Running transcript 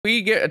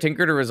we get a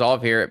Tinker to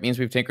resolve here, it means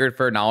we've tinkered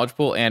for Knowledge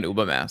Pool and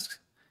Uba Mask,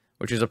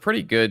 which is a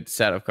pretty good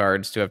set of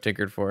cards to have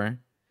tinkered for.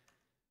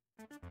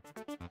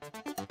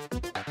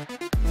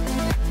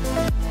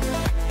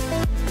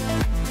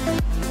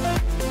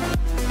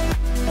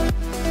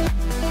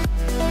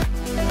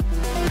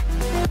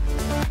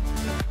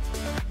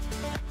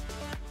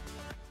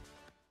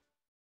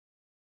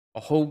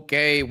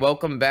 Okay,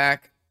 welcome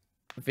back,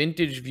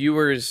 vintage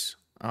viewers.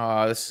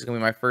 This is gonna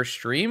be my first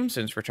stream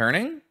since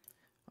returning.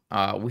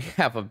 We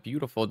have a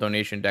beautiful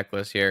donation deck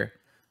list here.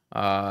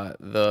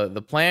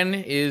 The plan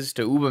is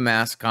to Uba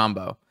Mask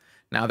combo.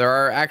 Now there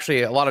are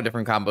actually a lot of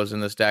different combos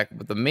in this deck,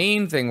 but the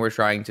main thing we're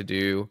trying to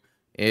do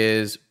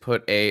is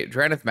put a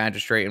Drannith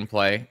Magistrate in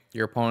play.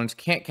 Your opponents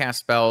can't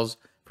cast spells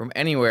from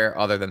anywhere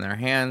other than their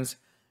hands,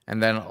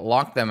 and then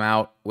lock them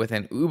out with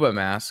an Uba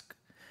Mask.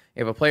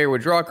 If a player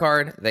would draw a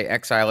card, they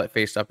exile it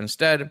face up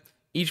instead.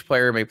 Each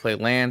player may play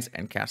lands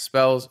and cast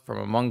spells from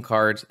among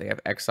cards they have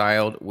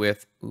exiled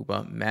with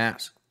Uba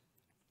Mask.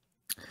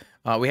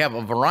 We have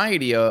a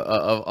variety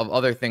of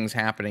other things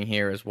happening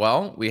here as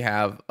well. We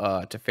have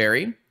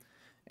Teferi,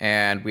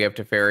 and we have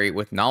Teferi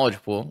with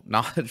Knowledge Pool.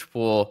 Knowledge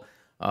Pool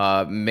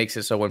makes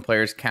it so when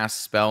players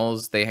cast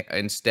spells, they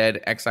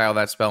instead exile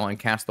that spell and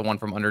cast the one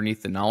from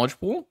underneath the Knowledge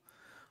Pool.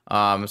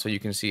 So you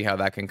can see how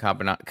that can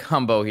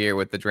combo here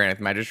with the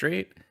Drannith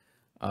Magistrate.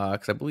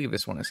 Because I believe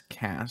this one is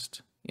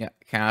cast. Yeah,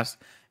 cast.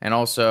 And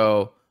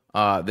also,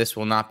 this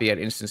will not be at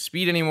instant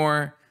speed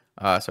anymore.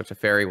 So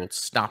Teferi will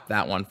stop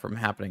that one from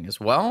happening as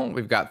well.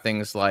 We've got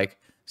things like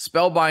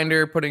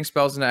Spellbinder, putting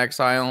spells into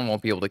exile and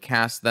won't be able to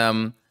cast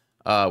them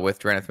with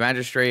Drannith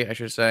Magistrate, I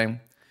should say.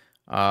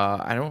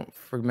 I don't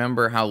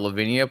remember how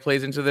Lavinia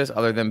plays into this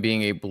other than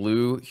being a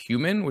blue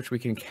human, which we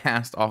can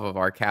cast off of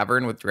our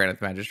cavern with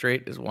Drannith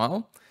Magistrate as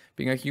well,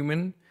 being a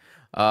human.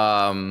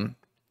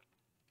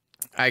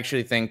 I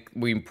actually think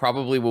we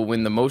probably will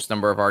win the most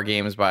number of our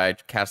games by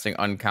casting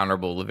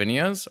uncounterable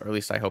Lavinias, or at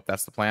least I hope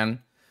that's the plan.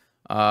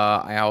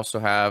 I also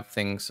have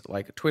things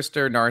like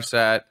Twister,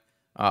 Narset,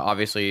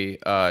 obviously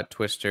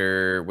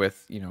Twister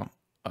with,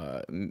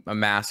 a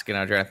Mask and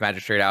a Drannith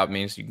Magistrate out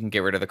means you can get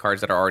rid of the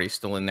cards that are already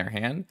still in their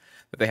hand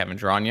that they haven't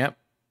drawn yet.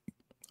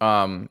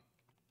 I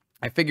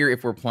figure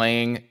if we're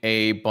playing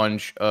a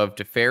bunch of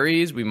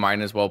Teferis, we might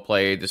as well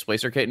play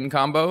Displacer Kitten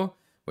combo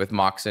with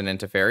Moxen and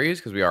Teferis,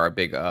 because we are a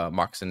big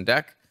Moxen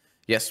deck.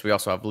 Yes, we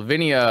also have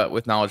Lavinia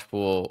with Knowledge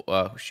Pool.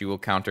 She will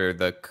counter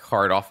the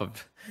card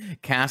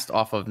cast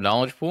off of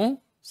Knowledge Pool.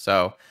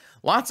 So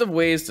lots of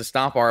ways to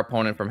stop our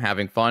opponent from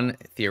having fun,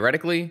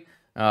 theoretically,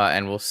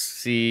 and we'll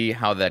see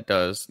how that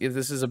does.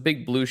 This is a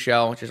big blue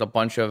shell, which is a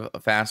bunch of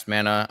fast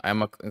mana.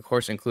 I'm, of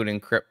course,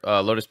 including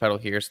Lotus Petal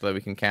here so that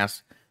we can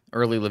cast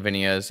early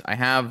Lavinias. I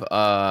have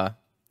a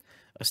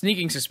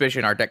sneaking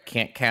suspicion our deck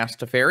can't cast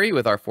Teferi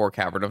with our 4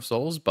 Cavern of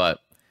Souls, but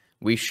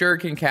we sure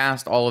can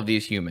cast all of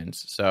these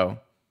humans. So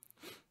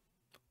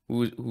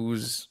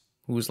who's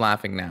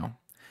laughing now?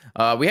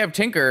 We have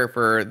Tinker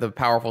for the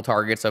powerful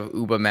targets of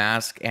Uba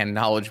Mask and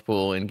Knowledge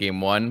Pool in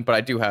game 1, but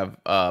I do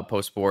have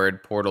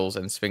post-board portals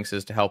and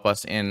sphinxes to help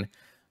us in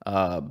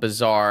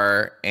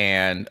Bazaar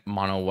and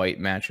mono-white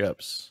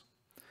matchups.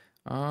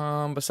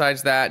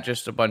 Besides that,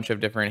 just a bunch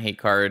of different hate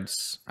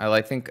cards.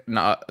 I think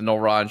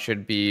Nolrod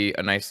should be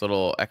a nice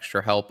little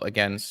extra help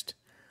against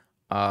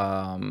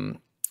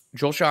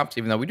Jewel Shops,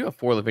 even though we do have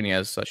 4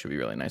 Lavinias, so that should be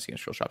really nice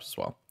against Jewel Shops as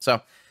well.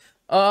 So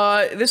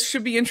this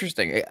should be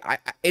interesting.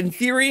 In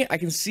theory, I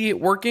can see it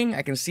working.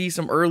 I can see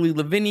some early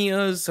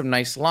Lavinias, some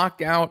nice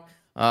lockout,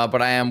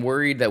 but I am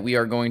worried that we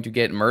are going to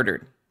get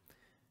murdered.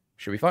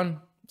 Should be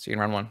fun. See you in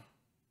round 1.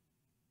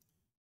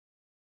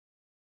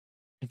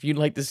 If you'd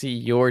like to see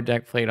your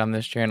deck played on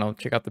this channel,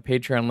 check out the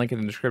Patreon link in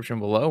the description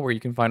below, where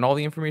you can find all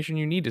the information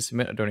you need to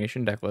submit a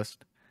donation deck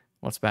list.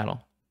 Let's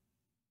battle.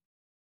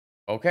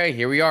 Okay,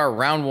 here we are,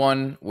 round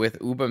 1 with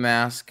Uba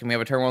Mask. Can we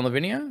have a turn 1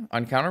 Lavinia?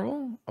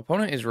 Uncounterable.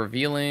 Opponent is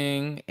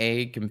revealing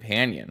a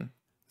companion.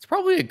 It's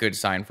probably a good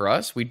sign for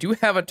us. We do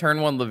have a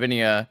turn 1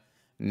 Lavinia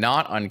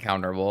not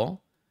uncounterable.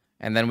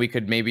 And then we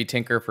could maybe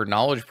tinker for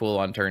Knowledge Pool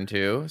on turn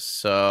 2.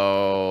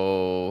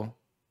 So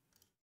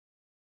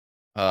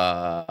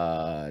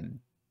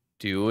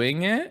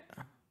doing it?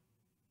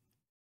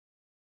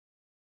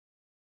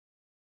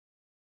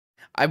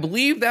 I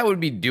believe that would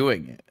be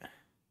doing it.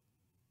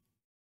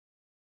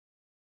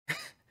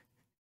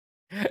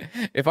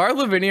 If our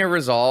Lavinia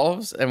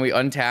resolves and we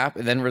untap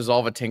and then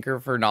resolve a Tinker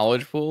for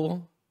Knowledge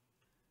Pool,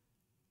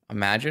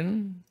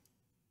 imagine.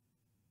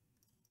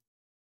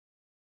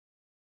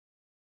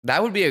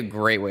 That would be a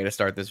great way to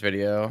start this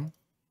video.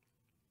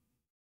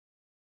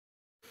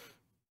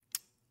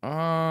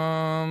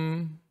 I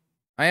am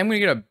going to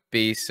get a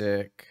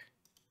basic.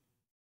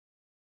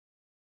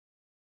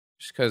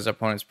 Just because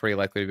opponent's pretty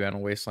likely to be on a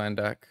Wasteland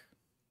deck.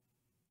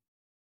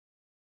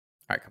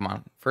 All right, come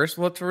on. First,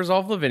 let's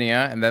resolve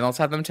Lavinia, and then let's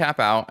have them tap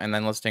out, and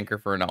then let's tinker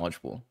for a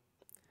Knowledge Pool.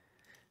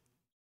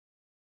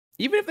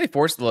 Even if they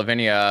force the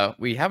Lavinia,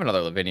 we have another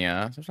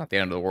Lavinia, so it's not the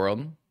end of the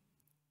world.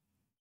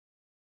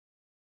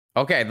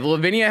 Okay, the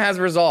Lavinia has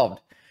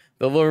resolved.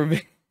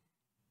 The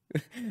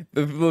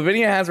The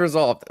Lavinia has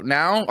resolved.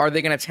 Now, are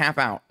they going to tap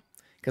out?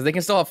 Because they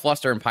can still have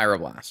Fluster and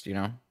Pyroblast, you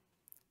know?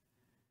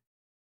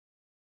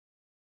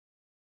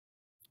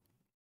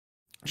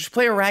 Just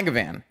play a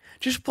Ragavan.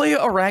 Just play a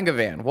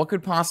Ragavan. What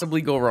could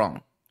possibly go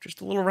wrong?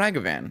 Just a little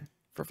Ragavan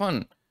for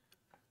fun.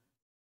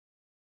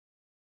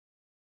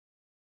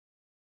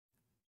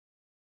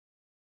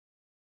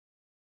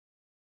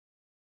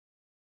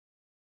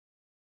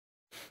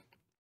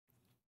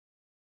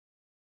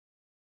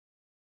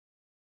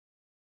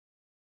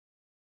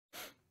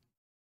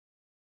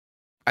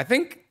 I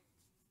think...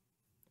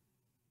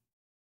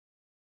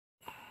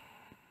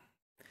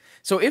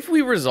 So if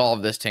we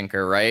resolve this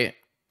Tinker, right?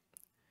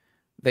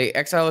 They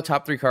exile the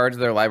top 3 cards of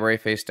their library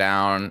face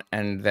down,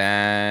 and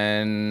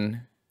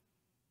then...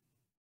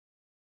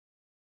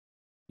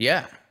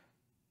 Yeah.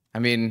 I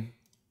mean,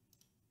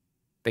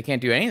 they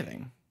can't do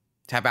anything.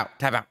 Tap out,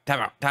 tap out, tap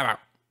out, tap out.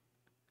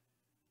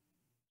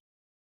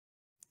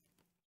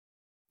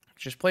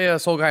 Just play a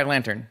Soul Guide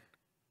Lantern.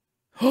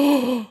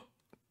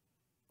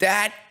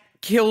 That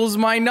kills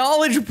my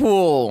knowledge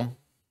pool.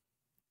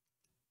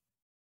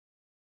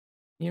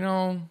 You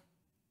know,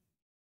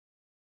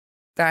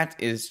 that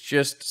is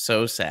just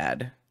so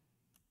sad.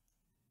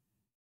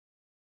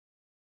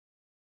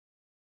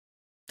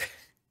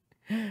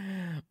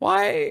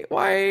 Why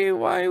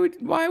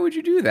would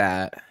you do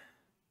that?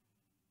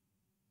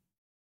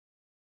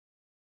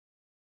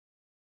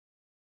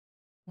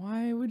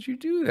 Why would you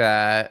do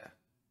that?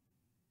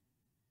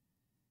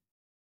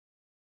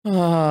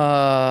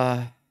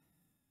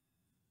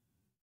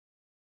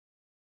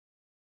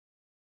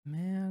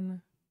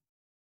 Man,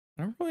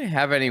 I don't really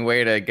have any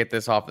way to get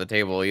this off the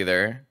table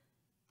either.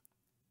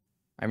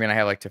 I mean, I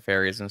have like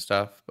Teferis and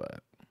stuff,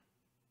 but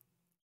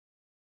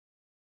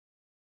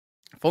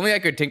if only I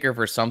could tinker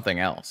for something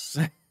else.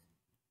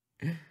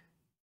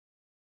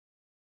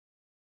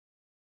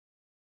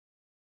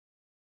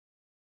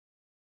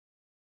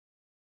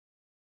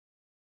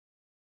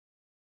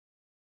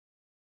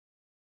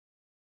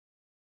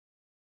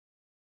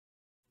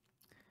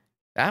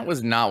 That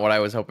was not what I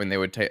was hoping they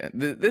would take.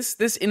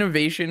 This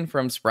innovation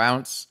from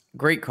Sprouts,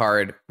 great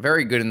card,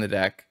 very good in the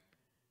deck.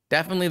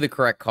 Definitely the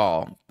correct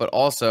call, but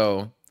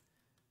also,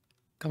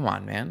 come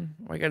on, man.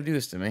 Why you gotta do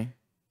this to me?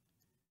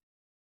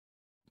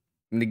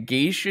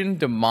 Negation,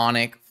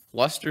 Demonic,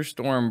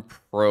 Flusterstorm,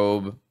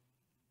 Probe,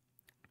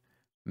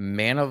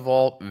 Mana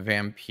Vault,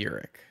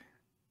 Vampiric.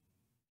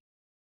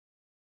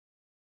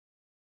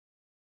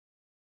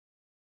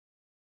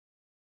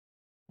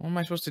 What am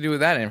I supposed to do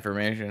with that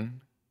information?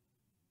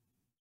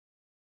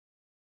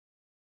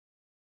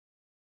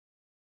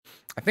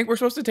 I think we're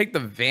supposed to take the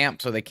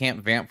Vamp so they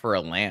can't Vamp for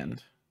a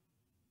land.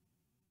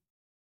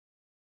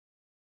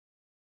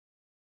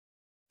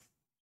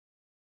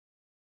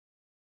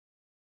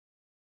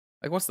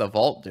 Like, what's the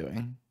Vault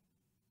doing?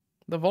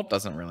 The Vault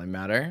doesn't really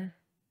matter.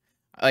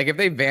 Like, if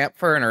they Vamp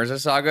for an Urza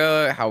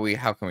Saga,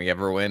 how can we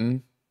ever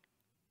win?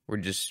 We're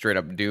just straight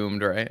up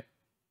doomed, right?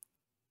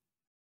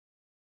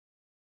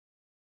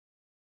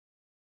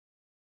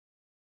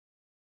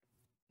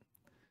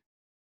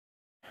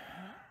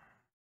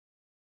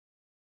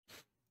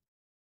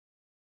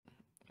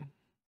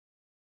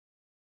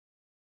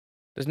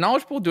 Does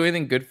Knowledge Pool do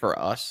anything good for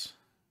us?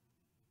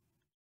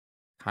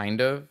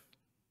 Kind of.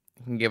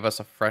 It can give us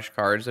a fresh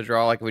cards to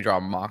draw, like if we draw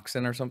a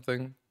Moxen or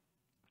something.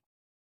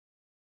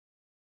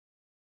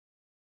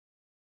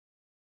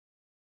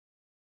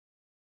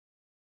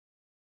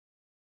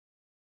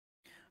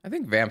 I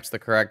think Vamp's the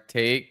correct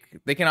take.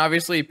 They can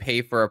obviously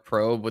pay for a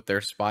probe with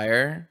their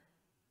Spire.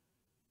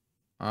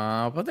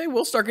 But they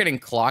will start getting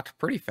clocked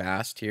pretty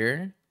fast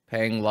here.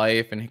 Paying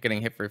life and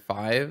getting hit for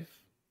 5.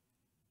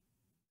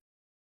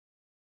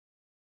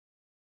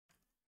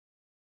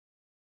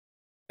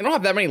 They don't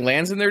have that many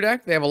lands in their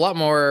deck. They have a lot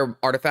more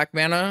artifact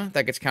mana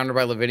that gets countered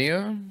by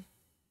Lavinia.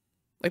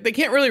 Like, they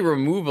can't really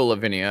remove a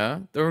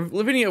Lavinia. The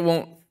Lavinia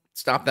won't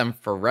stop them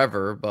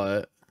forever,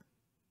 but...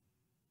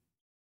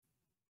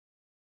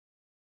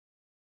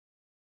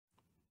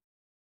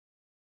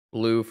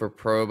 Blue for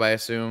probe, I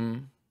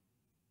assume.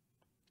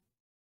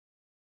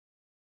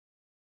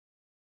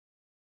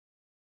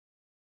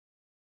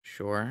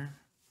 Sure.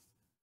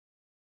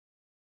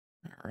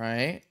 All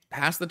right.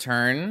 Pass the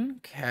turn.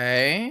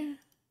 Okay.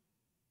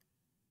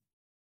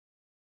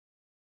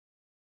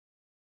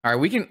 All right,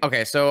 we can...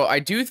 Okay, so I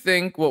do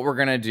think what we're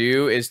going to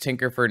do is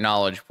tinker for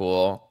Knowledge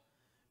Pool.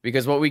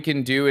 Because what we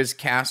can do is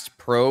cast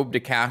Probe to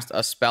cast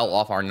a spell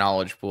off our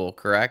Knowledge Pool,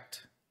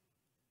 correct?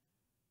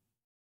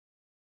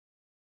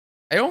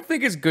 I don't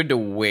think it's good to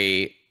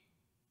wait.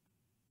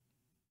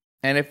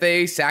 And if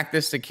they sack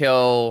this to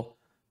kill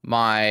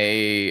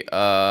my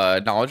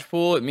Knowledge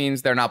Pool, it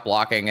means they're not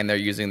blocking and they're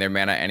using their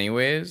mana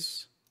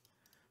anyways.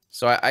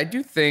 So I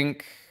do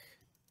think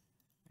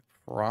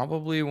I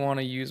probably want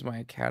to use my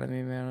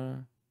Academy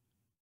mana.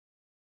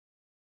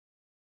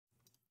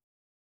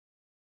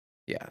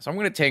 Yeah, so I'm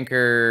going to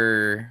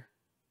tinker.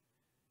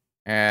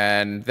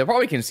 And they'll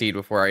probably concede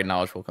before our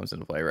Knowledge Pool comes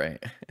into play,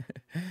 right?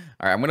 All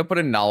right, I'm going to put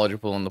a Knowledge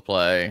Pool into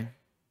play.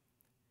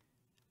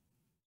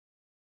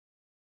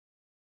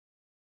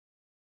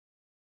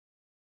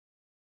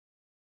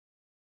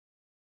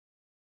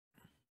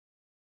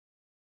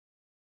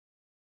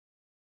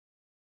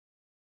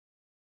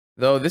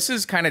 Though this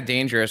is kind of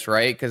dangerous,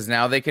 right? Because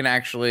now they can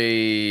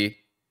actually...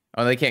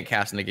 Oh, they can't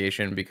cast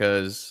negation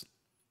because...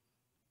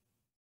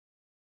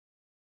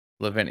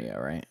 Lavinia,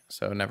 right?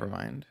 So never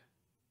mind.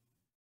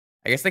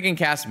 I guess they can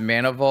cast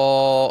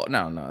Manival.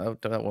 No,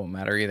 that won't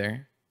matter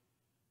either.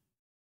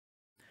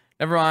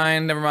 Never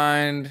mind, never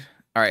mind.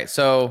 All right,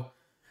 so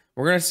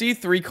we're going to see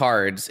 3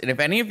 cards. And if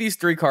any of these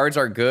 3 cards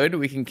are good,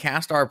 we can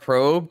cast our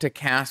probe to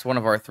cast one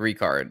of our 3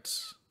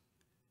 cards.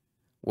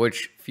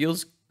 Which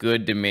feels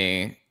good to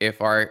me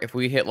if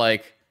we hit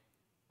like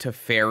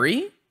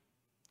Teferi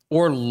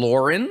or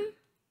Lauren.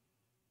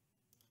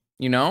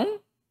 You know?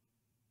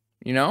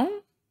 You know?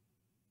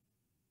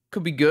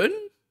 Could be good.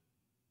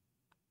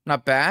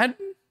 Not bad.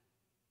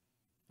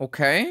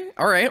 Okay.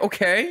 All right.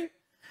 Okay.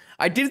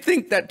 I did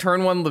think that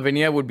turn 1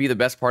 Lavinia would be the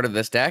best part of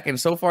this deck, and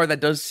so far that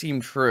does seem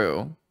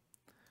true.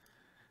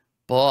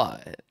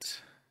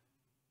 But...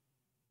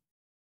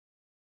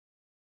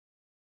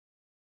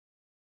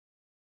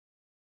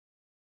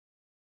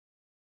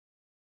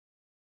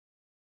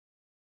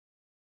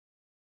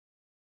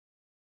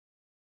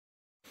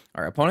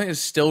 Our opponent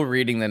is still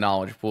reading the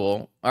knowledge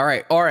pool. All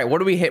right. All right. What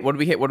do we hit? What do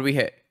we hit? What do we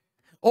hit?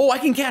 Oh, I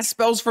can cast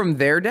spells from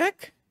their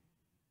deck?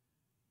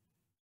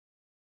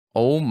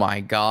 Oh my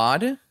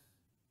god.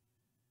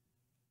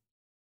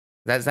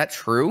 Is that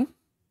true?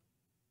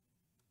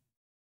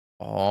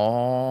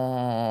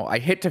 Oh, I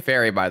hit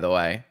Teferi, by the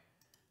way.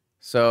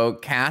 So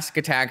cast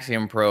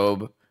Gataxian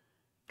Probe,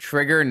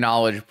 trigger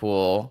Knowledge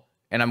Pool,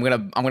 and I'm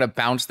gonna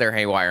bounce their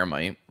Haywire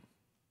Might.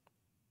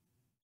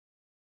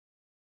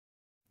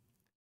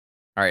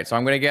 All right, so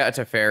I'm gonna get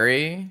a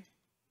Teferi,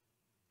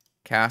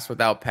 cast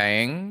without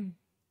paying,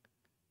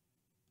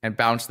 and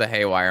bounce the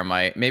Haywire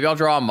Might. Maybe I'll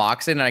draw a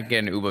Moxen and I can get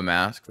an Uba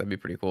Mask. That'd be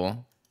pretty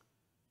cool.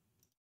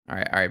 All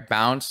right,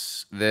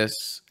 bounce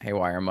this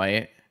Haywire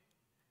Might.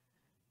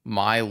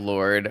 My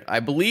lord,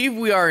 I believe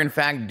we are in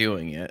fact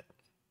doing it.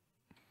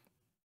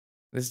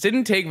 This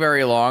didn't take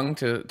very long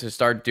to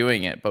start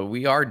doing it, but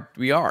we are.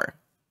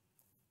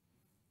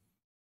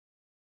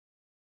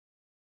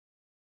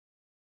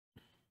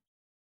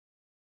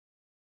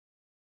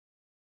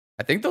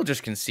 I think they'll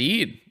just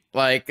concede.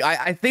 Like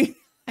I think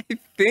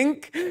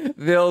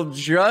they'll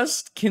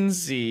just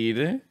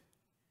concede.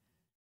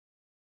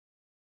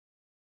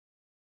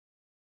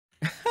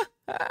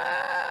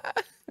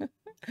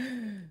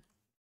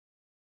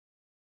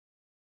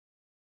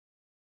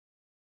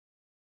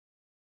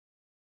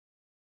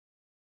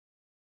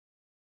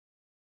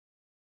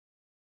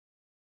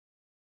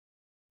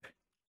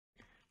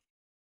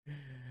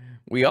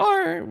 We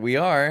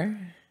are.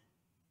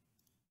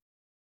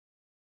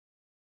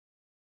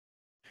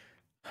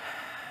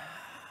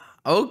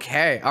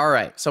 Okay, all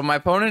right. So my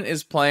opponent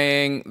is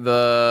playing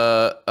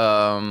the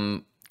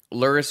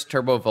Lurrus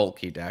Turbo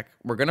Volkey deck.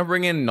 We're gonna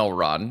bring in Null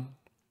Rod.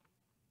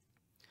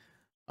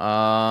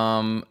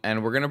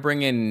 And we're gonna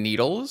bring in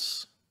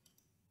Needles.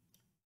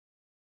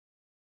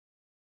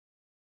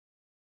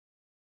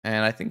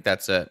 And I think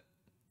that's it.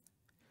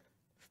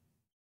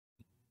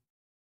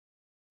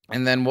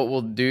 And then what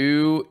we'll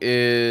do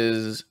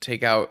is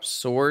take out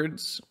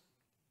Swords.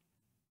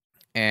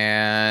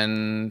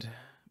 And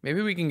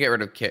maybe we can get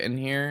rid of Kitten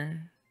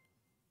here.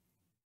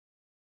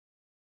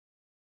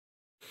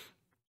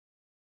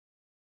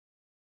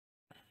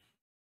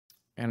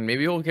 And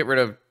maybe we'll get rid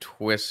of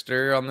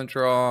Twister on the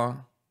draw.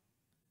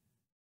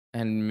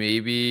 And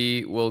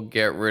maybe we'll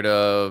get rid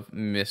of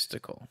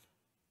Mystical.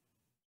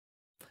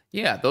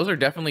 Yeah, those are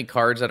definitely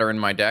cards that are in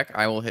my deck.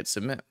 I will hit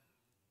submit.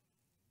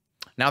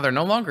 Now they're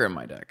no longer in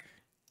my deck.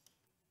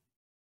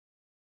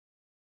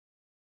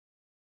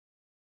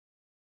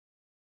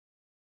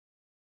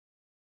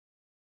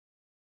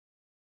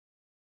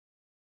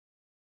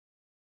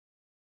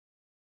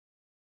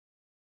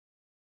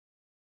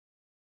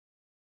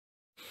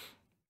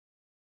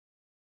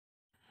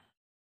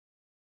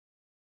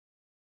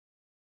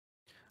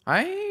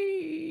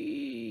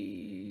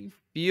 I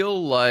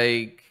feel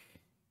like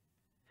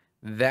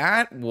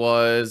that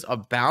was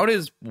about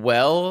as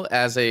well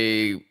as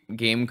a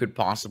game could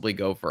possibly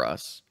go for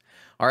us.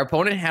 Our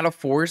opponent had a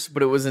force,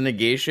 but it was a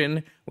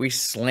negation. We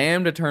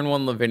slammed a turn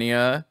 1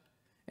 Lavinia.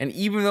 And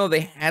even though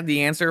they had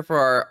the answer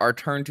for our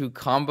turn 2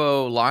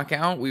 combo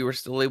lockout, we were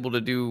still able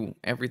to do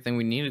everything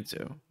we needed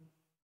to.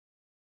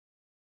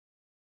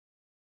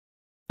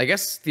 I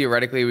guess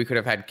theoretically we could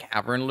have had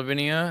Cavern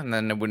Lavinia, and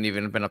then it wouldn't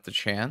even have been up to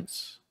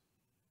chance.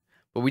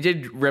 But we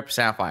did rip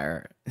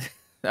Sapphire.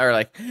 Or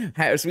like,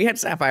 so we had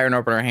Sapphire in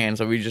our hand,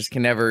 so we just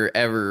can never,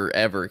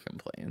 ever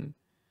complain.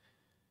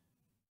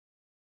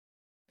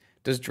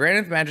 Does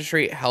Drannith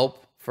Magistrate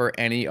help for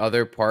any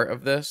other part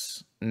of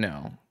this?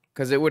 No.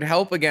 Because it would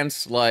help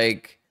against,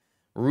 like,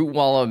 Root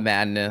Wall of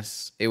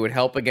Madness. It would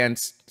help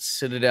against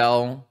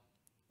Citadel.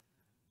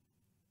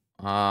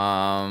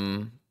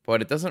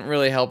 But it doesn't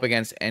really help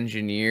against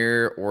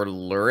Engineer or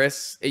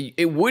Lurrus.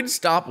 It would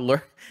stop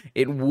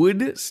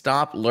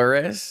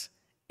Lurrus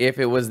if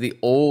it was the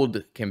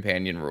old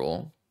companion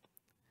rule,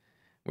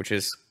 which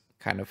is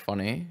kind of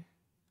funny.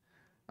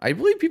 I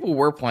believe people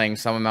were playing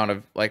some amount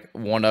of like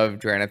one of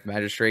Drannith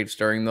Magistrates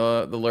during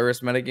the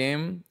Lurrus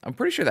metagame. I'm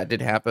pretty sure that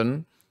did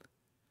happen.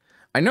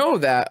 I know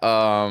that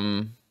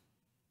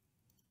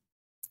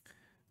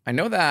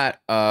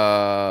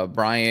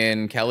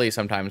Brian Kelly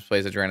sometimes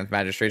plays a Drannith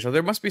Magistrate, so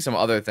there must be some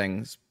other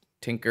things.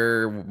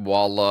 Tinker,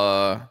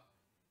 Walla,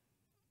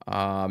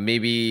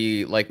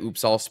 maybe like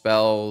Oops All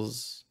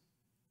Spells.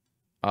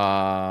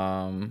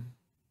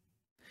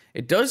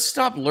 It does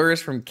stop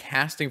Lurrus from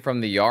casting from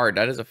the yard.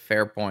 That is a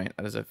fair point.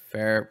 That is a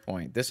fair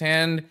point. This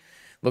hand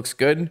looks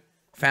good.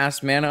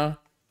 Fast mana,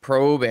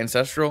 probe,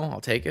 ancestral.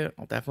 I'll take it.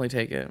 I'll definitely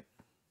take it.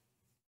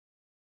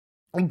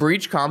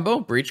 Breach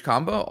combo,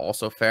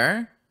 also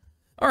fair.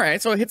 All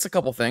right, so it hits a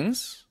couple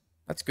things.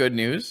 That's good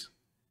news.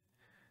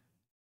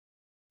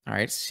 All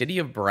right, City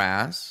of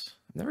Brass.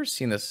 I've never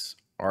seen this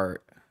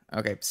art.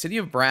 Okay, City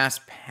of Brass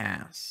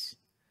pass.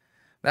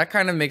 That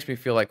kind of makes me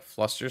feel like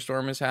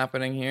Flusterstorm is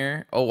happening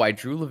here. Oh, I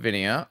drew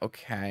Lavinia.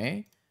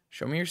 Okay.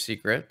 Show me your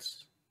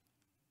secrets.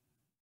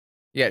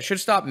 Yeah, it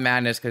should stop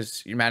Madness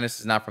because your Madness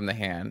is not from the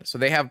hand. So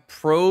they have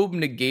Probe,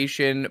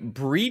 Negation,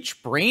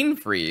 Breach, Brain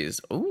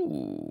Freeze.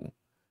 Ooh.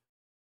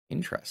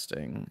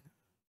 Interesting.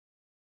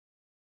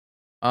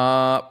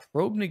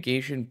 Probe,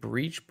 Negation,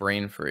 Breach,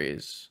 Brain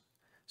Freeze.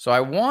 So I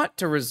want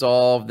to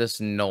resolve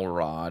this Null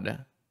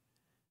Rod.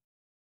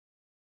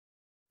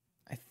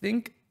 I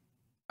think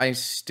I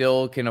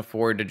still can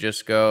afford to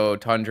just go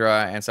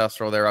Tundra,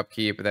 Ancestral, their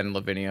upkeep, and then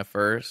Lavinia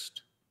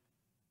first.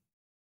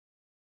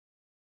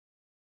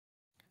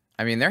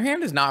 I mean, their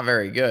hand is not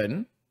very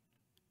good.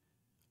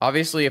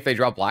 Obviously, if they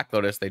draw Black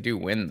Lotus, they do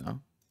win, though.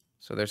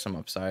 So there's some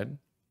upside.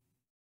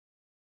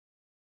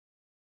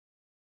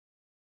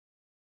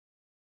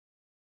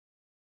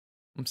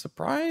 I'm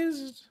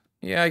surprised.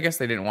 Yeah, I guess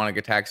they didn't want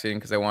to Gataxian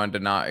because they wanted to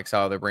not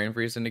exile their Brain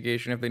Freeze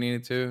Negation if they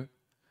needed to.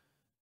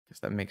 Guess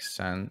that makes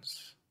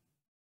sense.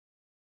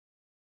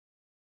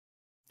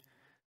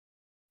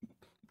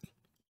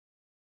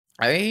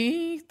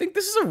 I think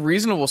this is a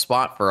reasonable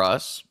spot for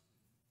us.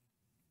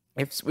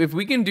 If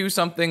we can do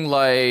something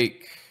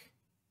like...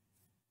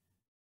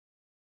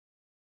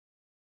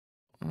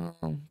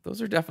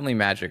 those are definitely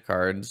Magic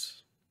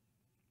cards.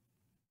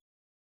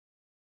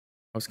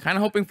 I was kind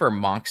of hoping for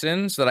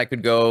Moxen so that I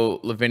could go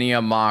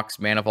Lavinia, Mox,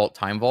 Mana Vault,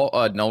 Time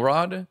Vault, Null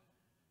Rod.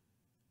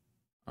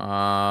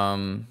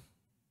 Drawing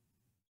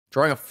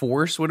a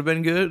Force would have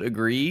been good.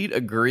 Agreed.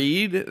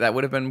 That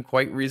would have been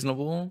quite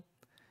reasonable.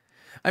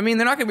 I mean,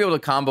 they're not going to be able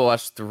to combo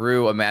us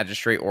through a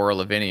Magistrate or a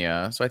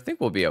Lavinia, so I think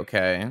we'll be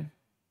okay.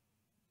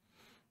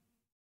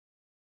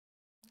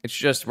 It's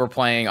just we're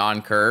playing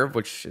on curve,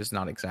 which is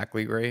not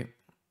exactly great.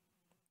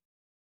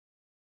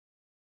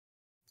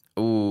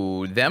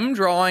 Ooh, them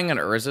drawing an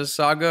Urza's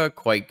Saga,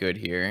 quite good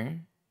here.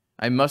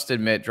 I must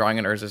admit, drawing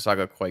an Urza's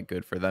Saga, quite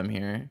good for them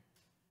here.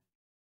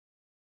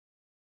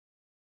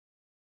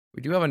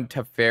 We do have a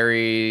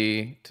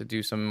Teferi to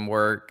do some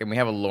work, and we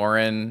have a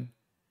Lauren.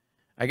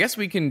 I guess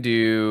we can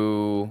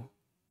do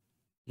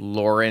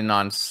Lauren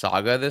on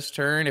Saga this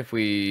turn if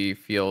we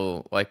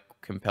feel like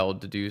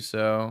compelled to do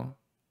so.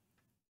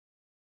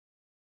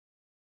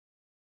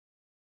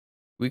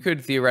 We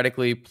could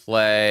theoretically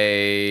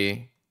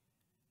play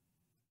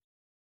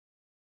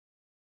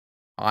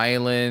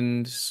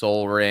Island,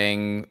 Soul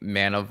Ring,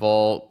 Mana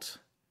Vault,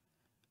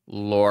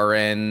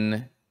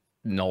 Lauren,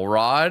 Null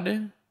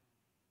Rod.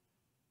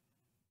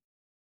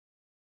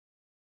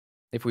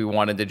 If we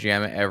wanted to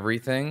jam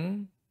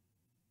everything.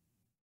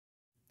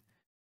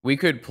 We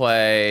could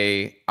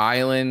play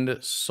Island,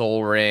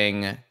 Soul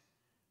Ring,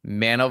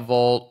 Mana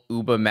Vault,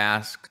 Uba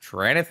Mask,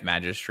 Drannith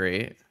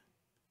Magistrate.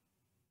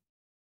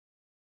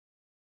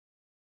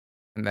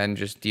 And then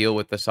just deal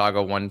with the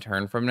Saga one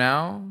turn from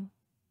now.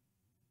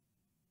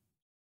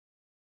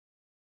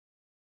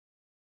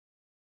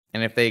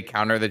 And if they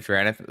counter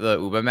the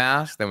Uba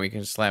Mask, then we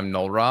can slam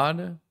Null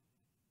Rod.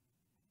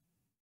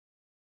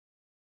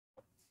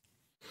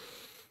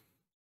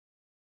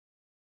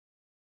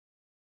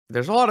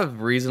 There's a lot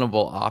of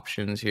reasonable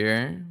options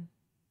here.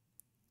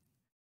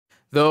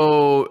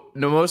 Though,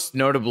 most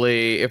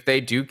notably, if they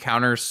do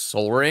counter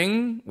Soul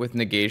Ring with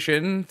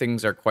negation,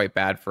 things are quite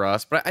bad for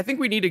us. But I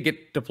think we need to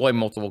deploy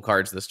multiple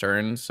cards this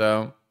turn,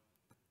 so...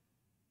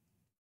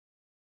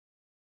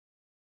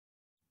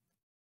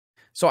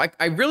 So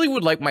I really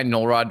would like my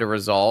Null Rod to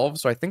resolve,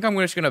 so I think I'm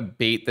just going to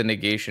bait the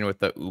negation with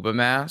the Uba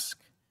Mask.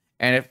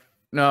 And if...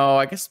 No,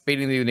 I guess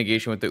baiting the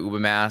negation with the Uba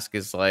Mask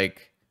is,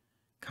 like,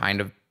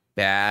 kind of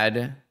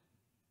bad.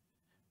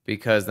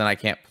 Because then I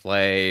can't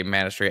play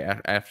Magistrate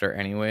after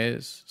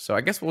anyways. So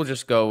I guess we'll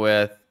just go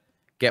with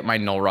get my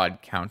Null Rod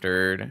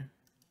countered.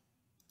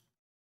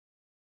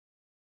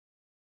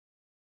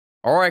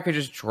 Or I could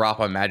just drop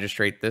a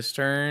Magistrate this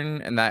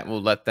turn, and that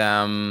will let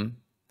them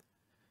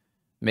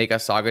make a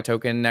Saga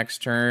token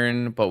next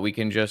turn, but we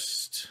can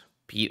just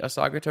beat a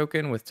Saga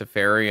token with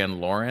Teferi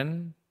and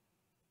Lauren.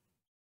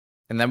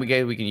 And then we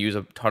can use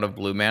a ton of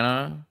blue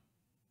mana.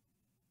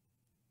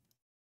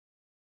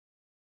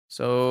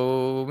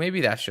 So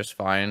maybe that's just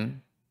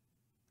fine.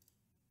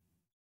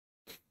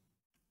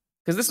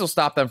 Because this will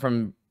stop them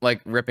from,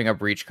 like, ripping a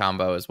Breach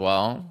combo as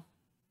well.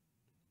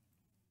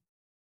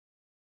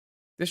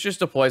 This just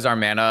deploys our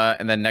mana,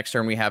 and then next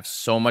turn we have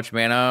so much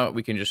mana,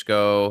 we can just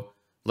go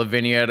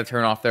Lavinia to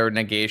turn off their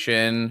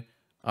negation,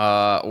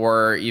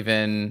 or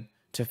even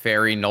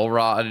Teferi Null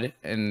Rod,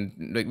 and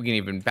we can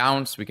even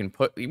bounce, we can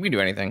do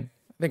anything.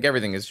 I think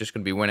everything is just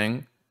going to be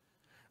winning.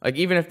 Like,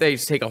 even if they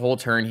take a whole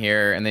turn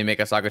here and they make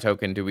a Saga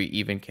token, do we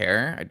even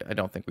care? I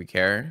don't think we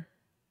care.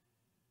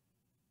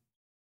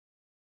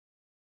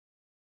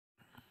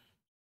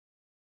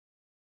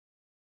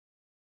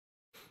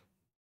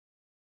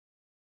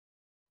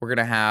 We're going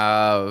to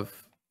have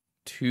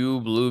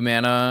 2 blue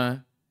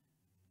mana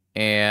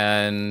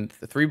and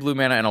 3 blue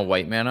mana and a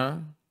white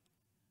mana.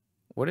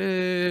 What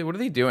are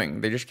they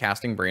doing? They're just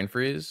casting Brain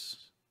Freeze?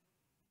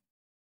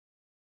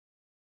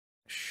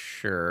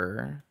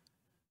 Sure.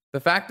 The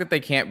fact that they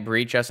can't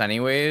breach us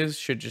anyways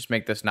should just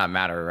make this not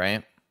matter,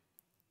 right?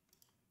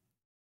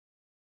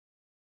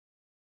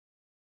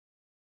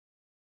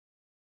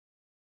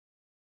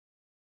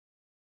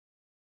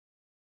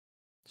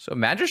 So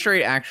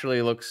Magistrate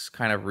actually looks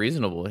kind of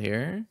reasonable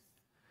here.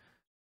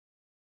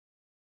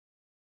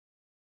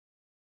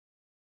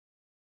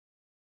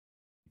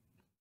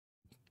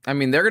 I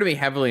mean, they're going to be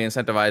heavily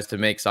incentivized to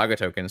make Saga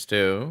tokens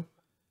too.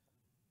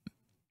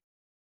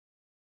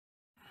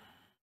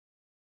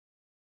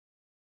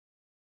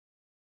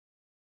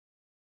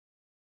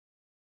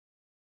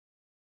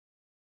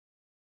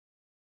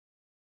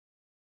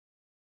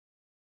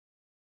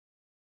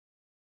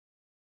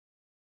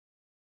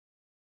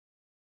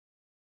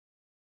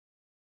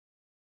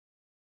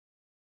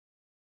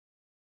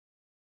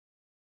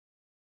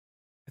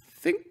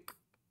 I think,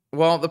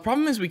 well, the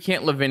problem is we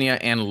can't Lavinia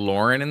and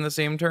Lauren in the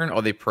same turn.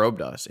 Oh, they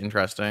probed us.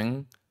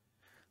 Interesting.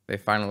 They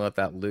finally let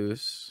that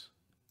loose.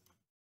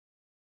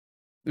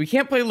 We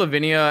can't play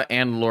Lavinia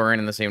and Lauren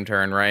in the same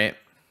turn, right?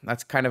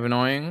 That's kind of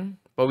annoying.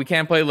 But we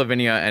can play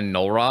Lavinia and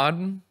Null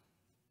Rod.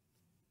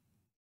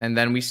 And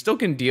then we still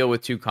can deal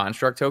with 2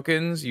 construct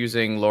tokens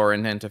using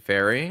Lauren and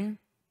Teferi. And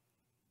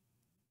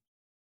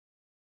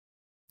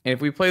if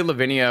we play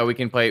Lavinia, we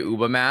can play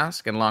Uba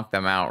Mask and lock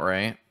them out,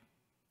 right?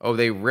 Oh,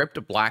 they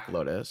ripped Black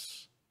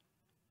Lotus.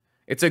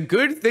 It's a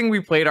good thing we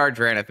played our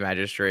Drannith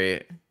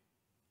Magistrate.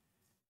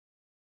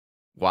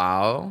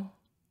 Wow.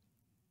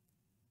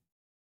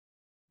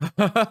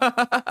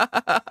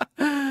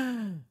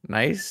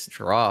 Nice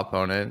draw,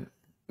 opponent.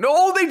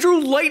 No, they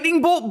drew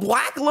Lightning Bolt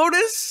Black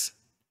Lotus?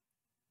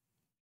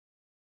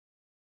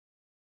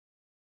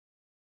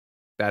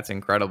 That's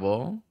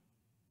incredible.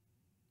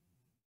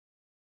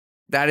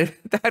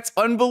 That's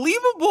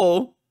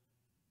unbelievable.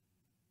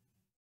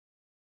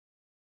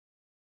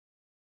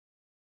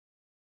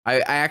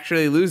 I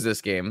actually lose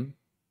this game.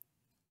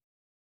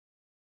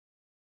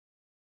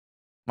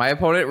 My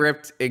opponent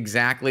ripped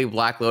exactly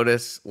Black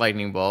Lotus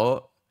Lightning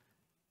Bolt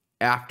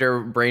after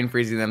brain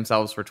freezing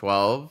themselves for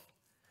 12.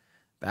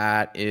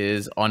 That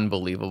is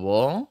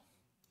unbelievable.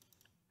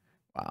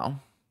 Wow.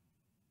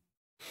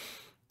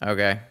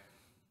 Okay.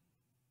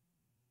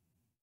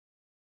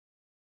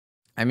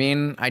 I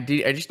mean, I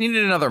just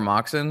needed another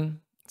Moxen.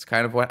 It's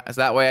kind of what,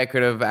 so that way I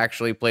could have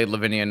actually played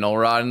Lavinia Null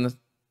Rod in the,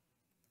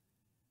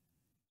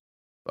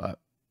 but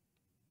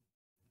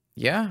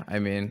yeah, I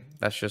mean,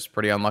 that's just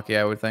pretty unlucky,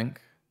 I would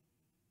think.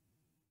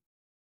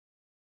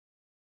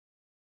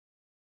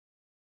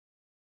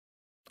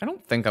 I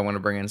don't think I want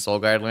to bring in Soul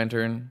Guide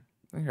Lantern.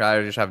 I'd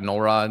rather just have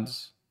Null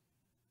Rods.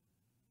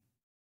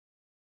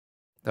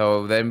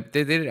 Though they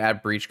did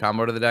add Breach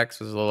combo to the deck,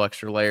 so there's a little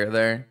extra layer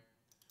there.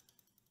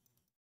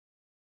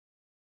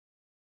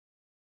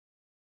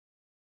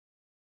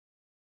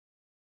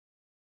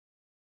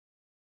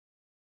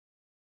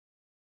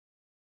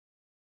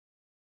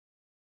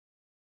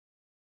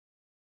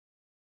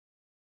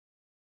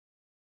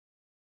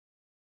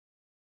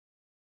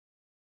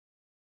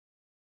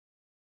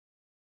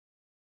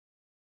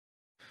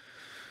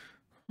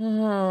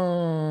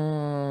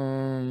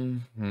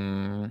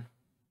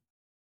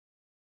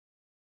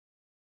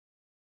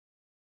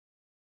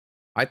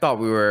 I thought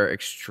we were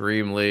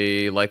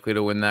extremely likely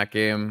to win that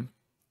game.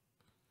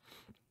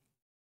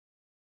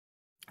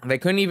 They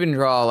couldn't even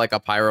draw like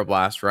a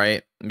Pyroblast,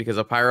 right? Because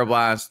a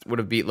Pyroblast would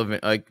have beat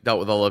dealt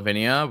with a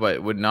Lavinia,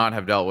 but would not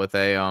have dealt with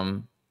a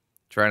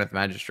Drannith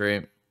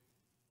Magistrate.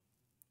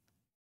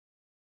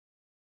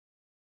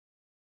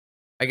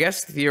 I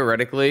guess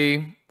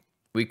theoretically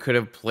we could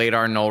have played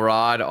our Null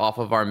Rod off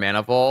of our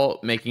Mana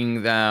Vault,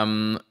 making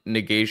them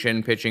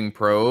negation pitching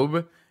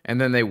probe,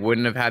 and then they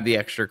wouldn't have had the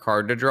extra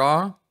card to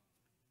draw.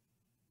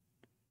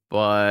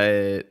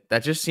 But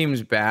that just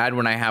seems bad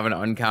when I have an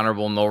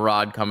uncounterable Null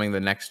Rod coming the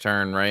next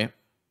turn, right?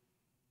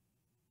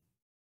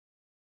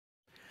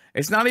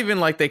 It's not even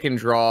like they can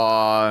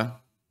draw,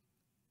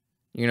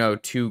 you know,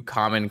 2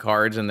 common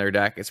cards in their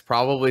deck. It's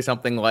probably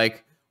something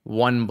like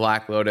 1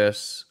 Black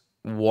Lotus,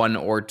 1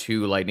 or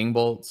 2 Lightning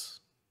Bolts.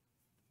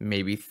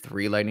 Maybe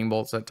 3 Lightning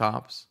Bolts at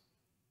tops.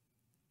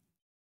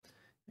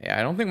 Yeah,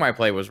 I don't think my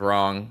play was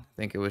wrong. I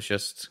think it was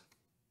just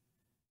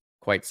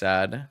quite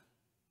sad.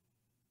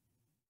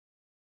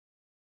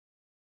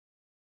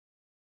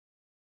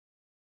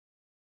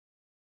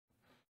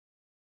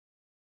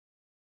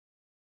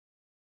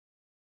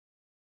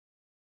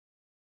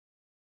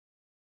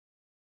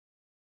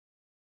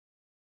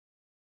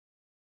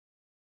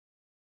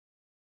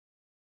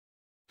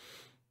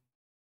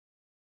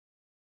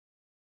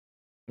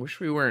 Wish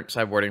we weren't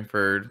sideboarding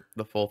for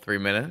the full 3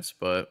 minutes,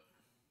 but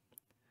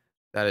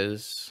that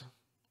is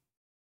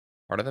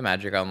part of the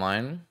magic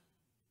online.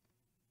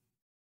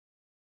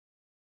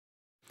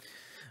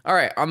 All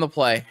right, on the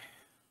play.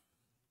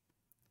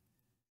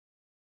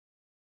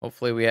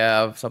 Hopefully we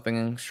have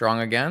something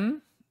strong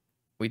again.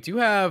 We do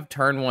have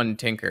turn 1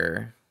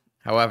 Tinker.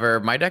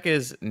 However, my deck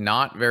is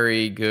not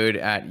very good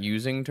at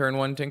using turn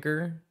 1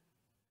 Tinker.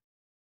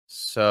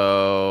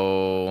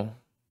 So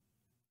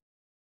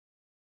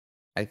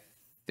I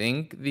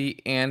think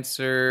the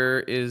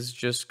answer is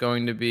just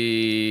going to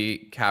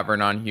be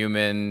Cavern on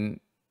Human,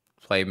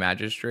 play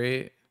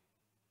Magistrate.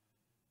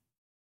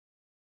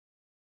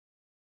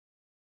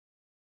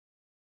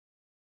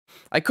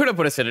 I could have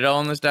put a Citadel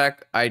in this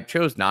deck. I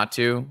chose not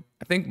to.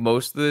 I think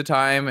most of the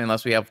time,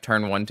 unless we have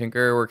turn 1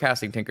 Tinker, we're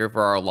casting Tinker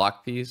for our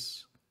lock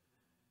piece.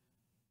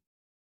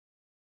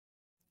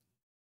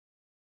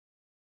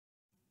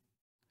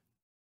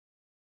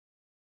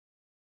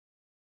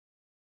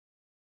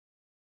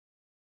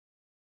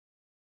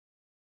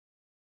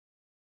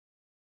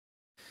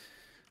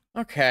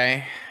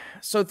 Okay.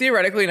 So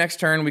theoretically, next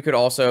turn, we could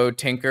also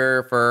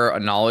Tinker for a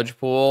Knowledge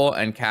Pool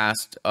and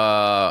cast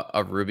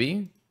a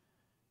Ruby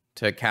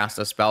to cast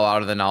a spell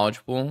out of the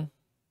Knowledge Pool.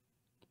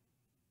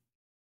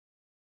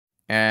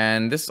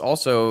 And this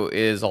also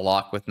is a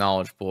lock with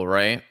Knowledge Pool,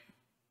 right?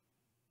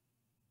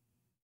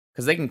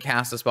 Because they can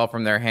cast a spell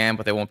from their hand,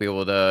 but they won't be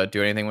able to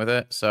do anything with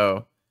it.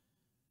 So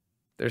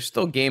there's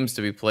still games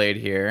to be played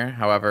here.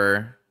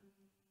 However,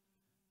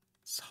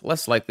 it's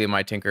less likely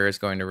my Tinker is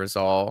going to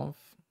resolve.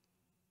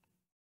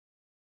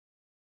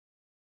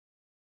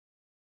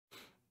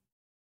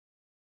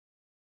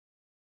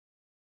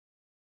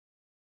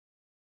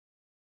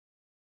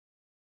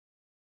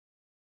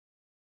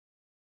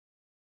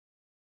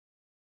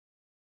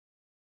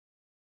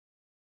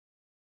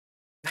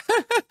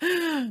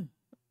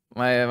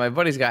 My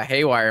buddy's got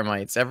Haywire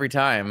Mites every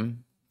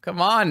time. Come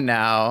on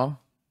now.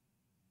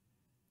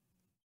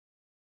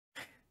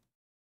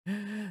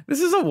 This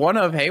is a one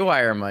of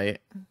Haywire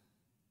Mite.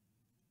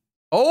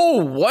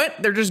 Oh, what?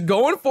 They're just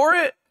going for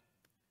it?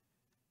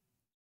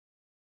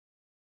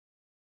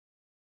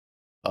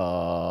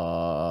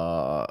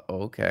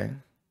 Okay.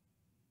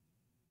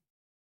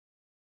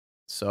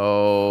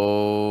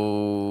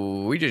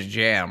 So we just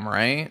jam,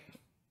 right?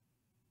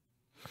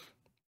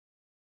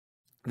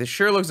 This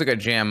sure looks like a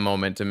jam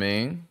moment to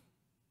me.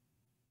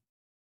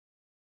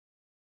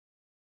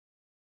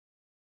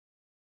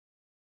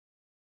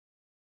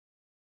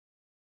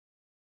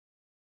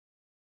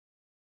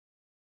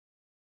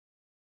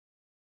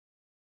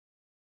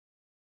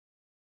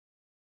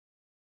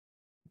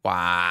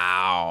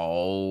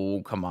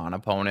 Wow. Come on,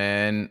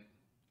 opponent.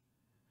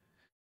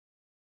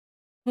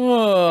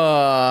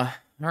 All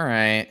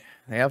right.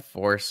 They have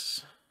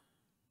force.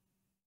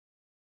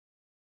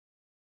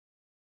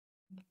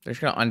 They're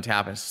just going to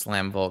untap and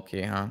slam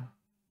Volkey, huh?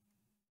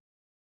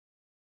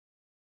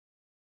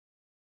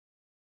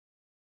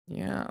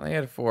 Yeah, they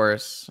had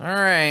force. All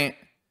right.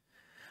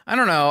 I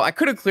don't know. I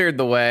could have cleared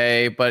the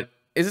way, but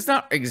is this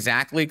not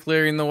exactly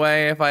clearing the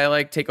way if I,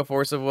 like, take a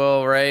force of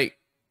will, right?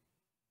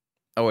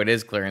 Oh, it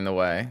is clearing the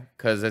way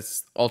because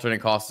its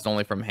alternate cost is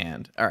only from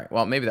hand. All right.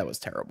 Well, maybe that was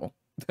terrible.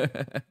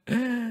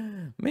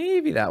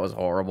 Maybe that was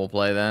horrible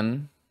play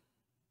then.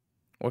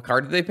 What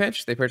card did they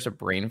pitch? They pitched a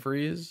Brain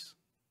Freeze.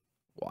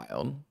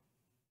 Wild.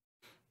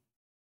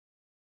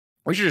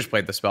 We should just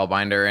play the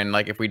Spellbinder, and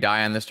like if we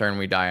die on this turn,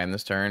 we die on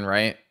this turn,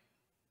 right?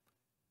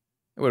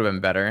 It would have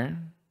been better.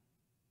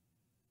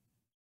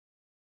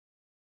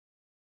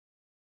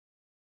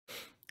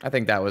 I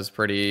think that was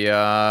pretty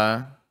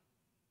are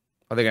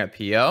they gonna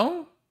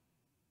PO?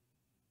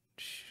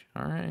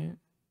 All right.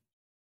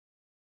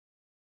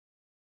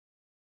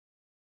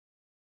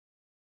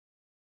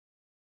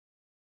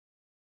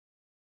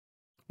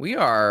 We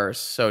are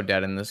so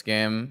dead in this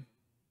game.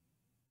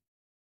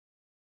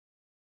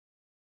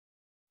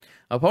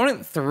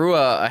 Opponent threw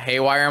a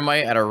Haywire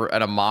Mite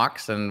at a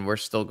Mox, and we're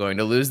still going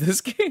to lose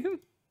this game.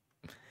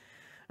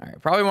 All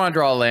right, probably want to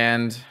draw a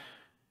land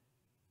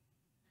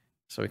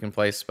so we can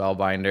play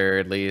Spellbinder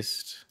at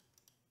least.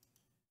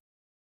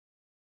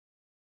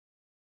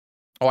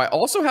 Oh, I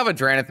also have a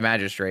Drannith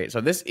Magistrate, so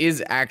this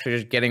is actually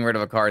just getting rid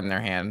of a card in their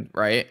hand,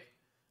 right?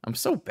 I'm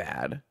so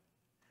bad.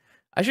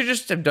 I should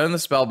just have done the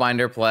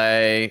Spellbinder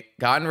play,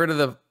 gotten rid of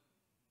the...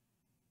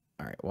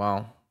 All right,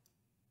 well,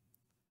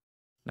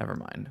 never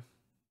mind.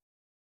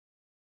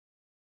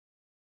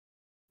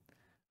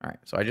 All right,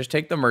 so I just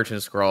take the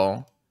Merchant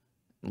Scroll,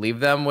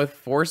 leave them with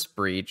Force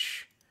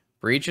Breach.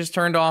 Breach is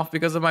turned off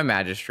because of my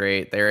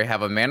Magistrate. They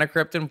have a Mana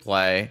Crypt in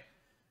play.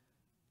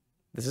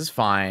 This is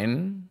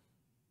fine.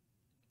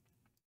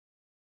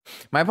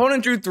 My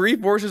opponent drew 3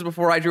 forces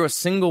before I drew a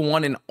single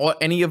one in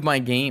any of my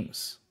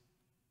games.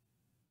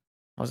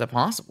 How is that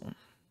possible?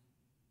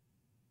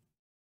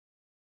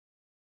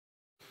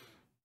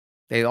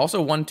 They also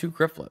won 2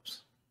 Crypt Flips.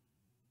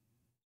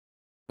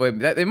 Wait,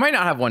 they might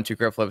not have won 2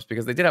 Crypt Flips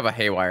because they did have a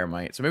Haywire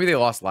Mite. So maybe they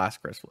lost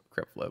last Crypt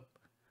Flip.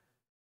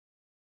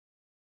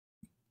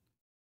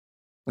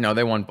 No,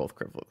 they won both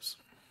Crypt Flips.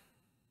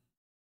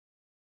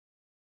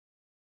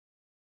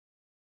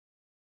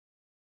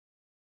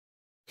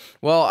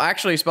 Well,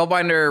 actually,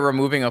 Spellbinder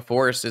removing a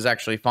force is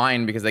actually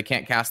fine because they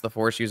can't cast the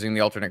force using the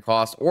alternate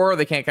cost, or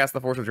they can't cast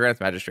the force with Drannith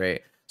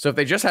Magistrate. So if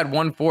they just had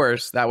one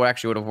force, that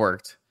would have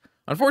worked.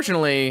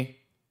 Unfortunately,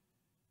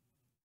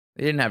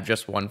 they didn't have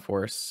just one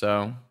force,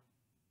 so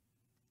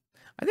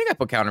I think I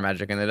put counter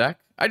magic in the deck.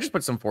 I just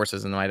put some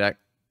forces in my deck.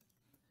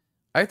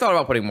 I thought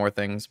about putting more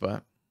things,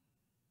 but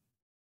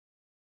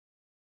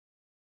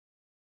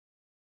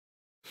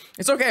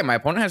it's okay. My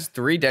opponent has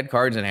 3 dead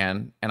cards in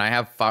hand, and I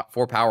have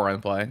 4 power in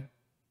play.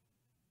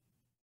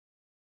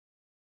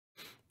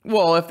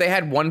 Well, if they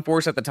had one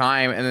force at the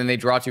time, and then they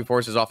draw 2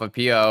 forces off of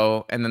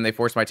PO, and then they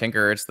force my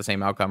Tinker, it's the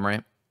same outcome,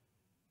 right?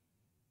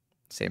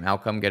 Same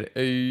outcome. Get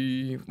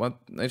it. Well,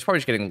 it's probably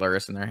just getting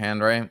Lurrus in their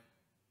hand, right?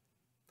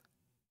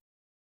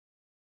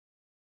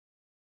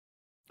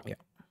 Yeah.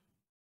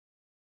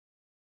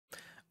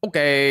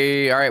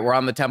 Okay. All right. We're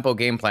on the tempo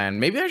game plan.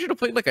 Maybe I should have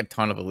played like a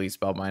ton of Elite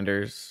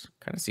Spellbinders.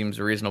 Kind of seems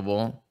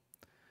reasonable.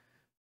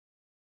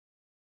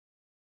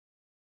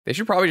 They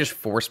should probably just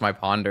force my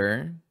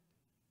Ponder.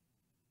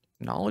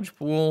 Knowledge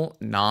Pool,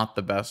 not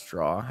the best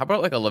draw. How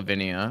about like a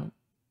Lavinia?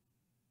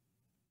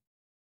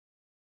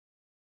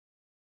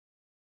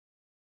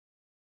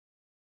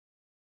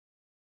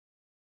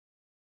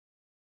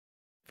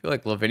 I feel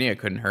like Lavinia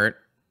couldn't hurt.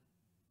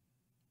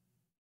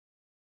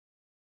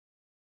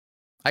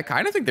 I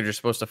kind of think they're just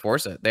supposed to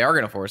force it. They are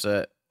going to force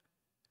it.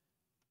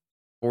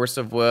 Force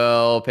of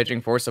Will,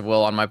 pitching Force of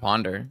Will on my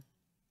Ponder.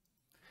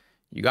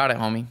 You got it,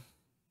 homie.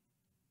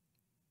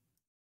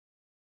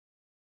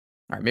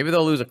 All right, maybe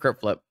they'll lose a crypt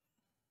flip.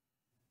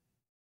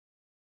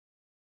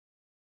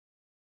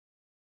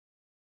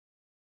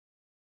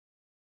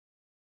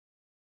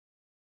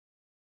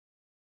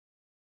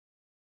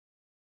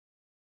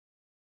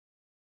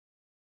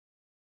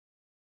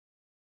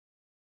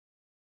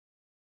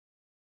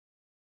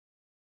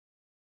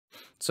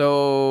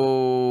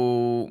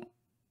 So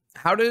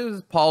how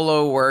does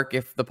Paulo work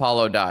if the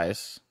Paulo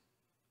dies?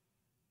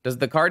 Does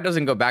the card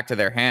doesn't go back to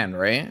their hand,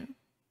 right?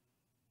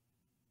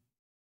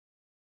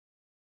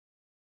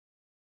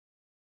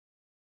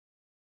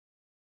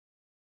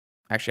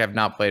 Actually, I've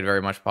not played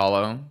very much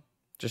Paulo.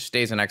 Just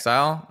stays in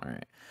exile. All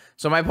right.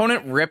 So my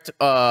opponent ripped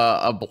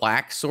a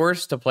black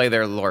source to play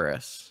their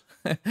Lurrus.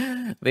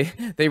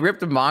 they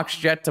ripped a Mox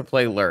Jet to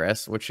play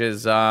Lurrus, which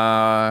is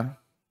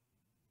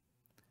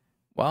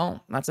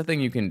well, that's a thing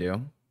you can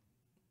do.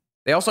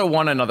 They also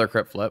won another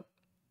crypt flip.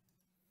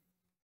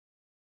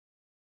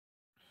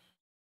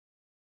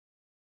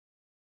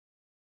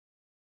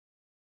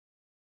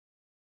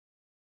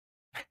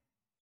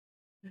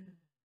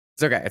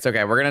 It's okay. It's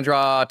okay. We're gonna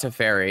draw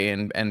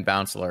Teferi and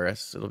bounce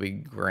Lurrus. It'll be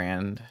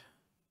grand.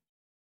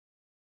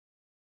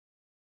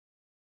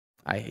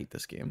 I hate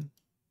this game.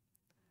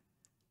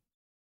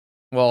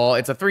 Well,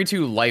 it's a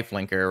 3/2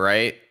 lifelinker,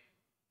 right?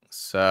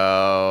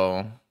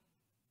 So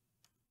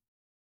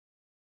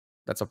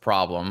that's a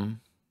problem.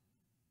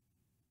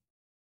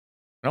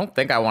 I don't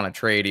think I want to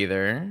trade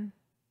either.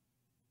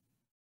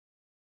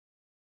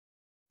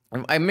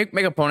 I make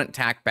opponent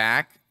tack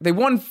back. They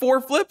won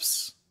 4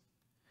 flips.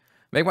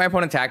 Make my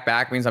opponent tack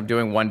back means I'm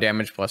doing 1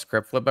 damage plus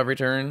crypt flip every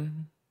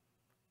turn.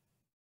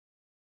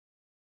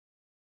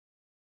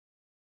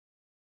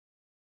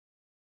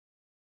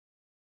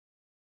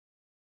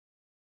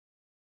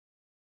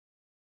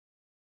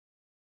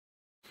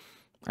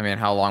 I mean,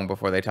 how long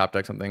before they top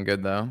deck something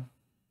good, though?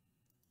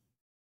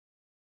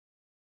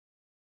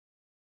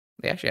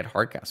 They actually had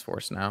Hardcast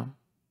Force now.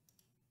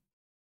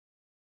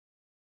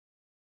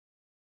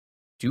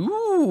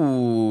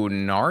 Ooh,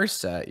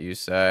 Narset, you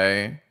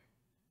say?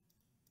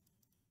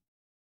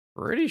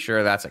 Pretty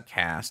sure that's a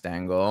cast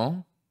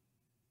angle.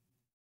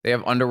 They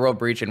have Underworld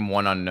Breach and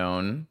 1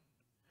 unknown.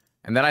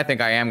 And then I think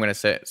I am going to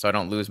sit so I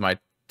don't lose my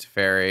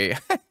Teferi.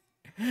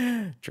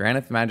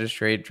 Drannith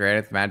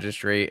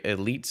Magistrate,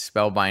 Elite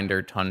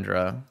Spellbinder,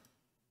 Tundra.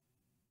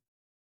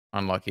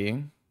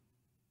 Unlucky.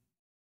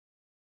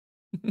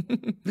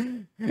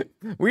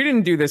 We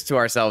didn't do this to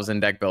ourselves in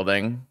deck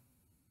building.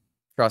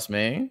 Trust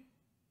me.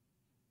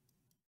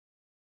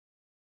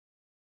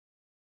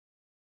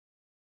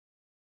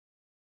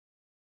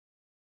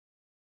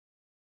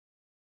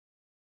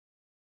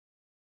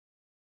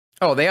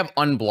 Oh, they have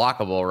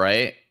unblockable,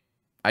 right?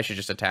 I should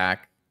just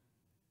attack.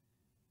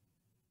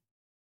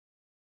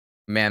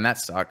 Man, that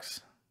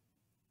sucks.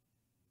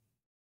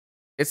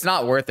 It's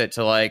not worth it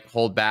to like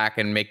hold back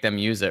and make them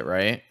use it,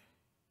 right?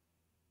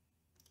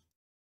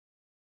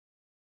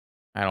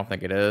 I don't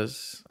think it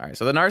is. All right,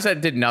 so the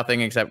Narset did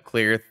nothing except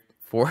clear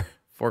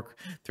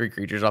 3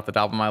 creatures off the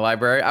top of my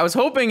library. I was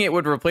hoping it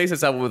would replace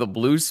itself with a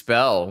blue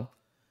spell.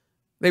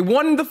 They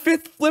won the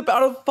 5th flip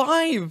out of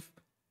 5.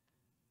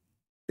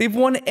 They've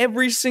won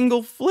every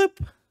single flip.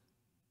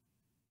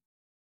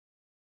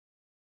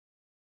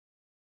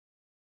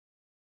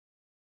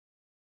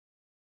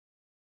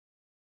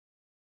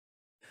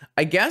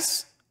 I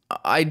guess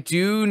I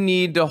do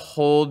need to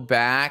hold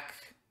back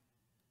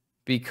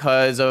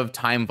because of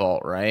Time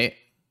Vault, right?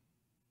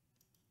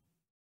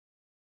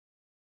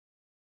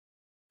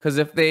 Because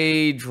if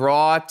they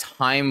draw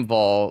Time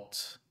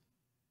Vault,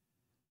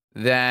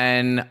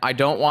 then I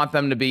don't want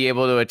them to be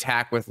able to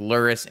attack with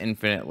Lurrus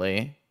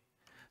infinitely.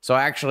 So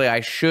actually,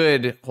 I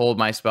should hold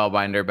my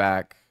Spellbinder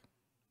back.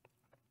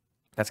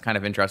 That's kind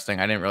of interesting.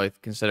 I didn't really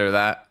consider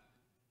that.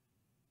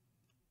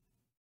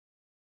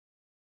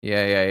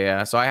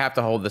 Yeah. So I have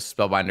to hold this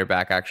Spellbinder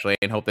back, actually,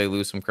 and hope they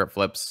lose some crypt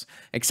flips.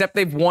 Except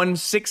they've won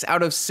 6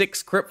 out of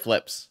 6 crypt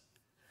flips.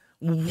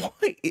 What?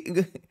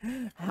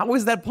 How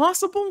is that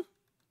possible?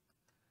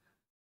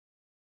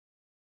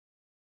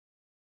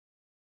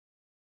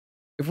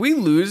 If we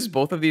lose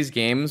both of these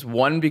games,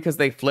 one because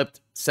they flipped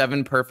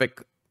 7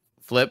 perfect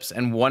flips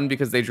and one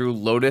because they drew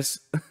Lotus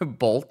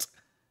Bolt,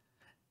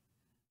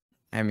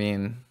 I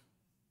mean,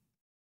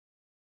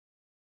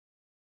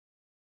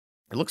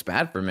 it looks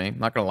bad for me. I'm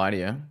not gonna lie to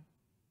you.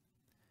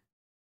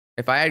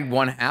 If I had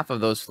won half of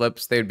those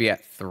flips, they would be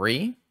at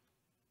 3.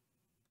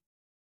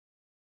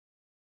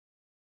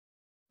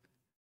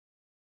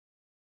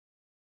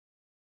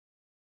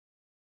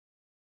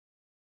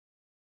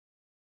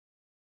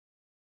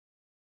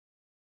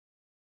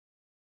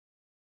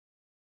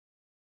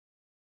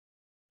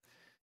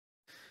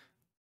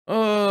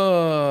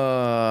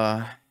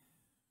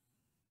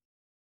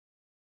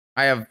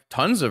 I have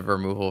tons of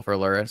removal for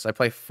Lurrus. I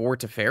play 4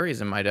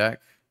 Teferis in my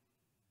deck.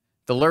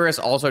 The Lurrus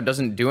also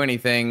doesn't do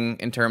anything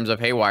in terms of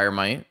Haywire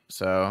Might,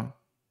 so...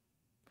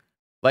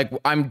 Like,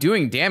 I'm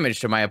doing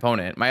damage to my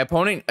opponent. My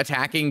opponent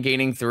attacking,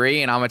 gaining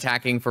 3, and I'm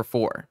attacking for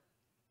 4.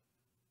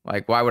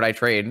 Like, why would I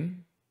trade?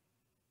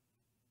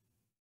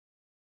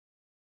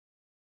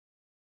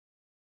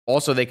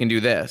 Also, they can do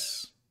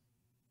this.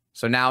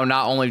 So now,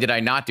 not only did I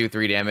not do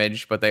 3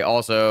 damage, but they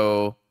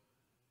also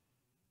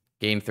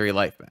gain 3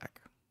 life back.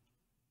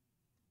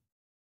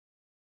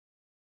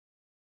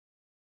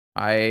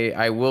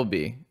 I will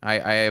be. I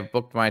have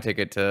booked my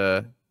ticket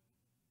to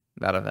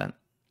that event.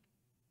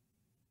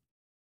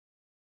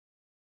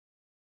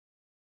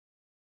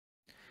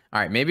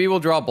 All right, maybe we'll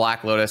draw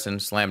Black Lotus and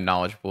slam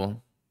Knowledge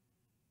Pool.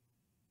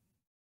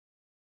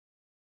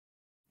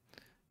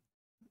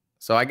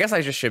 So I guess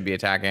I just should be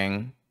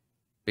attacking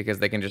because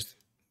they can just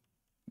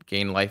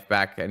gain life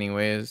back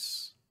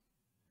anyways.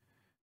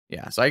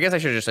 Yeah, so I guess I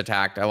should have just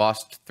attacked. I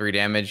lost 3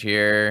 damage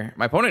here.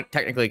 My opponent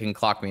technically can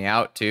clock me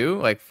out too,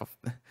 like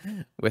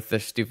with the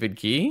stupid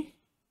key.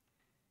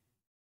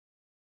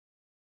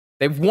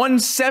 They've won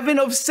 7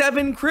 of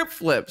 7 crypt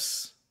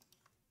flips.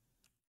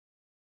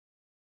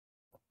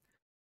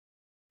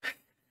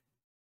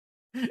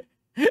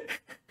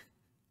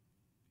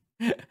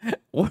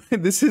 What?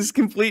 This is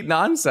complete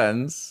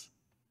nonsense.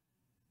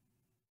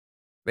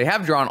 They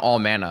have drawn all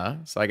mana,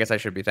 so I guess I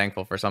should be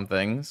thankful for some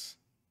things.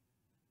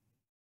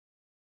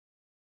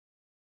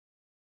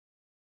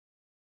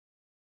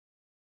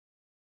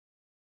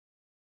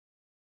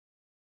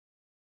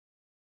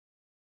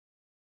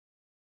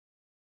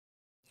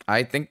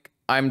 I think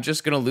I'm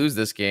just going to lose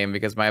this game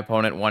because my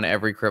opponent won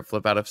every crypt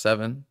flip out of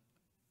 7.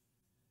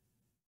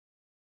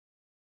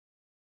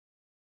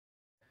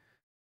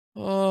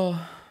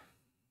 Oh.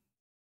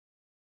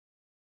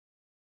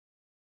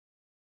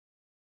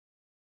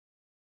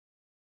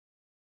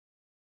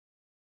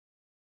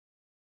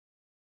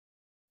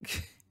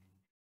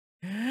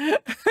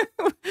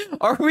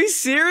 Are we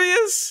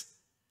serious?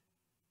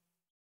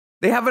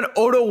 They have an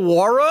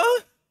Otawara?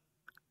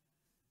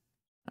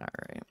 All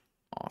right.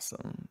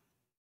 Awesome.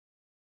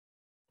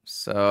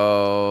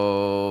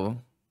 So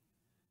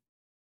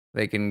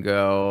they can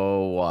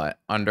go what?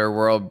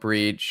 Underworld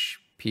Breach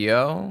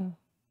PO?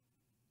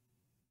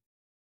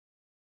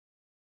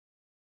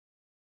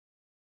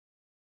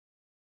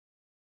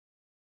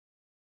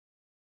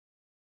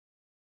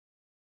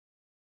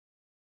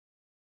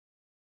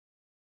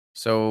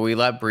 So we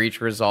let Breach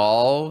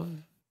resolve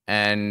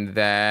and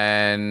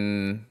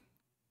then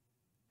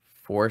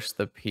force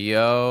the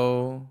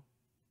PO.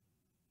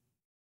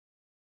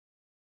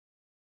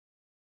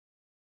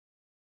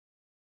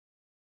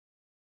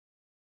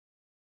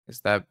 Is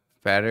that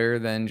better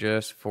than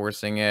just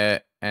forcing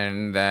it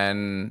and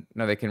then...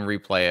 No, they can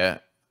replay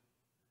it.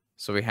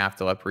 So we have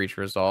to let Breach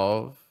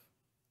resolve.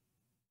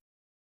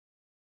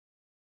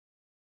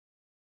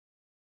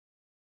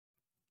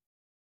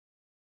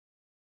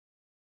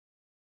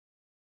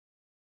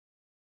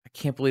 I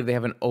can't believe they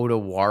have an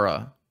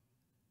Otawara.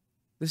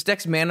 This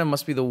deck's mana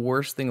must be the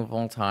worst thing of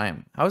all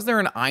time. How is there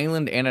an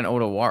island and an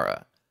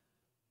Otawara?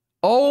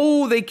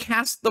 Oh, they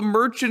cast the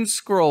Merchant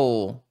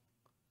Scroll.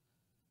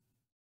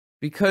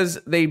 Because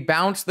they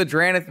bounced the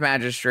Drannith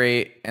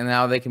Magistrate, and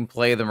now they can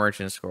play the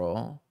Merchant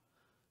Scroll.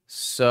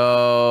 So...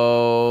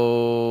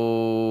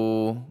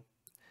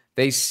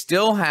 They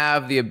still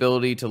have the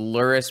ability to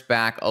Lurrus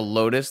back a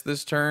Lotus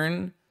this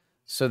turn.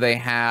 So they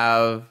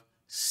have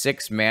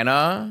 6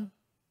 mana.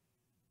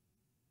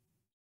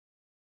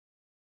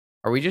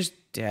 Are we just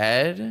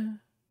dead?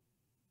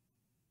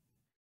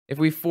 If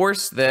we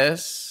force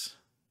this,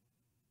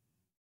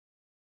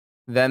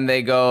 then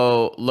they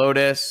go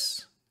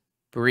Lotus,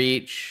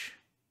 Breach,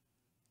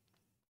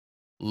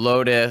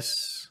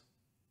 Lotus,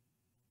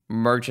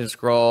 Merchant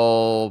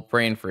Scroll,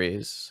 Brain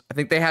Freeze. I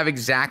think they have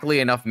exactly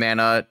enough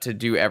mana to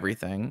do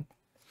everything.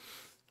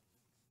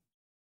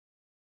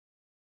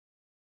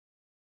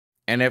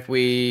 And if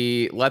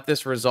we let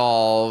this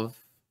resolve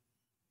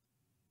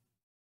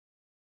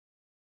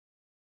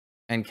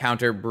and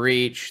counter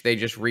Breach, they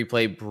just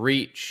replay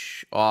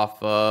Breach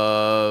off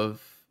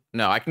of...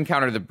 No, I can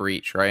counter the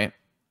Breach, right?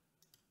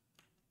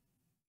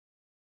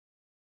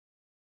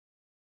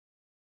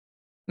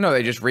 No,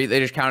 they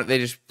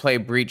just play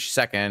Breach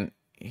second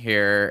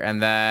here,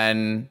 and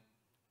then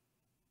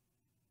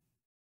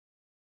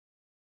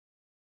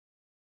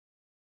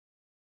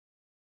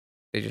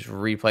they just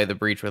replay the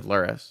Breach with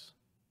Lurrus.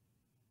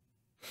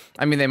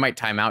 I mean, they might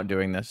time out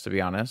doing this, to be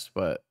honest,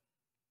 but...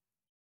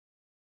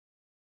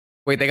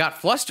 Wait, they got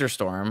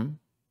Flusterstorm.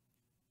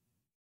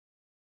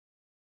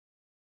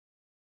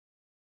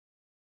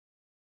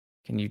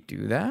 Can you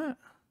do that?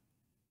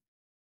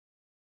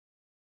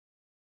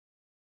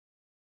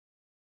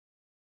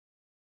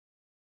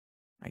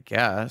 I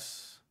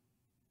guess.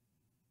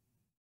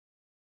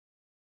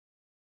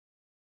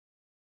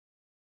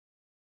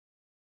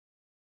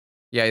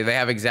 Yeah, they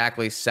have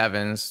exactly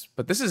 7s,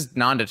 but this is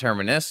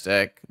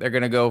non-deterministic. They're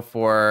going to go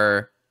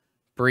for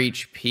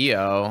Breach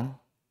PO.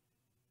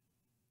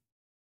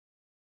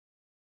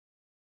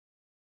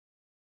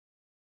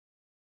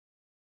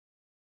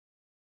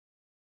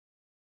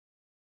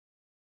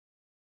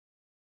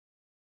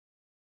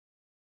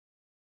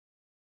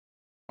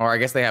 Or I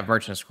guess they have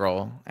Merchant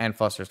Scroll and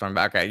Flusterstorm.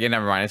 Okay, yeah,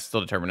 never mind. It's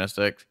still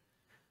deterministic.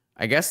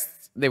 I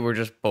guess they were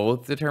just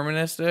both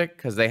deterministic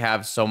because they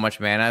have so much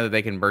mana that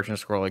they can Merchant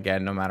Scroll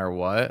again no matter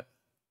what.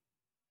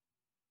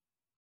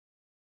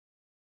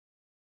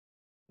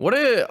 What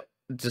a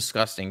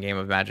disgusting game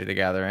of Magic the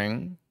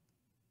Gathering.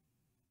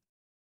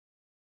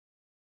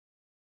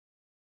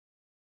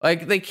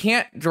 Like, they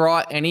can't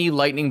draw any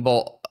Lightning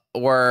Bolt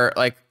or,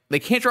 like, they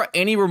can't draw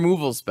any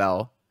removal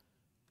spell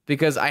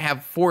because I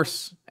have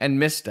Force and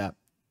Misstep.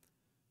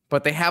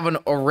 But they have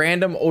a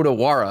random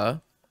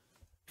Odawara.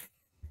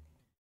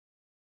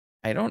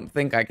 I don't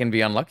think I can be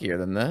unluckier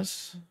than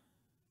this.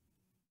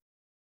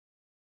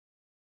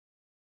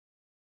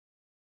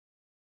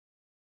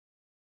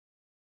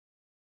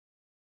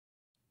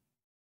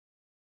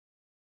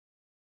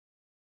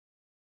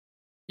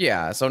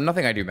 Yeah, so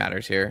nothing I do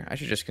matters here. I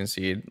should just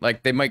concede.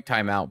 Like, they might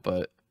time out,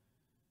 but...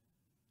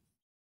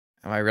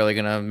 Am I really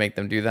gonna make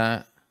them do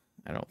that?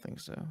 I don't think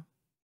so.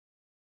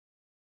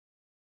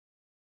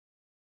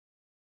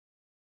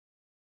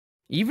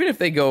 Even if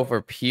they go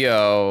for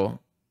PO,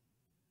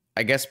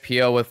 I guess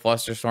PO with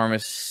Flusterstorm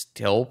is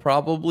still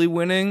probably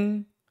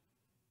winning.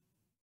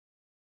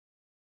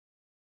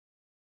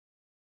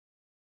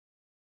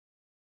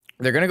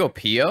 They're gonna go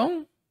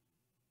PO?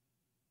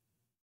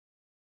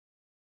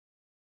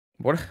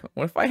 What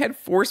if I had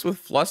Force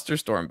with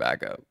Flusterstorm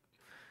backup?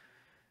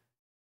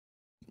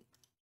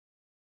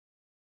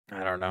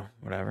 I don't know.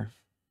 Whatever.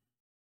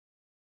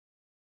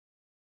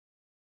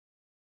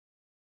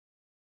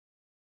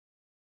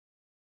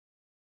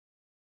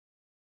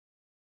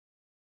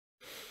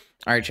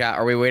 All right, chat.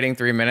 Are we waiting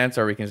 3 minutes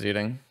or are we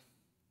conceding?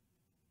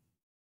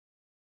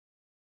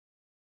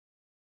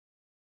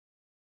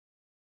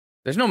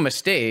 There's no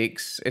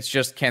mistakes. It's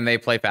just, can they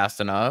play fast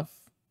enough?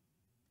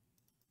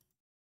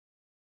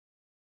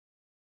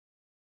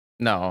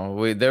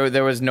 No,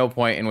 there was no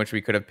point in which we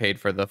could have paid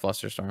for the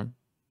Flusterstorm.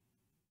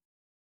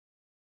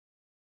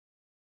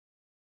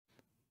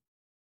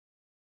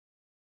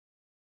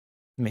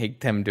 Make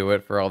them do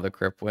it for all the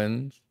Crypt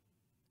wins.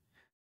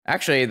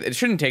 Actually, it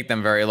shouldn't take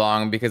them very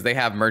long because they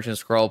have Merchant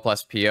Scroll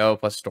plus PO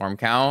plus Storm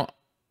Count.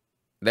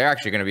 They're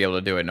actually going to be able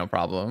to do it, no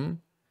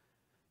problem.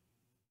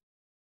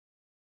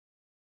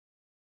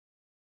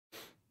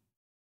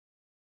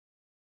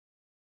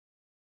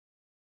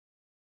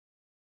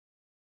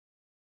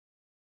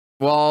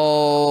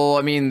 Well,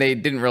 I mean, they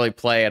didn't really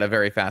play at a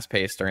very fast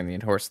pace during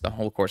the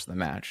whole course of the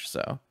match,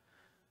 so...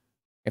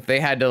 If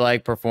they had to,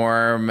 like,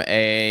 perform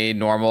a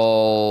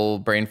normal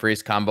Brain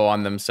Freeze combo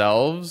on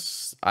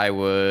themselves, I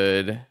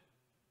would...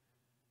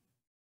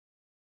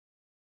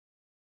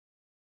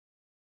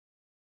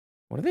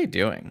 What are they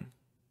doing?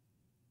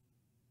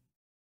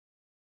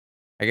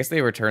 I guess they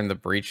returned the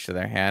Breach to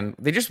their hand.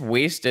 They just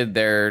wasted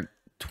their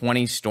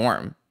 20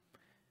 Storm.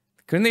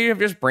 Couldn't they have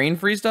just Brain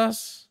Freezed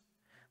us?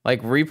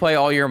 Like, replay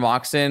all your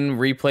Moxen,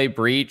 replay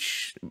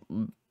Breach.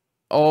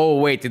 Oh,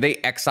 wait, did they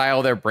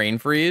exile their Brain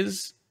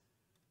Freeze?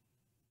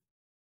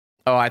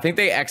 Oh, I think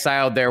they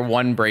exiled their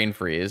one Brain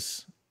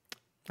Freeze.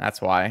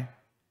 That's why.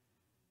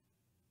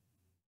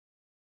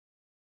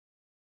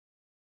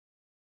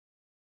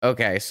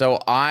 Okay, so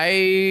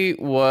I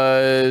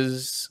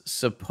was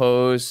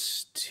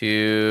supposed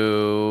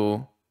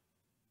to...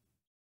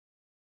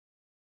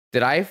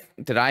 Did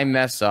I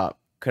mess up?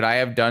 Could I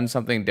have done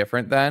something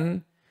different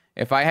then?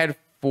 If I had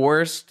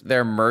forced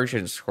their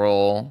Merchant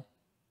Scroll...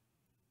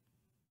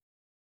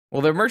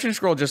 Well, their Merchant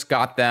Scroll just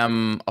got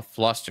them a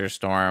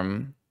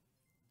Flusterstorm.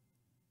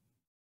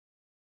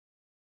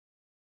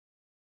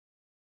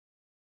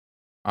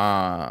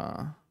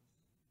 I'm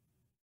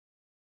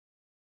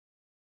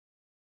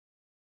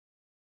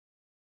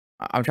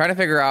trying to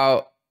figure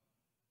out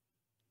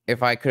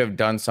if I could have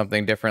done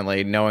something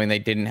differently, knowing they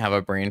didn't have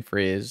a Brain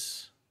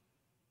Freeze.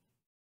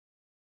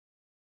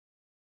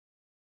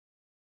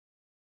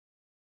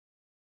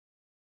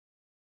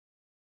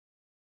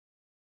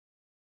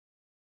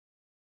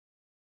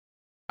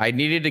 I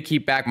needed to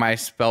keep back my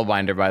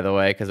Spellbinder, by the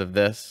way, because of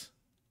this.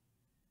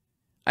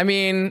 I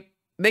mean,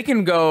 they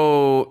can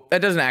go...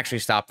 That doesn't actually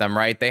stop them,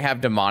 right? They have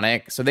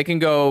Demonic, so they can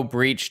go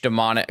Breach,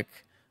 Demonic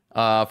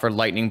for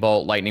Lightning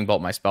Bolt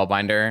my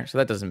Spellbinder, so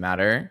that doesn't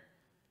matter.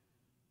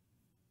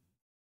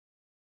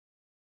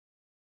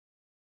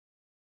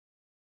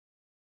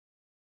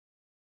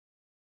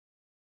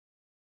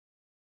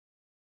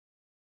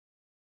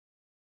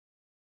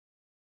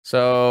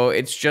 So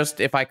it's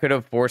just if I could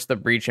have forced the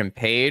Breach and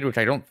paid, which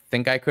I don't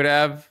think I could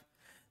have.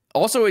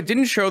 Also, it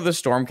didn't show the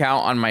storm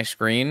count on my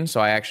screen,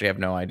 so I actually have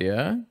no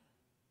idea.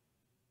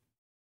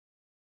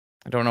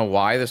 I don't know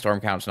why the storm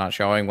count's not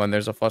showing when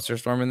there's a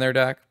Flusterstorm in their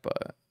deck,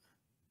 but...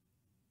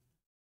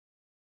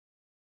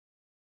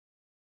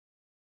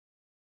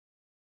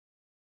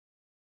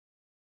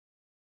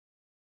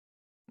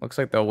 Looks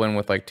like they'll win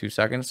with like 2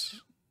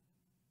 seconds.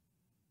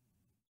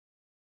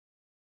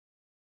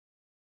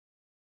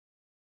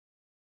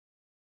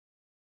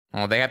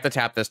 Oh, they have to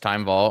tap this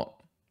time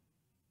vault.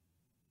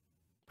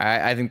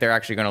 I think they're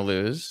actually going to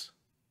lose.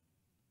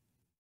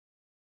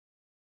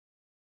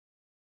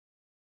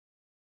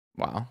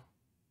 Wow.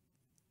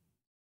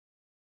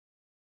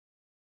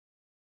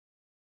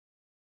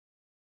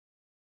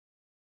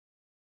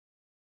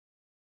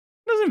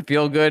 Doesn't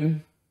feel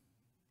good.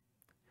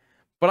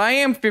 But I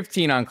am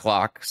 15 on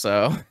clock,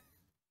 so...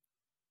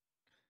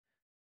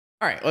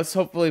 All right, let's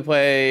hopefully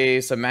play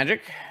some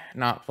Magic,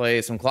 not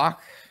play some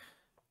clock.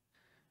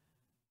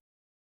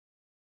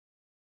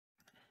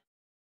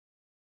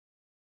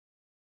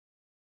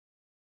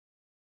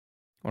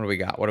 What do we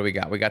got? What do we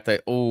got? We got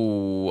the...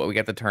 Oh, we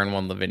got the turn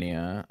 1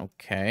 Lavinia.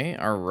 Okay,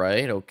 all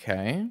right,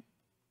 okay.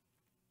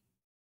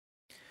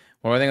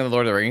 What do I think of the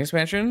Lord of the Rings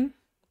expansion?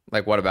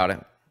 Like, what about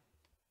it?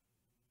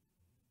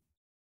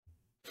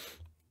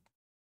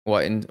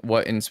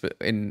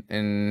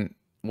 In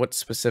what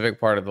specific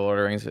part of the Lord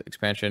of the Rings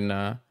expansion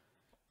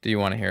do you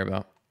want to hear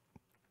about?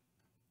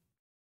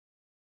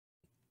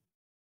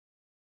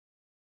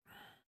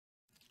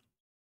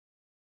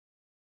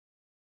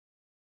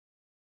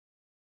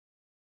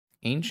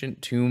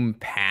 Ancient Tomb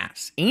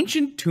Pass.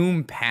 Ancient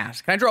Tomb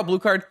Pass. Can I draw a blue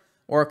card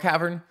or a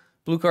cavern?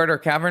 Blue card or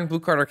cavern? Blue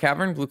card or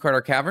cavern? Blue card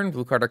or cavern?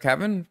 Blue card or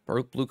cavern?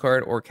 Or blue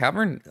card or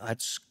cavern?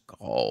 Let's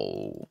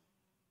go.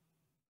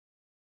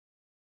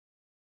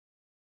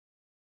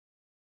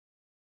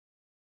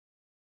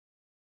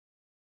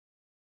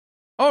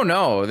 Oh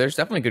no, there's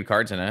definitely good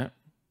cards in it.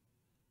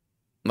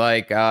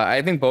 Like,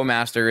 I think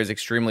Bowmaster is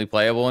extremely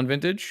playable in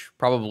Vintage.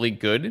 Probably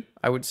good,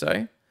 I would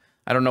say.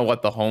 I don't know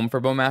what the home for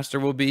Bowmaster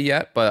will be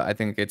yet, but I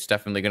think it's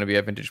definitely going to be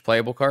a Vintage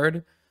playable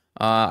card.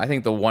 I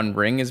think the One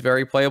Ring is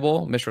very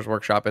playable. Mishra's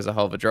Workshop is a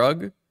hell of a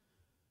drug.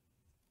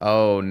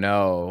 Oh,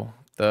 no.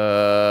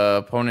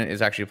 The opponent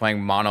is actually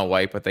playing mono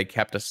white, but they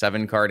kept a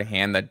 7-card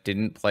hand that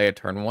didn't play a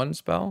turn 1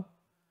 spell.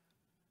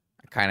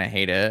 I kind of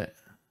hate it.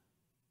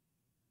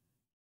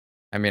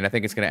 I mean, I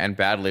think it's going to end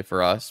badly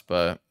for us,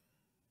 but...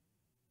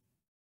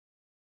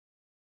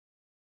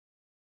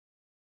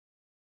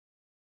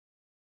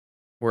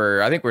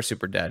 I think we're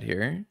super dead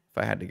here, if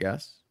I had to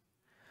guess.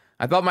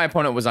 I thought my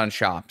opponent was on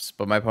Shops,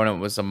 but my opponent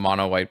was a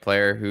mono white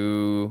player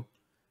who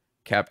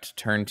kept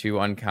turn 2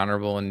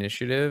 uncounterable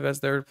initiative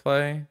as their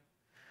play.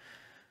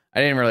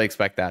 I didn't really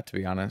expect that, to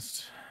be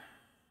honest.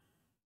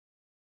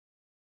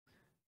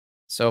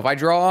 So if I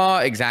draw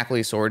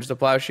exactly Swords to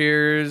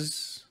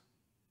Plowshares,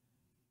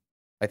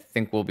 I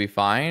think we'll be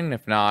fine.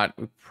 If not,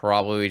 we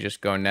probably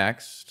just go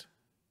next.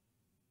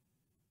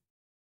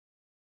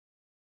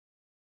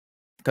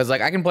 Because,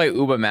 like, I can play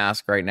Uba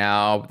Mask right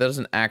now, but that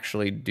doesn't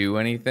actually do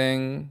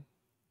anything.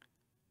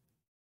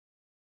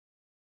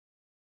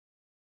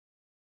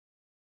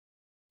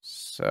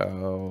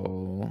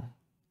 So...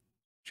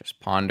 Just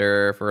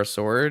Ponder for a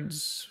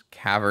Swords.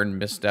 Cavern,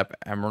 Misstep,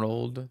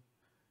 Emerald.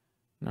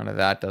 None of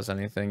that does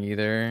anything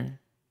either.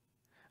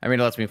 I mean,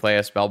 it lets me play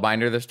a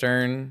Spellbinder this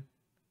turn.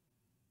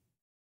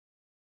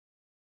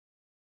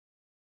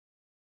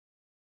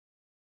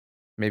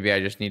 Maybe I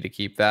just need to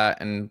keep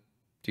that and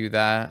do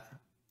that.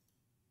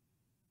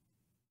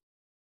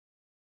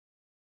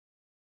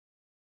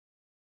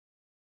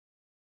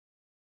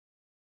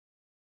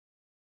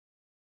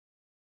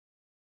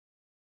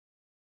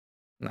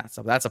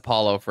 That's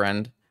Apollo,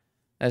 friend.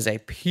 That is a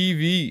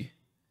PV.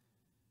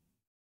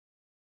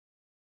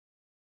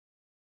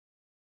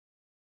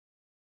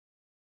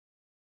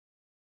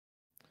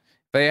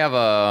 They have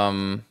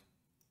a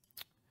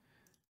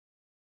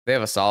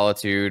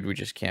Solitude. We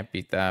just can't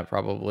beat that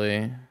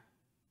probably.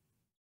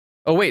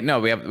 Oh wait,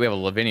 no, we have a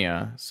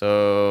Lavinia,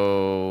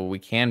 so we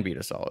can beat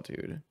a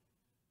Solitude.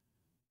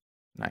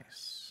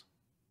 Nice.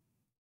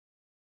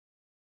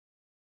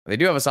 They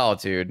do have a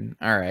Solitude.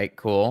 All right,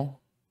 cool.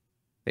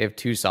 They have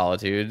 2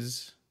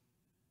 Solitudes.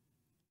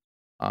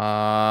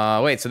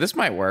 Wait, so this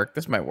might work.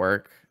 This might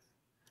work.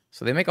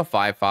 So they make a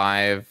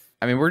 5/5.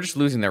 I mean, we're just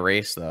losing the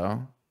race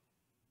though.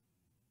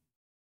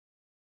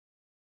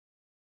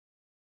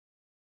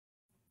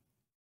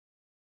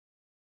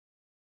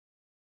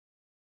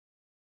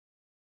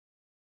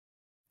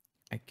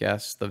 I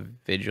guess the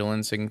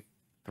Vigilancing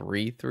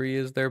 3/3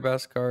 is their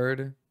best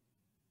card.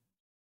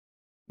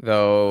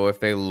 Though if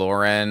they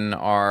Lauren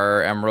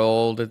our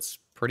Emerald, it's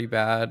pretty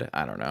bad.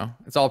 I don't know.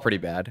 It's all pretty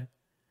bad.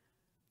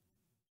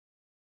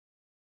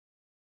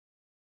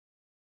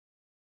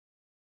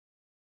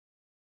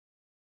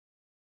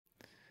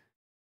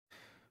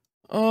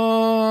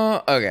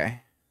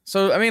 Okay.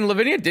 So, I mean,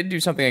 Lavinia did do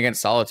something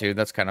against Solitude.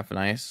 That's kind of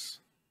nice.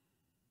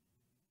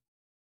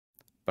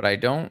 But I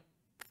don't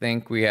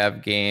think we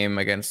have game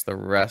against the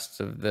rest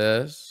of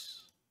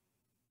this.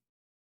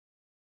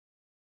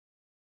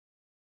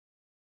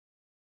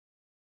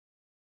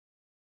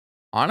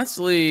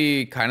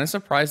 Honestly, kind of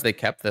surprised they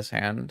kept this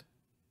hand.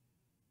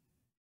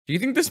 Do you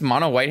think this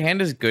mono white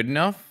hand is good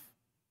enough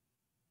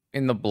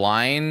in the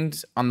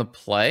blind on the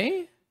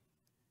play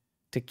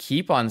to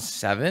keep on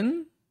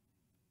 7?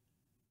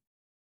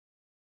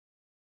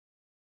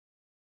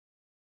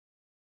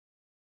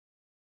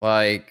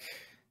 Like,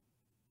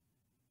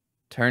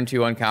 turn 2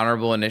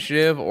 uncounterable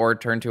initiative, or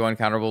turn 2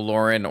 uncounterable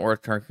Lauren, or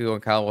turn 2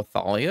 uncounterable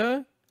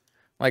Thalia?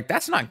 Like,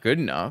 that's not good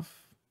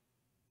enough.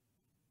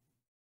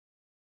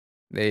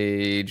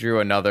 They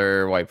drew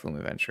another White Plume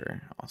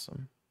Adventure.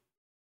 Awesome.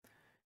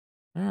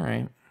 All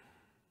right.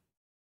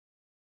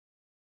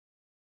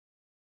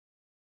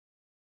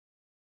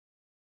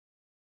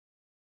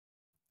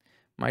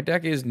 My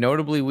deck is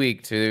notably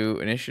weak to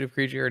initiative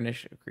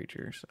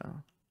creature,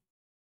 so.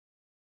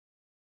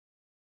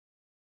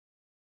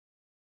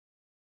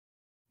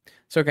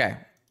 It's okay.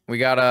 We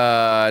got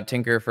a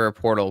Tinker for a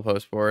Portal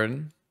post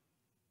board.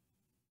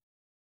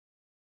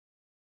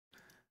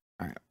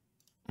 All right.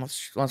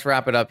 Let's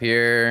wrap it up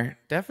here.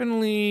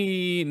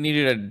 Definitely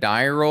needed a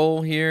die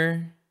roll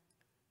here.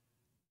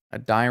 A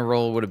die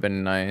roll would have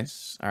been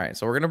nice. All right,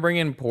 so we're gonna bring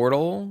in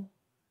Portal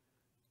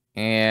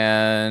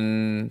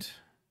and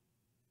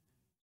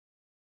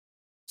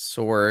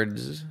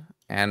Swords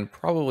and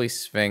probably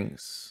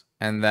Sphinx,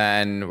 and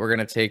then we're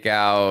gonna take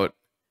out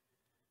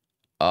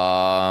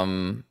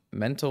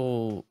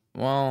mental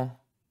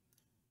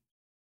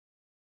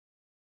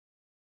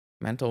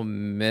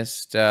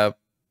misstep,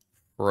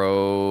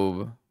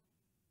 probe,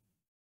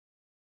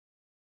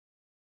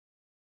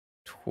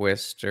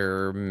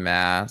 twister,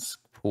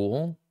 mask,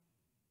 pool.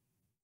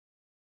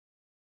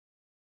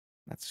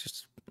 That's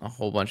just a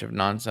whole bunch of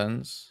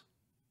nonsense,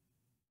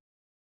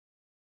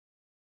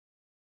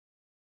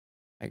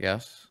 I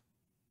guess.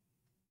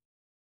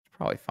 It's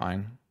probably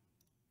fine.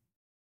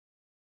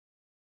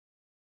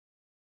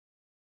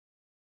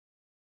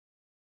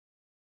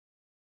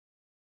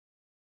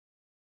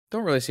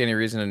 Don't really see any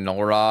reason to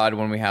Null Rod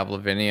when we have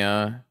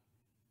Lavinia.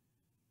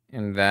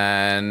 And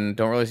then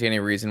don't really see any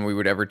reason we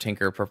would ever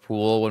Tinker for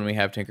Pool when we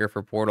have Tinker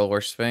for Portal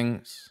or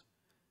Sphinx.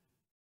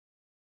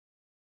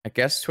 I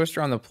guess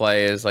Twister on the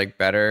play is like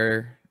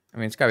better. I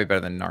mean, it's gotta be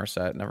better than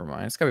Narset. Never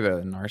mind. It's gotta be better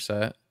than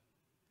Narset.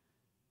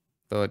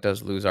 Though it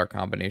does lose our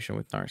combination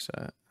with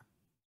Narset.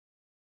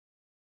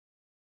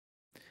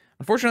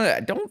 Unfortunately, I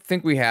don't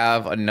think we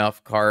have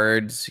enough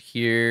cards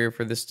here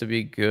for this to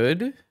be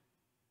good.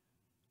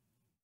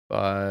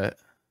 But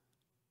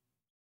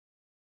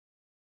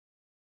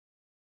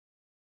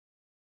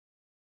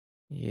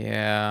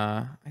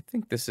yeah, I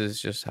think this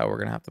is just how we're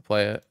gonna have to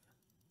play it.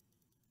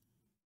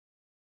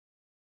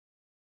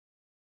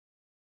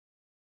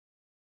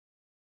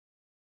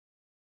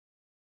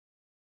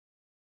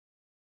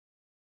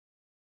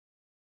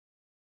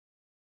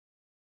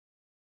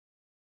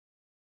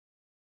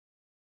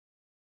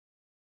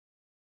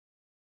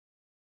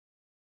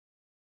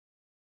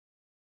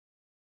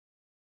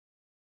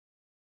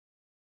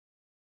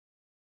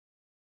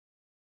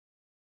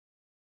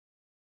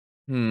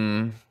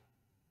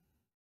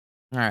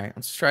 All right,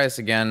 let's try this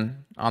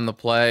again on the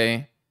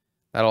play.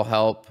 That'll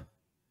help.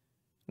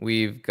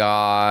 We've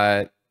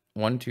got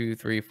 1, 2,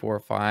 3, 4,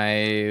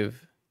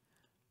 5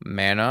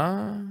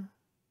 mana.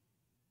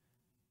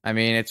 I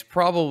mean, it's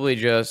probably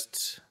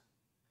just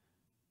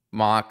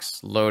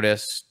Mox,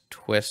 Lotus,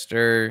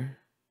 Twister.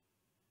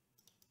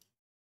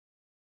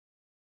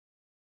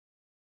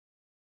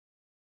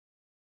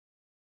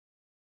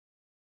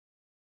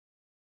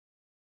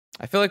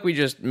 I feel like we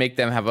just make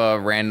them have a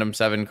random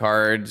 7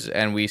 cards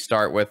and we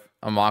start with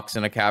a Mox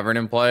and a Cavern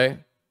in play.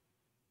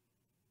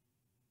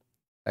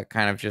 That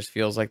kind of just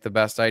feels like the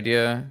best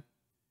idea.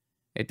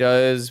 It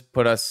does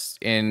put us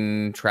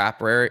in trap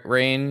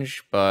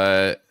range,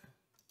 but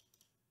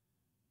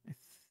I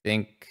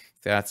think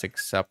that's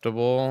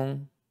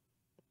acceptable.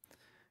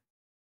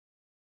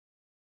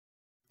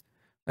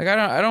 Like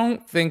I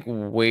don't think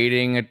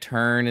waiting a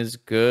turn is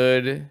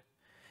good.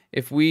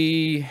 If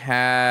we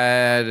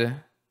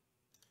had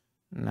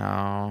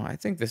no, I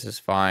think this is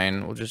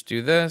fine. We'll just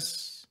do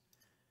this.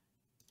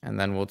 And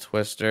then we'll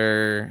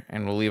Twister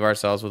and we'll leave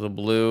ourselves with a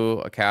blue,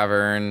 a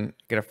Cavern,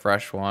 get a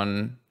fresh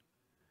one.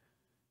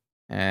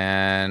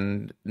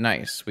 And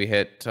nice. We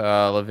hit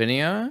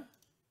Lavinia.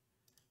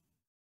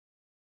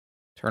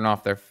 Turn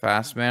off their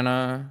fast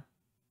mana.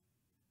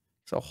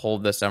 So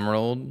hold this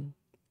Emerald.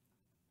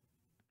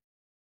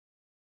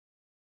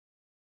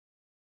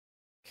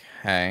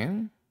 Okay.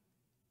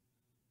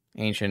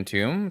 Ancient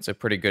Tomb. It's a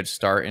pretty good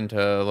start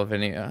into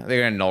Lavinia.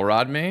 They're gonna null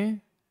rod me.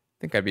 I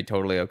think I'd be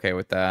totally okay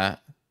with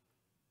that.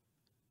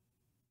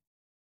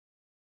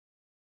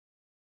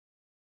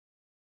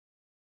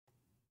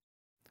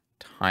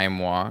 Time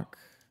Walk.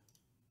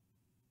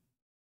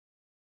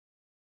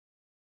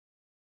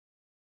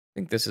 I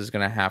think this is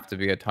gonna have to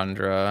be a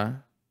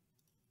Tundra.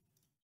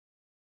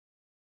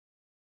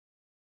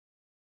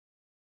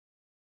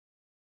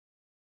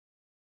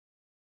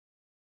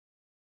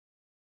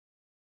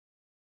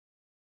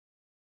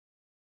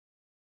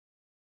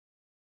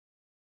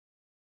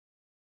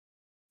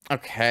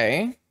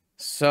 Okay,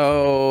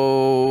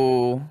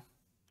 so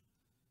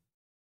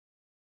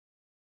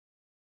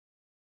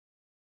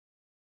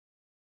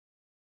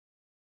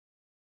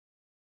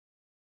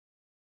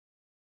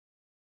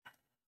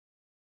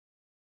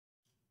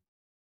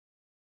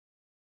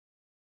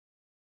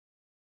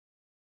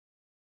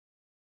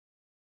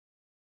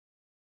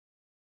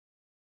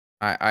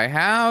I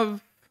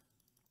have,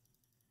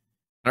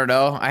 I don't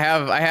know. I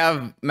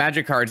have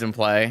magic cards in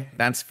play.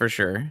 That's for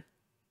sure.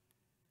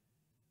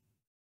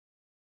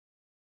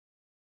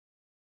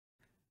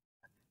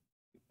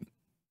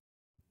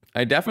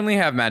 I definitely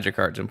have magic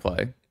cards in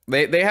play.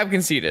 They have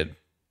conceded.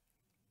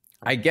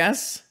 I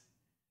guess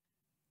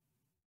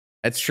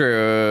it's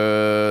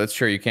true. It's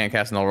true. You can't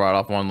cast Null Rod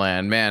off one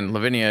land. Man,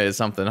 Lavinia is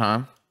something,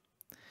 huh?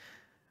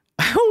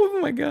 Oh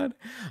my god.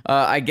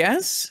 I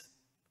guess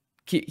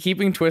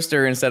keeping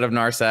Twister instead of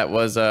Narset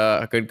was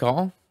a good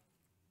call.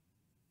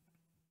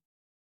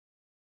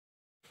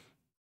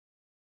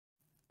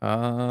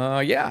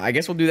 Yeah, I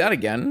guess we'll do that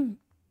again.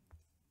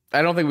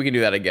 I don't think we can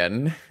do that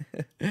again.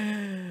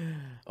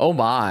 Oh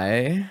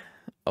my.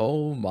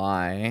 Oh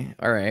my.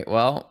 All right,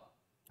 well,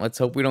 let's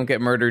hope we don't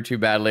get murdered too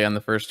badly on the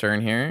first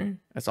turn here.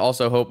 Let's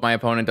also hope my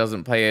opponent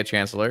doesn't play a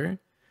Chancellor.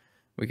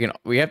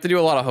 We have to do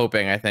a lot of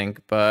hoping, I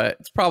think, but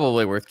it's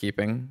probably worth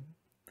keeping.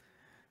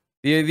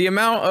 The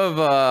amount of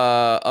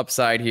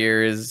upside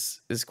here is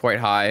quite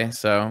high,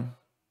 so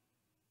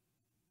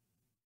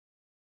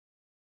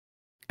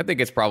I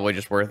think it's probably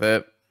just worth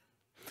it.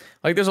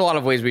 Like, there's a lot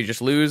of ways we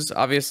just lose,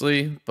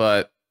 obviously,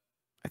 but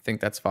I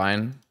think that's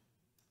fine.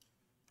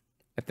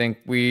 I think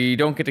we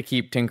don't get to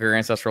keep Tinker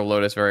Ancestral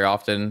Lotus very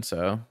often,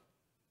 so.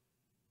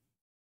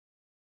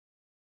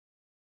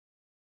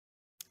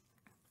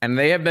 And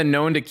they have been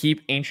known to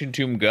keep Ancient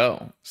Tomb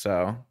go,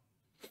 so. All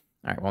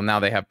right, well, now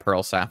they have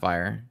Pearl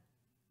Sapphire.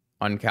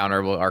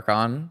 Uncounterable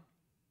Archon.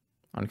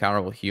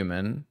 Uncounterable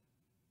Human.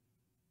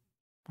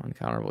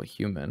 Uncounterable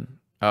Human.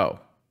 Oh.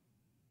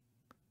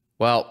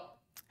 Well,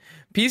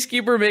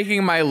 Peacekeeper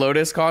making my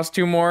Lotus cost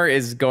 2 more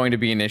is going to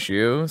be an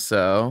issue,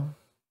 so.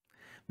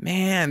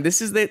 Man,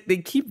 this is they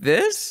keep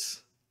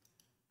this?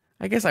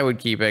 I guess I would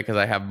keep it because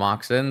I have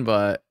Moxen,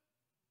 but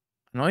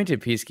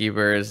Anointed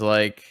Peacekeeper is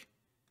like,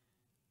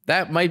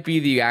 that might be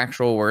the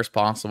actual worst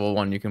possible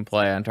one you can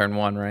play on turn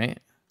 1, right?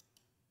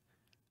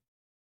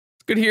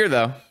 It's good here,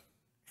 though.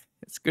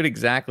 It's good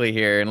exactly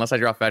here, unless I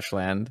draw Fetch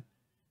Land.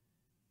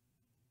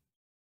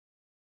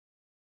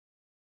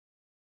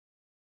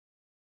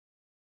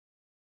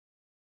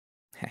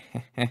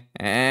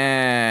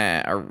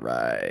 All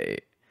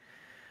right.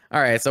 All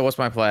right, so what's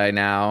my play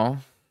now?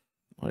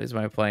 What is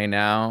my play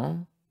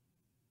now?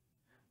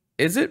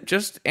 Is it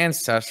just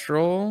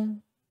Ancestral?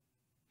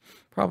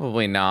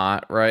 Probably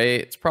not,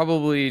 right? It's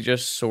probably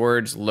just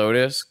Swords,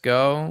 Lotus,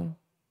 go.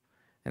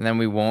 And then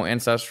we won't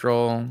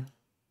Ancestral.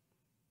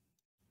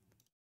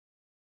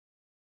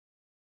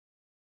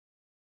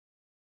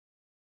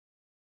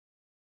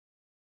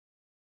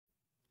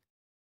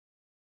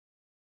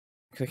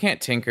 Because I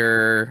can't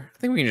Tinker. I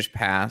think we can just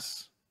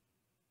pass.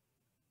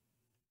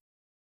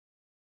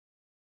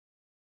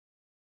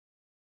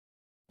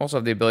 Also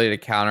have the ability to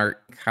counter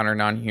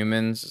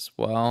non-humans as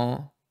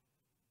well.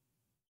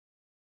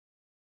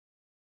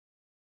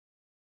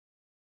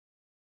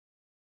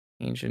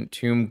 Ancient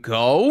Tomb,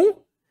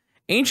 go?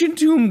 Ancient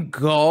Tomb,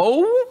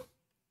 go?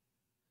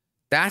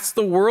 That's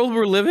the world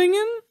we're living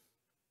in?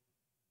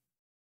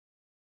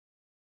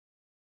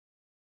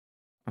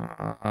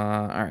 All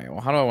right.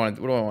 Well, how do I want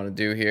to? What do I want to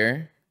do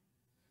here?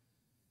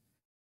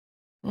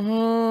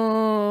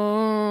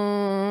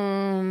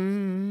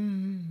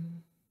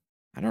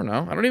 I don't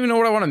know. I don't even know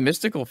what I want a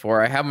mystical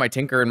for. I have my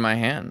Tinker in my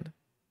hand.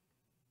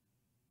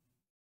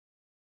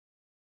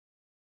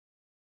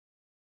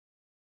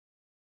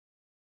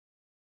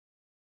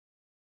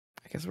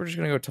 I guess we're just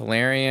gonna go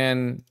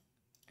Tolarian,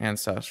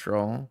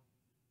 Ancestral,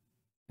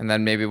 and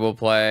then maybe we'll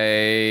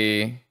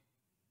play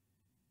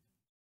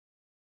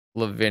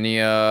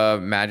Lavinia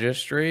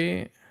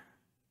Magistrate.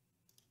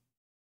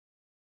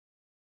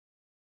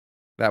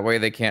 That way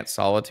they can't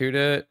Solitude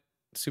it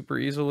super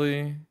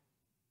easily.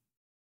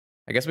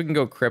 I guess we can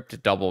go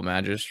Crypt double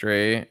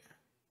Magistrate.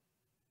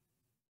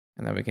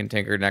 And then we can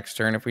Tinker next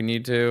turn if we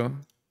need to.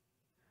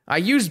 I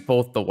used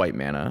both the white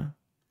mana.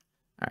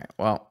 All right,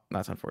 well,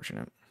 that's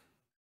unfortunate.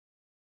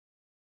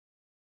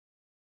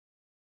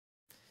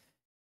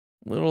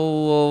 A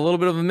little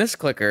bit of a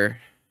misclicker.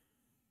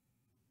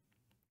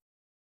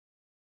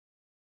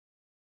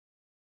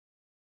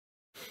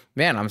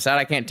 Man, I'm sad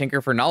I can't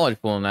tinker for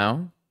knowledge pool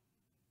now.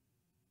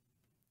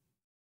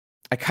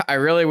 I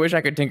really wish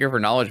I could tinker for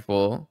knowledge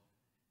pool.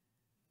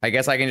 I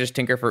guess I can just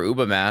tinker for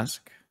Uba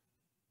Mask.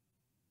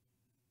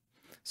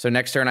 So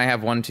next turn I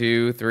have 1,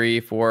 2, 3,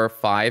 4,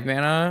 5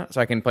 mana.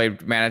 So I can play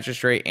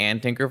Magistrate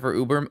and tinker for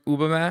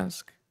Uba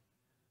Mask.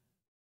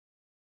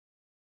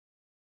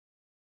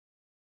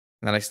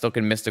 And then I still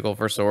can mystical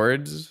for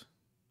swords.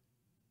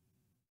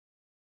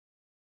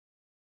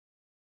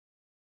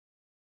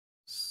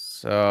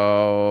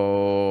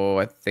 So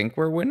I think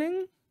we're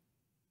winning.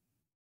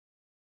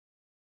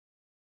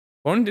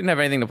 Opponent didn't have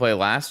anything to play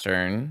last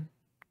turn.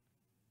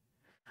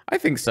 I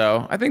think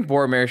so. I think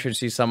Boromir should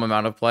see some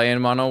amount of play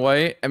in mono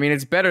white. I mean,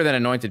 it's better than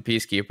Anointed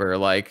Peacekeeper.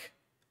 Like,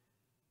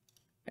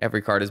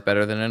 every card is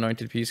better than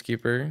Anointed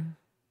Peacekeeper.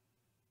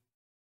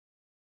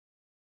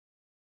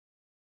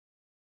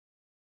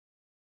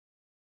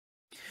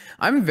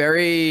 I'm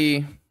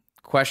very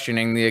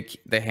questioning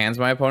the hands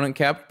my opponent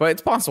kept, but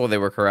it's possible they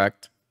were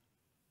correct.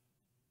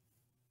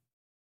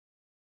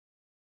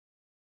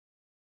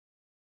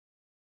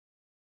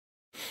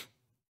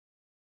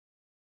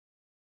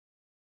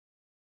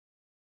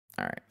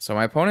 All right, so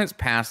my opponent's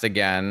passed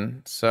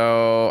again.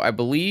 So I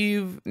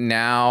believe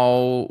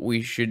now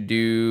we should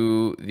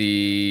do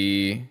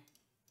the...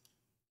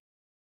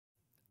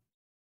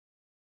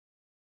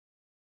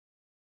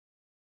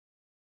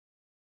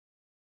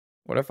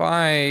 What if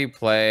I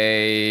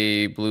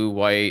play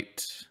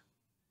blue-white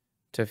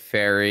to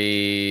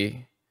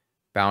fairy,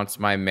 bounce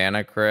my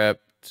mana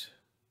crypt,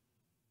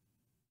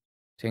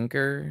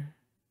 tinker?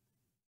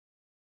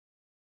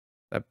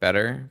 Is that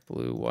better?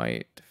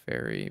 Blue-white,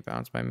 fairy,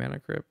 bounce my mana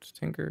crypt,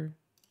 tinker?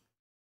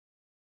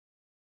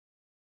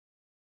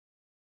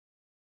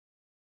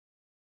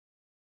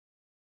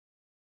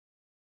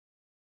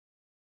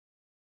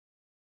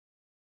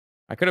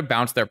 I could have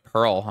bounced their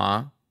pearl,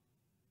 huh?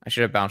 I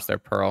should have bounced their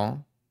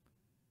pearl.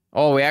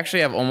 Oh, we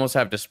actually almost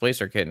have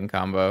Displacer Kit in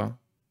combo.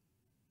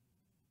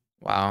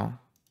 Wow.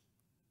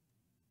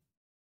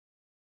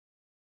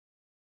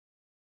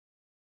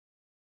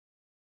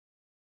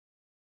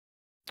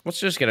 Let's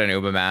just get an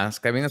Uba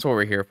Mask. I mean, that's what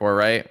we're here for,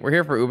 right? We're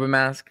here for Uba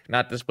Mask,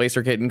 not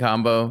Displacer Kit in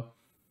combo.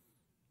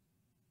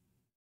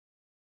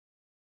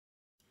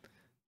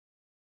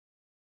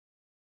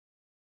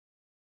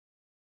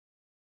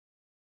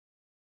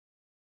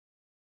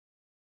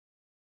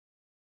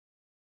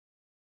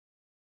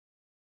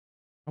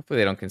 Hopefully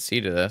they don't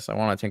concede to this. I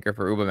want to tinker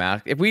for Uba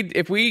Mask. If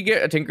we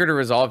get a tinker to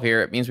resolve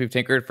here, it means we've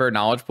tinkered for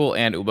Knowledge Pool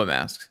and Uba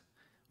Mask,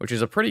 which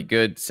is a pretty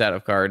good set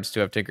of cards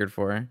to have tinkered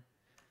for.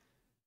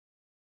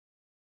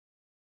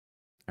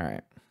 All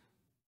right.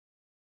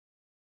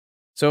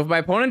 So if my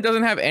opponent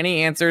doesn't have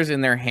any answers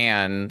in their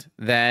hand,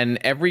 then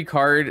every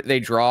card they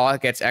draw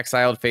gets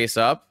exiled face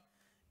up,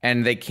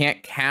 and they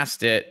can't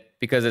cast it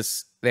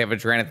because they have a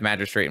Drannith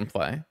Magistrate in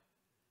play.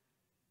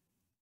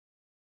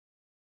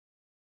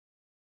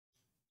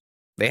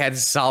 They had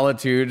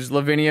Solitudes.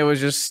 Lavinia was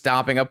just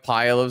stopping a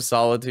pile of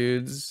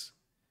Solitudes.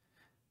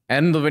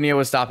 And Lavinia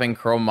was stopping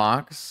Chrome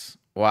Mox.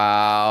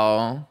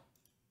 Wow.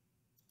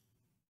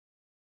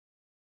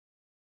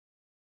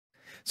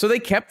 So they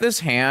kept this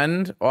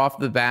hand off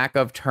the back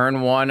of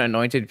turn 1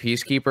 Anointed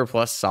Peacekeeper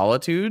plus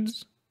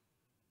Solitudes?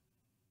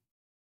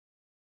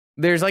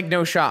 There's like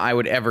no shot I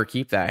would ever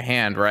keep that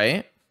hand,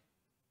 right?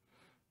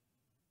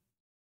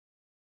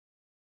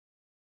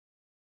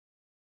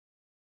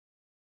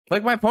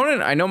 Like my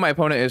opponent, I know my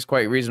opponent is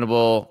quite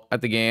reasonable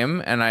at the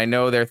game, and I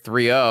know they're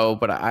 3-0,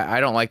 but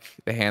I don't like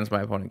the hands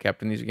my opponent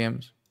kept in these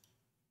games.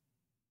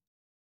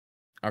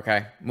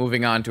 Okay,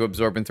 moving on to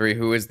Absorbent 3,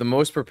 who is the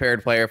most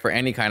prepared player for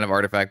any kind of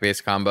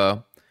artifact-based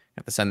combo. I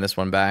have to send this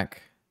one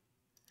back.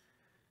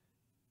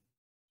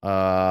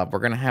 We're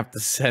gonna have to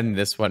send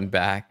this one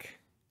back.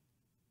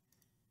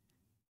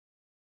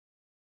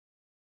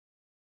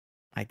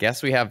 I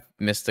guess we have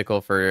Mystical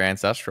for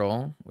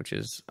Ancestral, which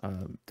is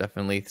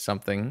definitely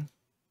something.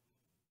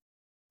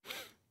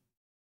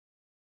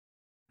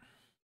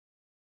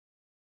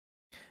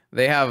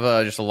 They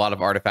have just a lot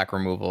of artifact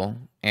removal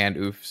and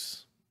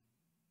oofs.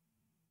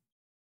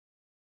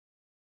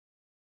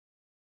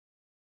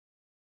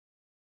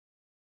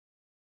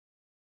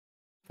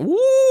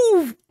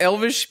 Ooh!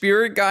 Elvish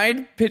Spirit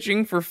Guide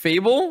pitching for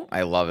Fable.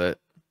 I love it.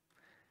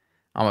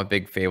 I'm a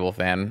big Fable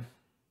fan.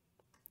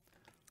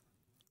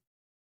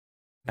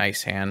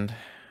 Nice hand.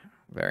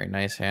 Very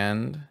nice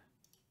hand.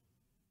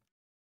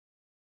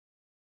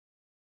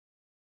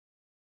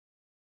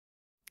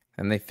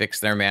 And they fix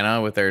their mana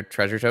with their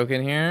treasure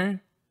token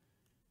here.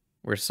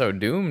 We're so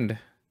doomed.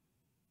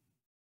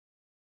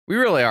 We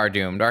really are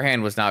doomed. Our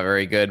hand was not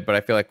very good, but I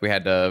feel like we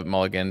had to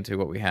mulligan to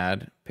what we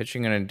had.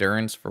 Pitching an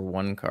Endurance for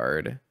 1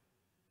 card.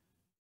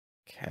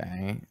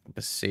 Okay.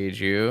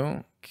 Besiege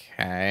you.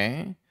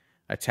 Okay.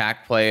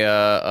 Attack play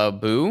a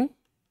Boo.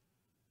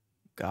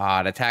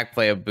 God, attack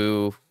play a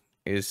Boo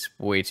is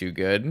way too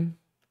good.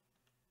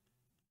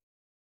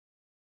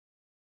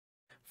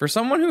 For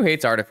someone who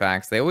hates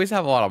artifacts, they always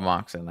have a lot of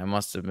Moxen, I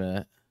must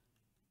admit.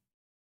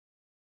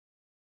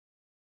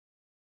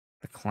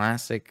 The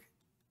classic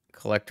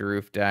Collector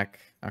Roof deck.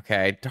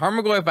 Okay,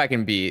 Tarmogoyf I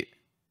can beat.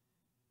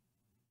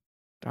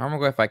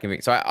 Tarmogoyf I can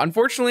beat. So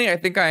unfortunately, I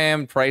think I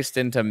am priced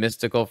into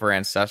Mystical for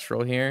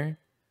Ancestral here,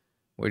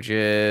 which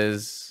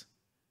is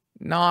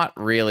not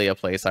really a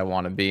place I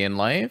want to be in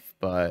life,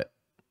 but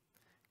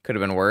could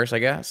have been worse, I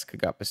guess.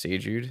 Could got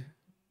Besieged.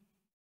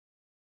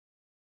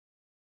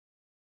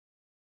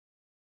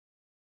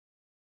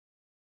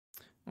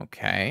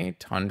 Okay,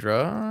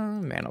 Tundra,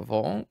 Mana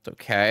Vault.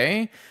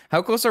 Okay.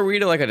 How close are we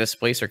to like a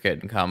Displacer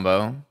Kit in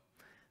combo?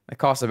 That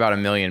costs about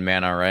 1,000,000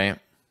 mana, right?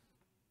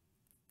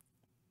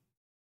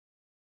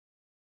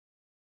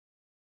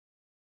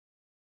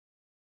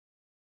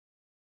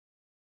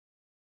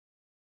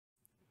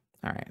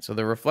 All right, so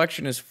the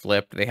Reflection is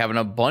flipped. They have an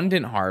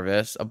Abundant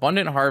Harvest.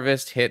 Abundant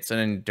Harvest hits an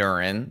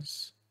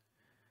Endurance.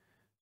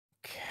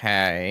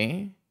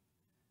 Okay.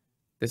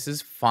 This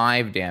is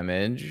 5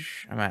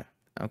 damage. I'm at...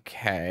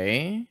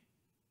 Okay.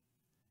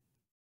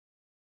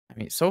 I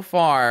mean, so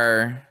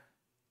far...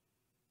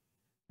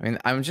 I mean,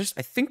 I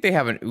think they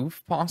have an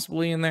Oof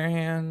possibly in their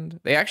hand.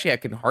 They actually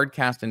can hard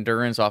cast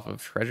Endurance off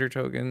of treasure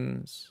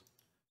tokens.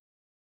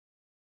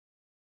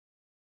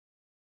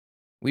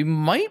 We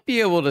might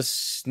be able to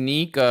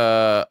sneak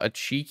a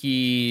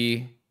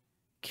cheeky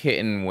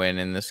kitten win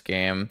in this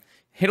game.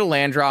 Hit a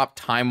land drop,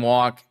 time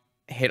walk,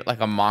 hit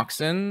like a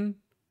Moxen.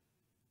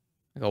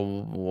 Like a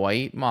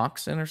white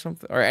Moxen or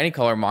something. Or any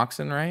color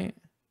Moxen, right?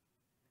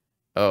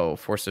 Oh,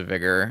 Force of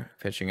Vigor,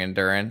 pitching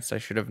Endurance. I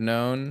should have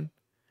known.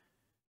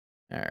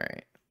 All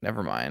right,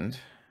 never mind.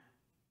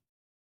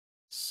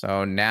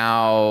 So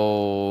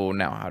now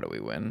how do we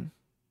win?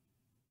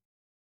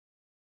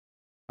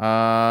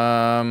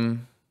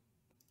 Teferi.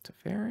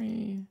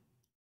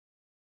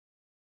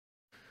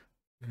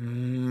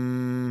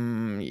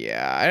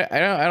 Yeah,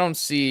 I don't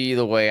see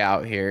the way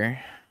out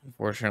here,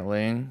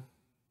 unfortunately.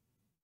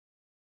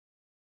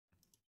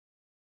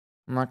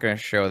 I'm not gonna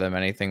show them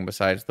anything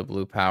besides the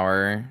blue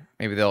power.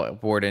 Maybe they'll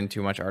board in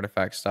too much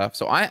artifact stuff.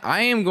 So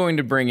I am going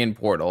to bring in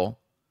Portal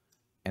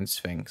and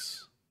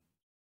Sphinx.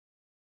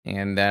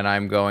 And then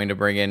I'm going to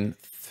bring in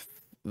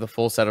the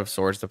full set of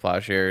Swords to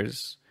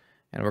Plowshares.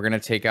 And we're going to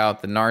take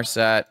out the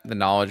Narset, the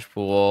Knowledge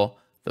Pool,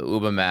 the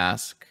Uba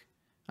Mask.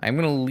 I'm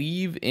going to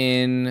leave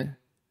in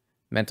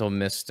Mental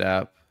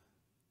Misstep.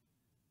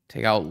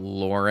 Take out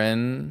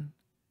Lauren.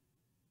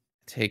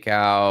 Take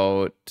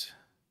out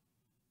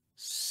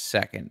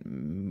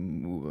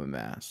second Uba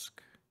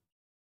Mask.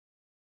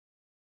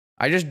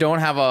 I just don't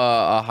have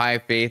a high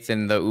faith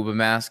in the Uba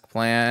Mask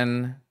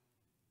plan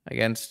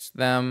against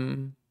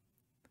them.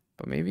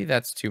 But maybe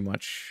that's too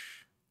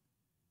much.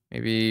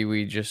 Maybe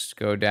we just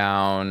go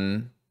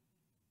down.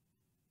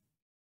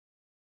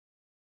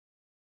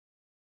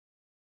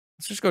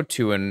 Let's just go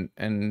 2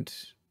 and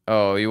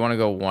oh, you want to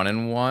go 1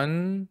 and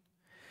 1?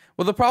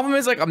 Well, the problem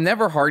is like I'm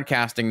never hard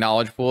casting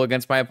Knowledge Pool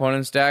against my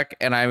opponent's deck,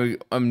 and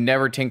I'm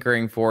never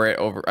tinkering for it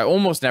over. I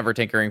almost never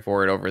tinkering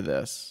for it over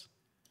this.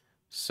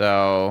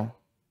 So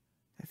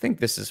I think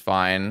this is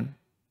fine.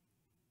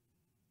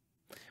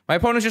 My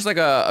opponent's just like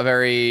a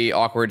very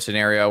awkward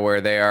scenario where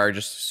they are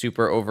just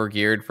super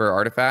overgeared for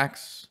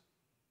artifacts.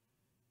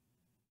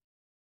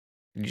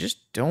 You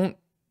just don't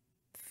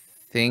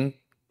think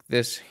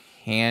this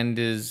hand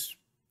is...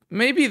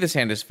 Maybe this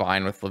hand is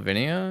fine with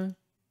Lavinia.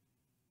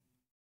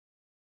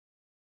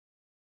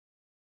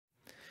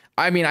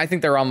 I mean, I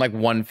think they're on like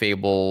 1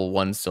 Fable,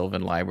 1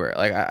 Sylvan Library.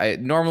 Like,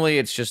 normally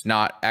it's just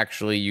not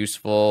actually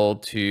useful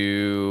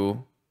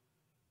to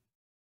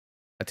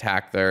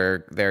attack their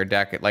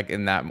deck like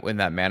in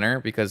that manner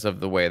because of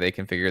the way they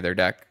configure their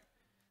deck.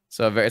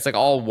 So it's like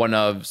all one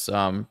of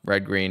some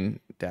red-green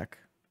deck.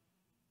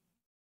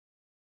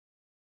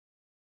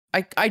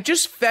 I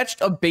just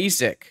fetched a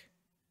basic.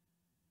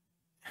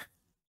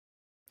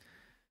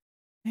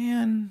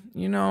 Man,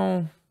 you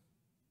know,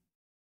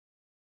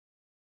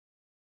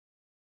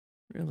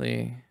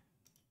 really.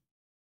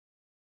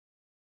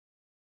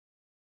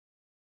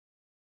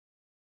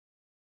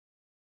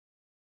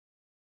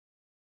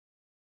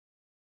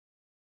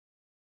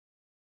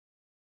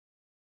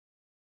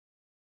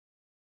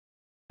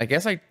 I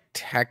guess I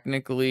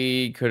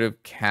technically could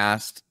have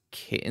cast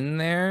Kitten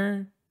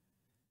there.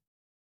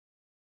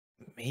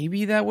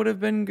 Maybe that would have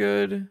been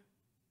good.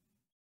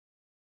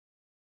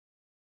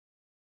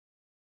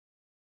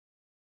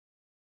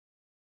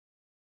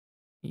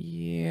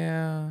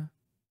 Yeah.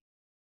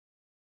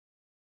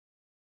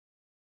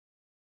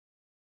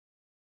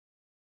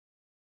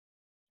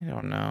 I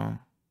don't know.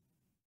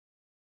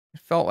 It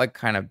felt like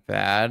kind of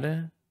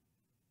bad.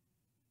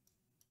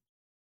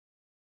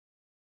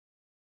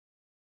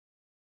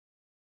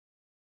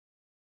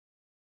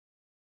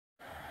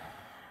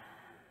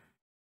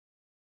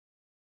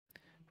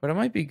 But it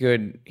might be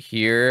good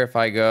here if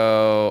I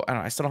go... I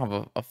don't know. I still don't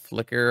have a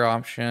flicker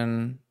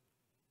option.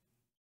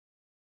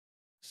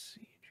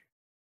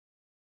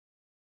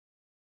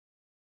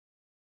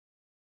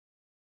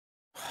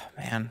 Oh,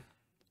 man.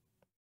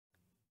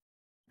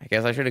 I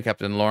guess I should have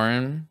kept in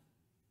Lauren.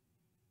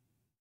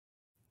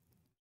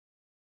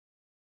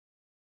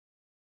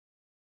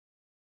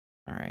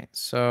 All right,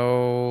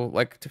 so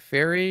like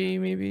Teferi,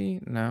 maybe?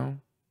 No.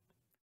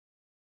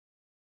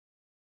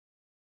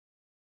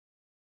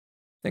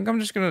 I think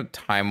I'm just gonna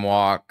time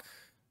walk.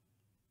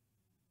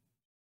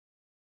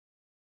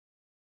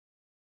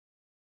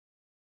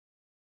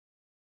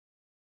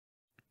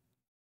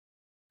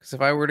 Because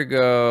if I were to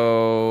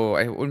go,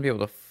 I wouldn't be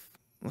able to.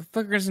 The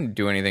fucker doesn't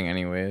do anything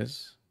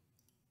anyways.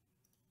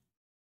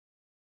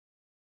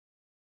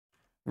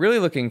 Really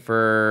looking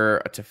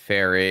for a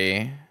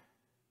Teferi.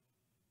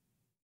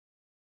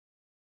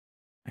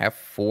 I have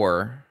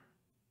 4.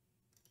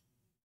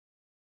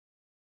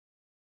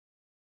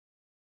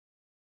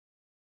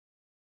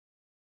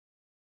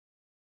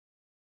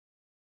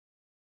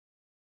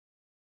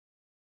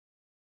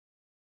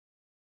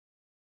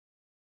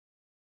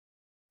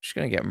 Just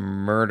gonna get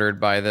murdered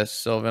by this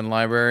Sylvan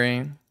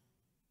Library.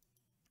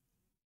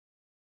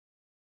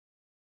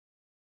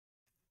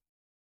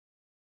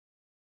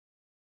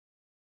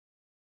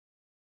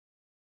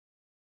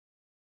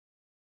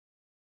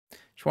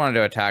 Just wanted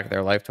to attack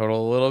their life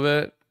total a little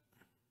bit.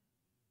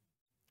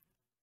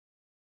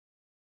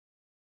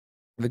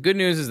 The good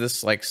news is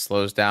this like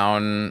slows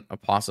down a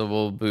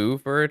possible boo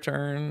for a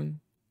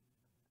turn.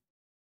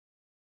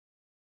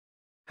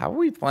 How are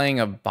we playing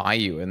a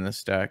Bayou in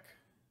this deck?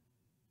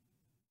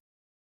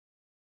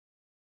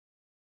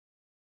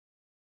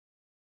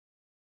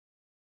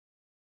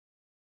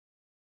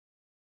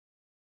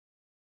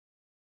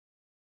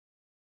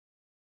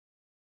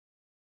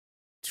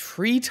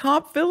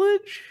 Treetop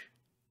Village?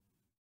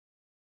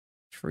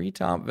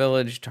 Treetop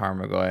Village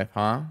Tarmogoyf,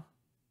 huh?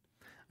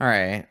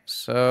 Alright,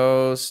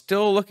 so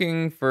still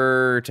looking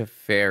for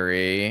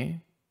Teferi.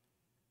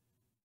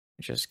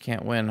 Just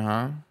can't win,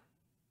 huh?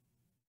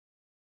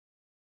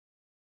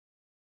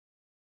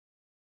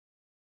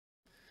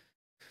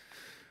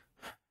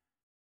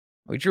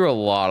 We drew a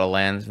lot of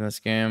lands in this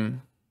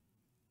game.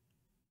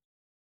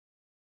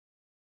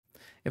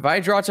 If I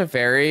draw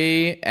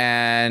Teferi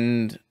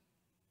and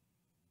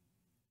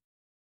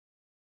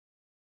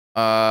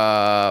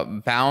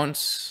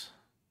bounce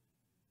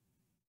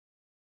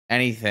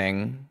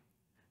anything,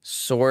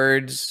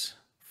 swords,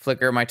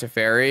 flicker my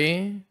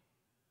Teferi,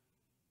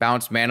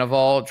 bounce Mana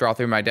Vault, draw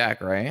through my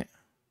deck, right?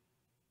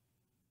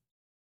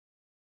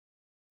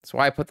 That's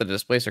why I put the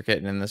Displacer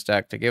Kitten in this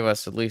deck, to give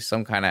us at least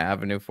some kind of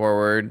avenue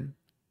forward.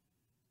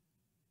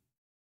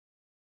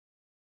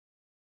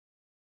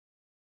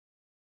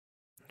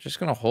 Just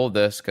gonna hold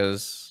this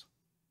because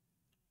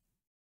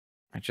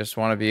I just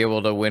want to be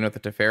able to win with the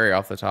Teferi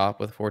off the top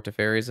with 4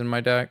 Teferis in my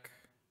deck.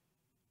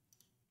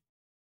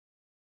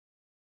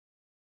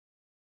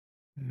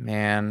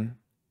 Man,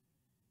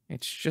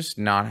 it's just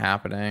not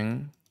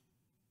happening.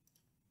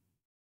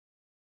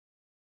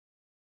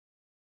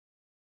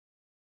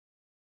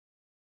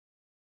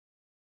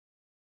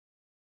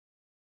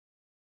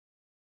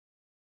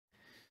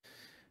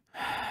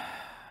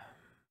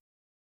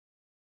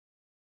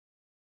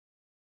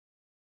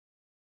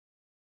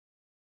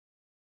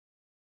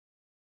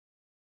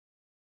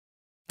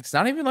 It's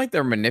not even like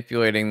they're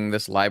manipulating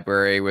this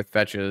library with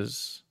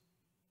fetches.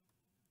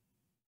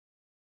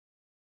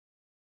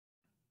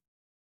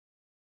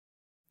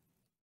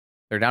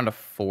 They're down to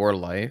 4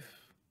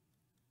 life.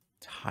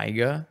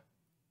 Taiga.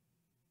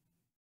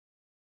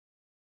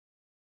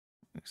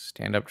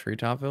 Stand up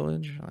Treetop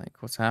Village?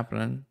 Like, what's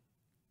happening?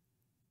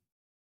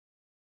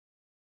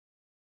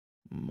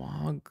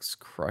 Mog's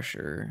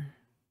Crusher.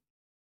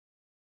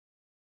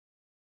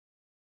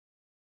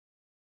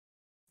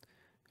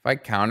 If I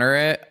counter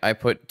it, I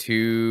put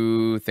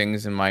 2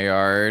 things in my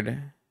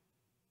yard.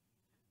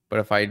 But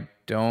if I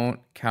don't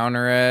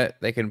counter it,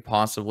 they can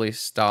possibly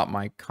stop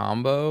my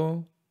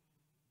combo.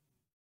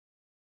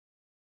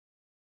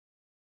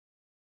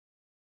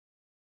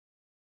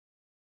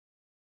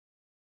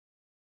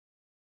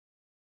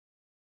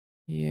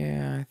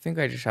 Yeah, I think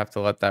I just have to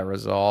let that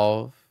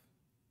resolve.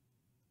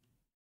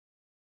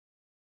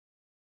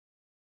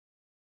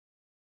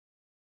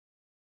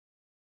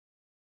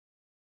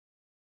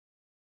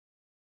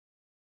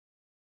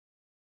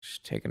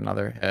 Just take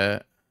another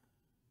hit.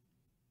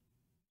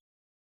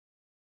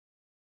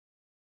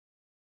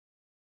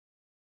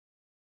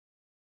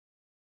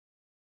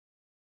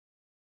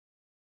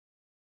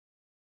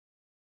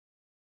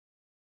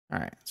 All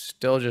right,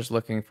 still just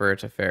looking for a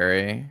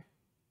Teferi.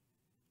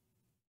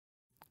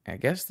 I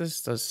guess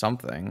this does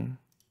something.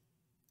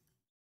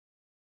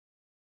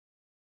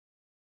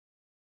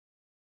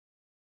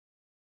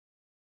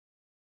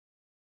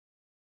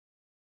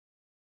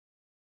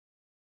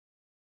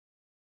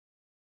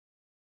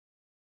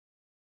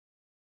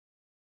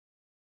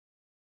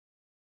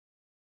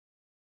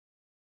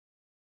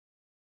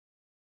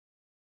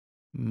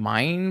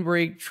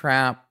 Mindbreak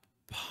Trap,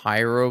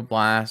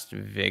 Pyroblast,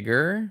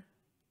 Vigor.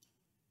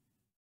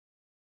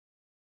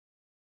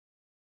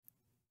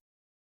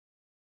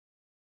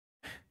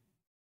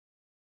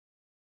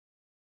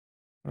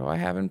 What do I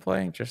have in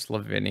play? Just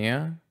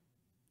Lavinia.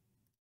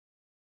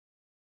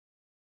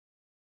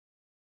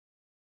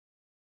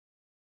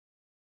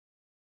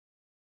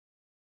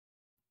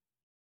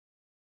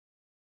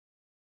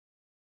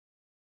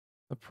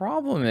 The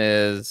problem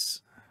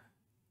is...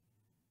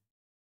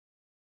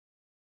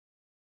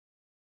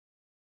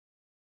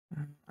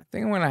 I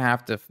think I'm going to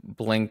have to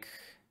blink...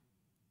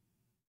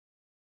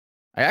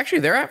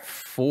 They're at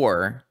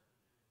 4.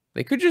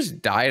 They could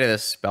just die to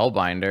this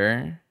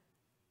Spellbinder.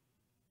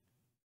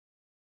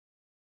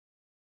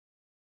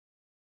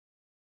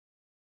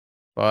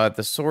 But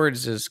the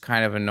swords is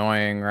kind of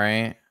annoying,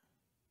 right?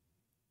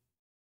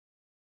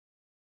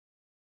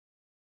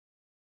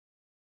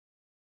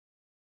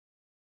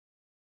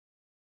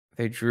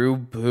 They drew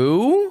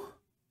Boo?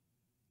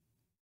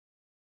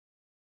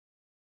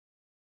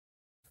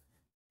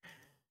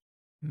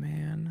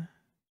 Man.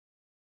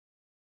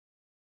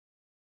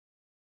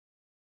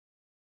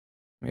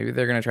 Maybe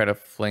they're going to try to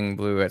fling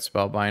blue at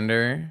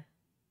Spellbinder.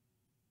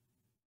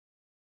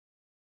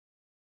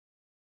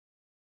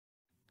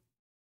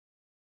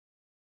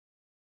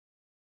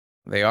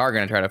 They are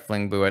going to try to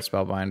fling blue at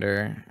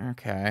Spellbinder.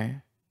 Okay.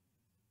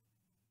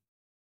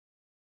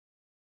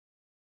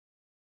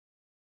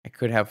 I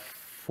could have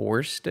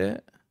forced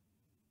it.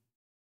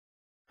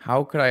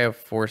 How could I have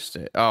forced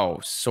it? Oh,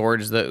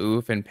 swords the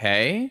oof and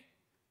pay? I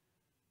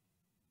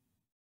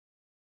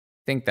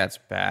think that's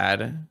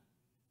bad.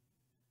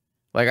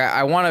 Like,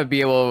 I want to be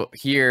able...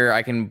 Here,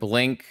 I can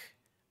blink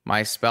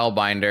my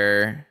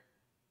Spellbinder.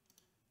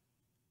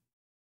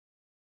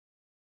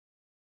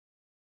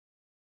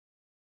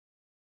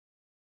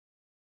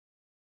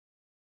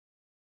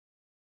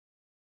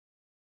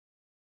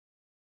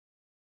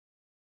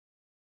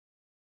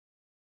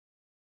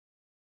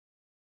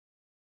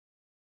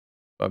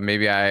 But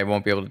maybe I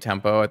won't be able to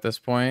tempo at this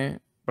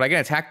point. But I can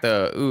attack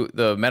the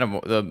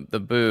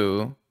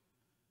Boo.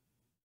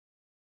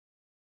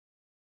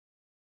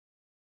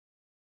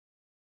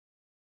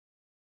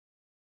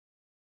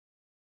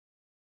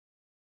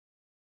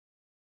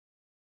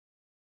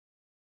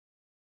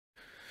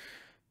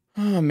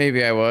 Oh,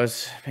 maybe I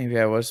was. Maybe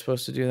I was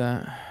supposed to do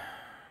that.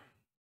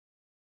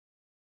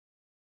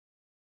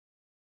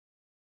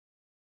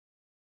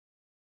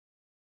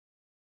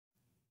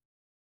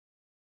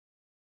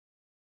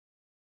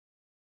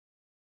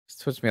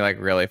 This puts me like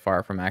really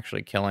far from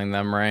actually killing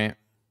them, right?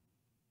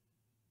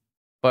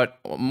 But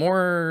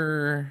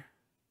more...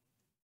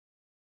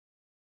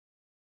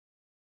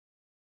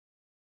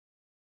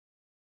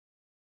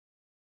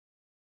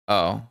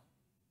 Oh.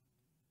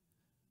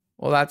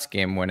 Well, that's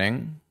game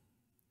winning.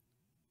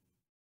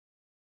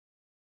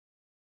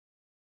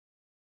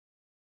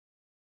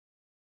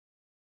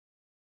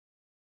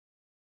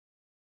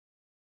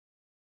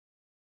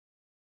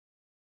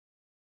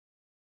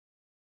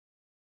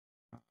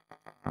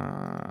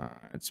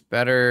 It's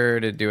better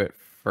to do it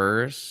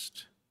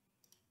first.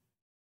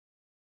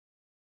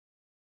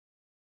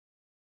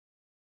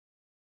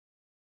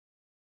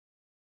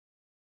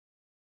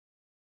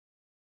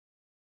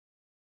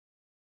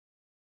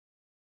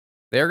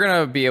 They're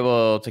gonna be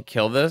able to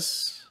kill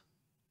this.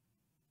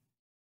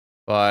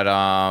 But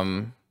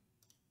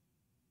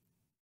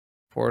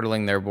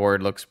portaling their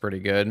board looks pretty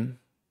good.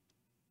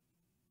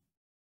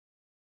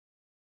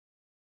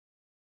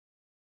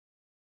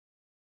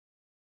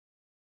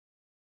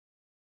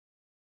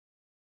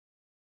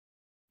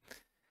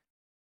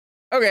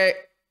 Okay.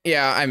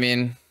 Yeah, I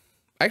mean,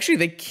 actually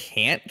they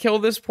can't kill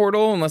this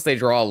portal unless they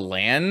draw a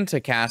land to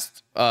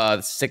cast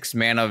 6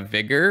 mana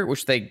Vigor,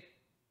 which they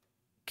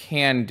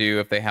can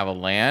do if they have a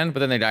land, but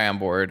then they die on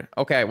board.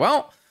 Okay,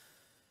 well,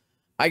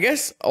 I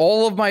guess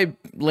all of my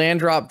land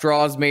drop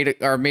draws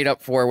are made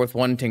up for with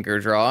 1 Tinker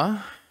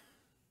draw.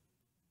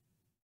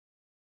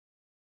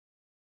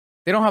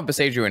 They don't have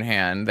Beseju in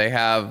hand. They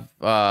have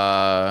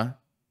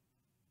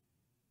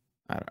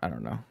I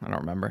don't know. I don't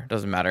remember.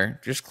 Doesn't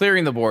matter. Just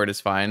clearing the board is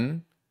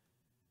fine.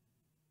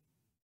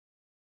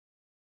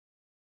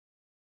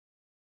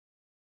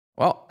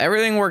 Well,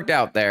 everything worked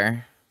out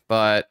there,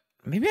 but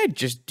maybe I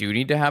just do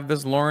need to have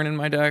this Lauren in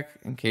my deck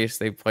in case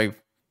they play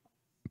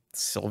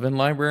Sylvan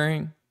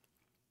Library.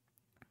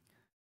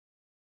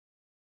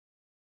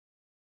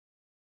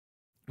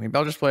 Maybe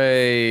I'll just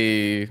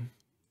play...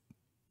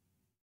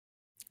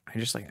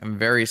 I'm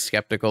very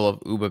skeptical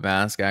of Uba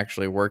Mask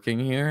actually working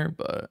here,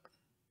 but...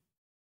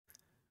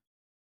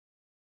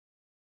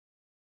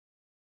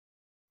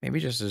 Maybe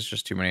just is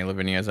just too many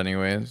Lavinias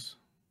anyways.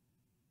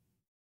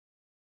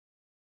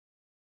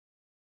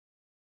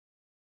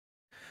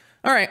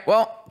 All right,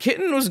 well,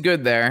 Kitten was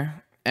good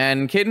there.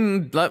 And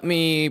Kitten let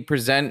me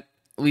present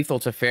Lethal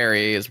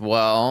Teferi as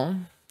well,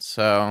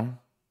 so...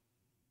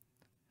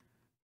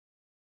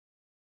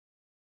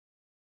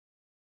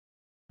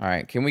 All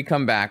right, can we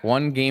come back?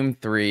 1 game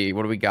 3.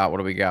 What do we got? What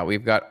do we got?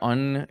 We've got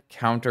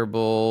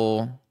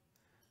Uncounterable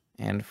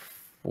and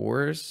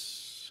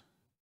Force.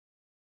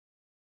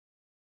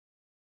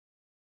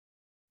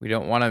 We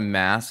don't want to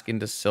mask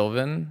into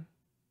Sylvan.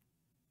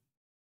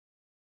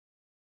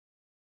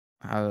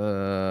 I don't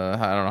know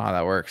how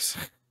that works.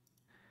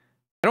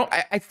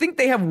 I think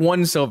they have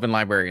 1 Sylvan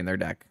Library in their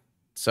deck.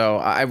 So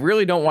I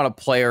really don't want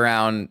to play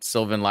around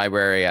Sylvan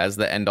Library as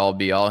the end-all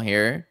be-all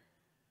here.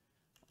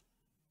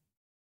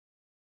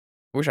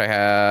 Wish I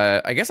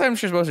had. I guess I'm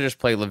just supposed to just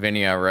play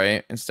Lavinia,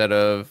 right? Instead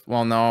of.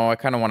 Well, no, I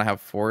kind of want to have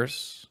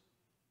Force.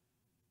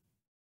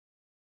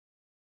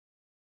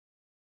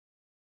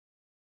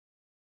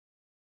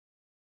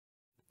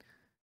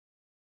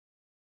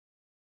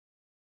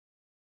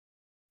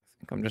 I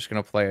think I'm just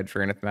gonna play a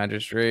Drannith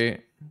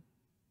Magistrate.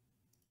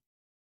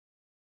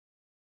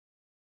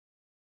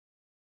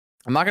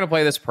 I'm not gonna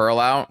play this Pearl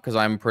out because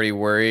I'm pretty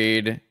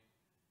worried.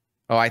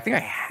 Oh, I think I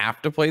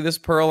have to play this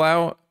Pearl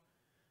out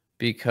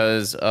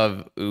because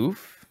of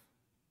Oof.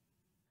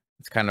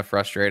 It's kind of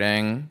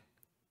frustrating.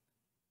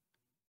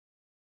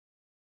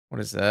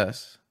 What is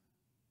this?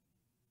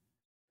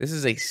 This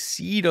is a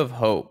Seed of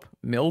Hope.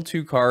 Mill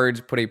 2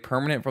 cards, put a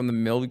permanent from the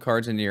milled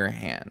cards into your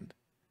hand.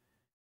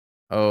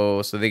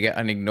 Oh, so they get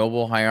an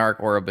Ignoble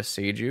Hierarch or a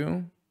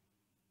Beseiju?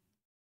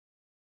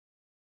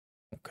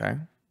 Okay.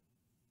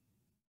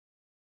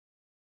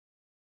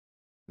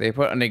 They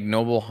put an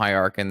Ignoble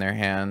Hierarch in their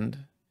hand.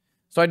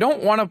 So I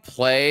don't want to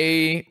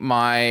play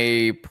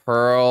my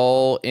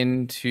Pearl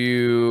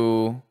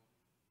into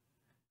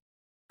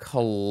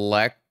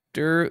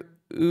Collector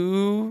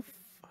Oof.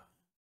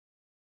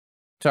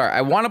 Sorry,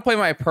 I want to play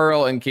my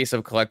Pearl in case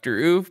of Collector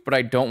Oof, but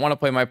I don't want to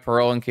play my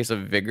Pearl in case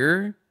of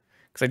Vigor.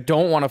 Because I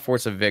don't want to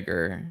force a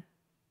Vigor.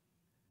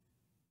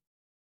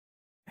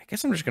 I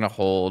guess I'm just going to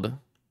hold.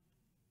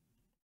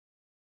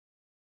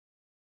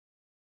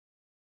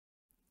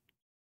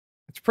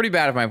 It's pretty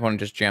bad if my opponent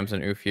just jams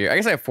an Oof here. I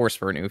guess I have Force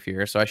for an Oof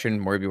here, so I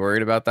shouldn't be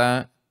worried about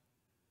that.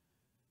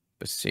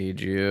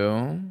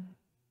 Beseiju.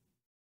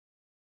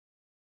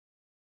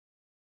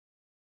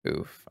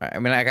 Oof. I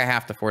mean, like, I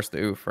have to force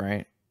the Oof,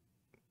 right?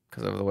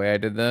 Because of the way I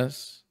did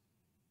this.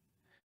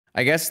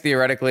 I guess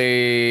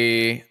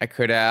theoretically, I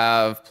could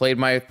have played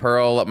my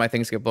Pearl, let my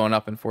things get blown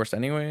up, and forced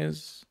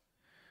anyways.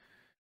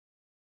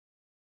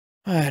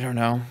 I don't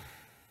know.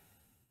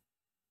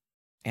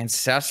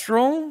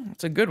 Ancestral?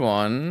 It's a good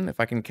one,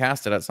 if I can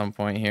cast it at some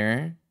point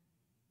here.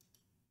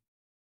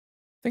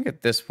 I think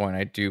at this point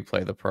I do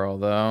play the Pearl,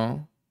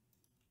 though.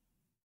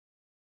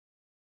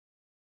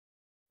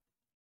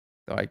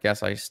 So I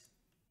guess yeah,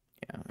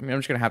 I mean, I'm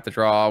just going to have to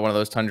draw one of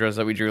those Tundras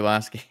that we drew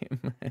last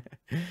game.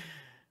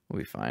 We'll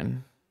be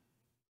fine.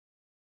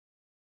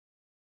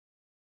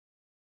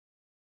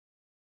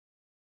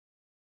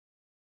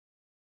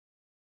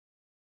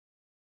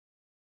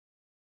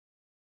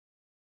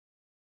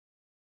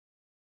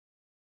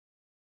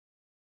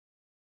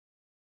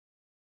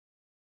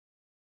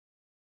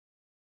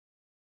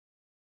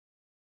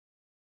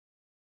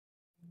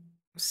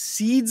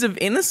 Seeds of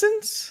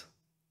Innocence?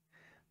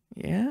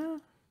 Yeah.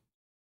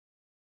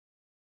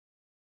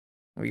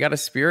 We got a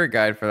spirit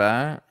guide for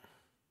that.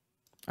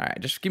 All right,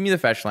 just give me the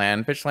fetch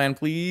land. Fetch land,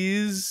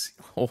 please.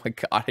 Oh my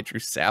god, I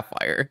drew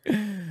Sapphire.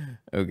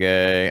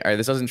 Okay. All right,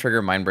 this doesn't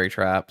trigger Mindbreak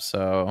Trap,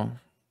 so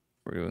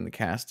we're doing the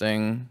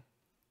casting.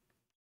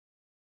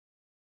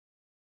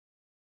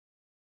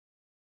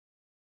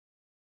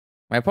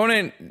 My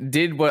opponent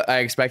did what I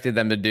expected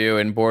them to do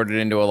and boarded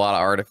into a lot of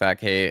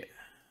artifact hate.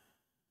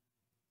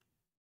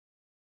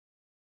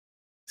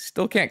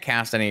 Still can't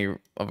cast any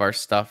of our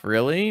stuff,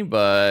 really,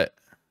 but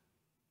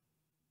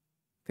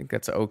I think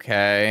that's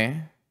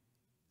okay.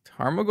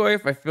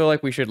 Tarmogoyf, I feel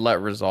like we should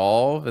let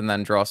resolve and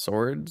then draw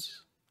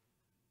swords.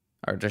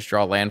 Or just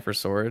draw land for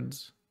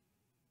swords.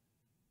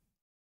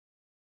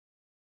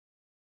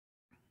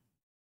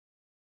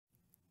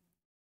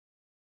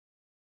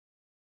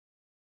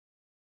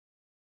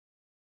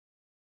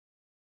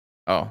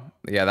 Oh,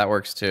 yeah, that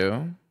works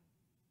too.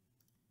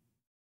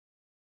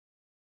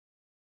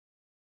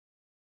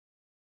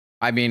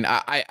 I mean,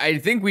 I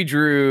think we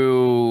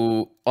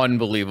drew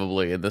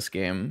unbelievably in this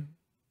game.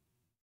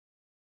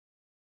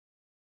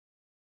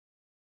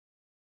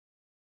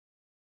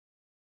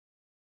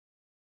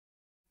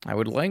 I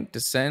would like to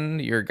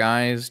send your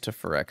guys to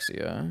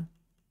Phyrexia.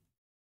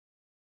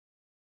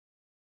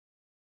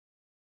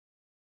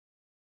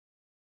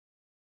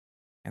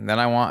 And then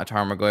I want a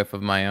Tarmogoyf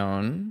of my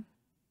own.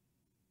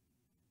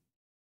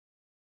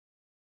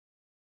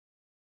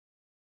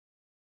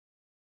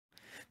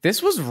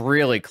 This was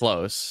really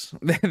close.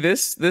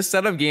 This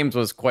set of games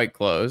was quite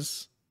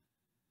close.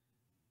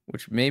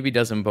 Which maybe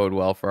doesn't bode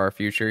well for our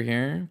future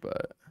here,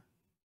 but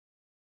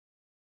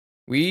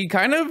we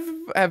kind of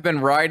have been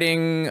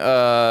riding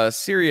a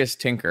serious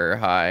tinker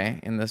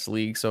high in this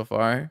league so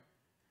far,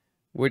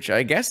 which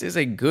I guess is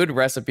a good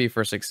recipe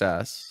for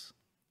success.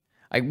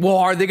 Well,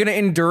 are they going to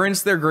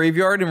endurance their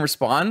graveyard in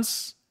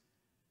response?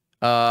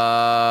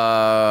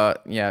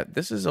 Yeah,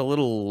 this is a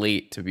little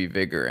late to be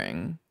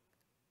vigoring.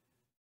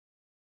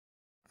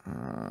 I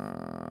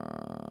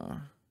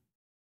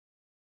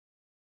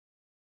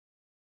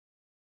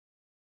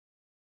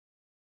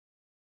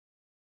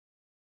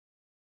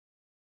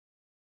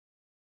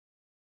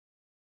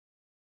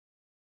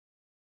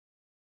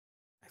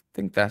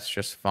think that's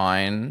just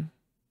fine.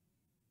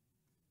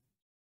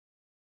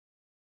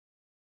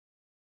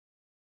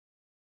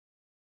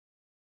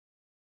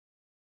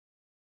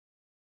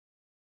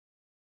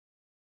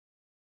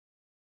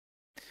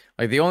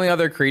 Like, the only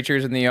other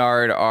creatures in the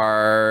yard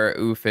are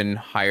Oof and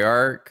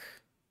Hierarch.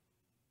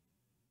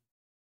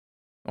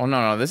 Oh,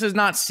 no. This is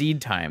not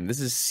Seed Time. This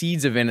is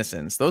Seeds of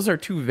Innocence. Those are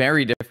two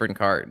very different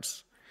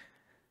cards.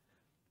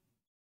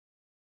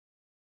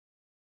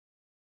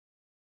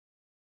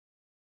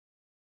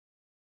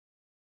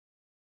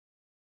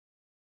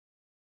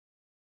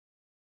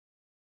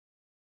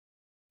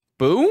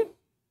 Boo?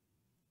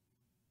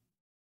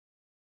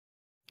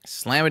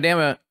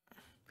 Slam-a-damn-a.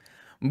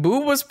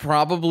 Boo was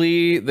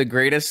probably the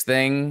greatest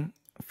thing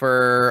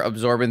for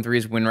Absorbent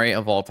 3's win rate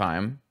of all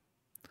time.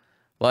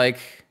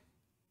 Like,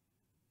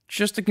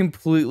 just a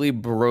completely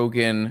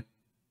broken,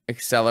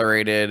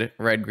 accelerated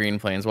red-green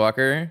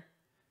Planeswalker.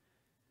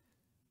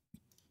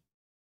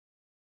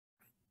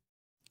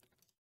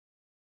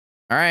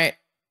 All right.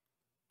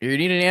 You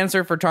need an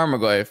answer for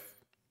Tarmogoyf.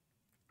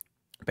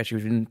 Bet you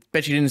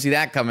didn't see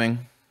that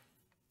coming.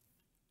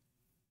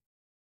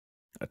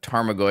 A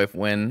Tarmogoyf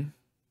win.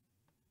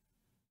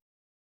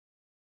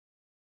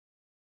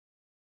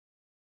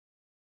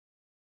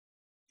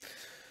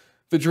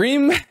 The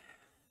dream.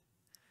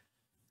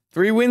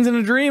 3 wins in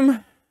a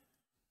dream.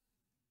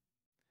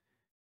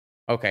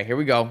 Okay, here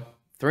we go.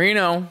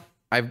 3-0.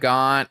 I've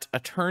got a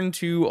turn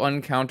 2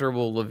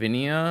 uncounterable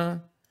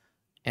Lavinia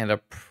and a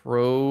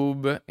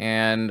Probe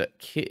and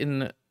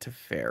Kitten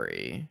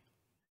Teferi.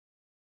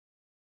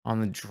 On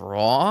the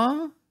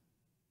draw?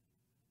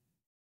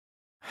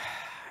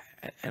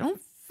 I don't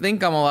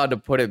think I'm allowed to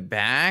put it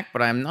back,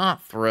 but I'm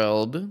not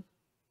thrilled.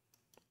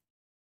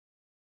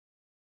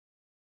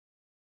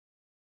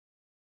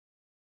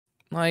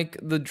 Like,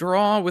 the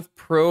draw with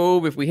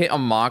Probe, if we hit a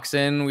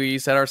Moxen, we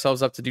set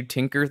ourselves up to do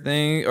Tinker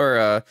thing,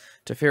 or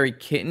Teferi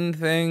Kitten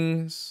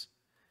things.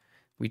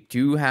 We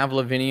do have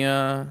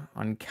Lavinia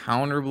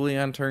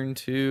uncounterably on turn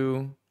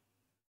 2.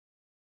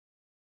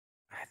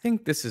 I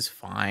think this is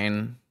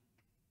fine.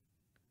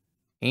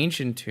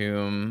 Ancient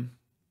Tomb.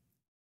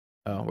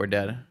 Oh, we're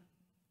dead.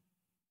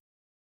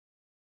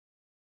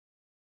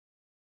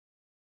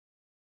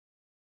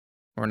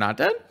 We're not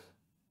dead?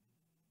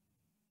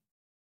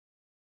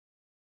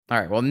 All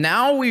right, well,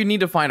 now we need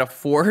to find a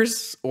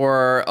Force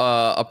or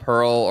a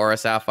Pearl or a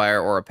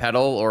Sapphire or a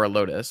Petal or a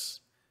Lotus.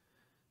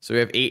 So we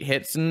have 8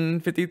 hits in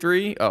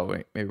 53. Oh,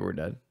 wait, maybe we're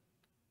dead.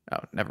 Oh,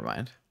 never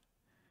mind.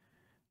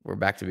 We're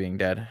back to being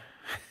dead.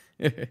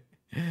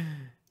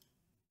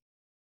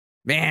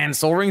 Man,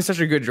 Soul Ring is such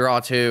a good draw,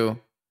 too.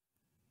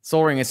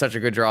 Soul Ring is such a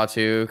good draw,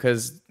 too,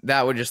 because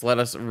that would just let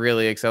us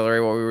really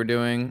accelerate what we were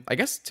doing. I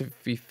guess, to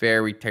be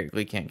fair, we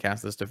technically can't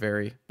cast this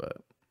Teferi, but...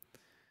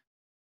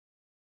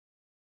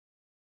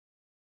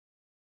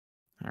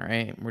 All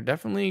right, we're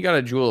definitely got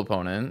a Jewel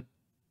opponent.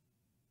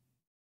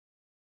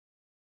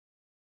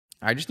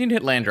 I just need to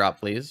hit land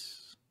drop,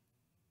 please.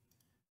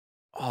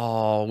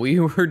 Oh, we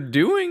were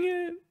doing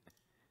it.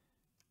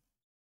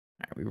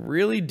 All right, we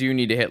really do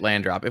need to hit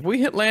land drop. If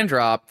we hit land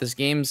drop, this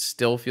game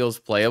still feels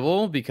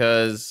playable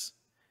because...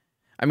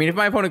 I mean, if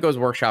my opponent goes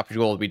Workshop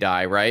Jewel, we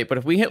die, right? But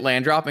if we hit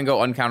land drop and go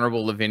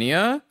uncounterable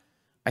Lavinia,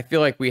 I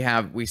feel like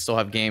we still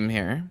have game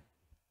here.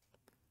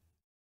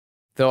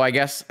 Though I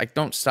guess I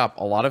don't stop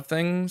a lot of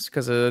things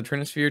because of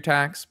Trinisphere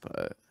tax,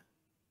 but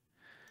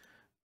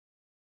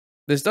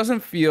this doesn't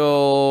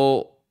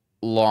feel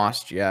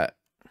lost yet.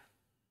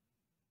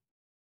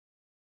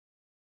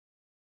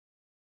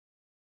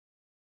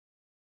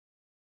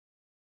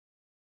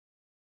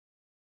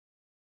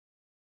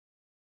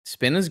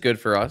 Spin is good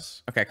for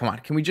us. Okay, come on.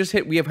 Can we just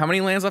hit? We have how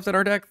many lands left in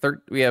our deck?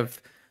 We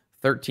have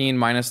 13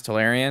 minus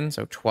Tolarian,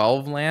 so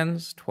 12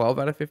 lands. 12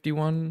 out of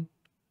 51.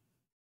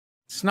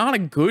 It's not a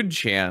good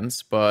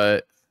chance,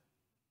 but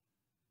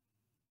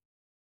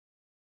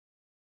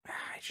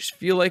I just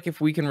feel like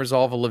if we can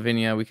resolve a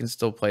Lavinia, we can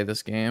still play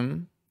this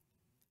game.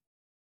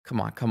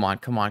 Come on, come on,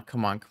 come on,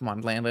 come on, come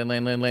on. Land,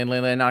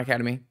 not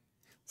Academy.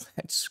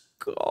 Let's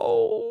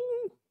go.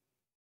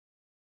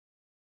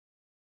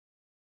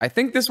 I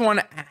think this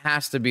one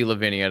has to be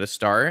Lavinia to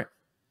start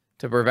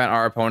to prevent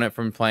our opponent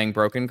from playing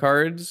broken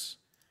cards.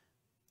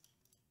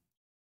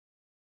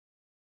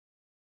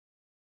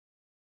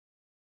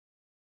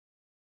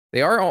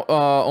 They are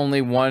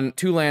only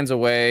 2 lands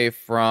away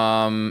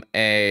from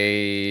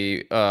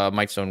a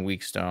Mightstone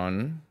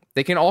Weakstone.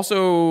 They can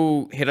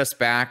also hit us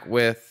back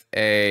with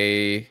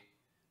a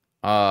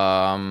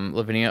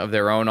Lavinia of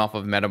their own off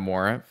of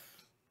Metamorph.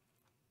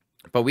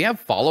 But we have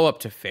follow-up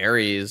to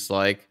fairies.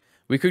 Like,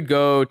 we could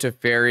go to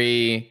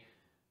fairy,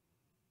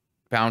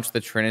 bounce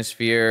the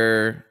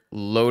Trinisphere,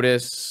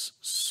 Lotus,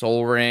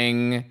 Soul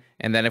Ring,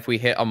 and then if we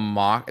hit a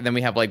mock, and then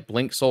we have like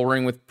Blink Soul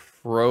Ring with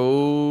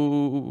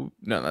Probe.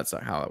 No, that's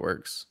not how that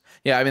works.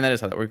 Yeah, I mean, that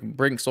is how that works.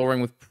 Blink Soul Ring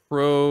with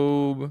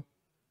Probe.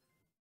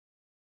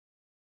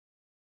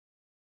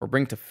 Or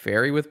bring to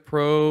Fairy with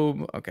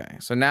Probe. Okay,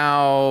 so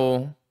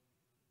now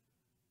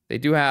they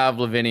do have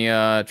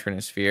Lavinia,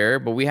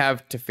 Trinisphere, but we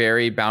have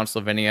Teferi, bounce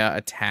Lavinia,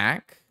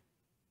 attack.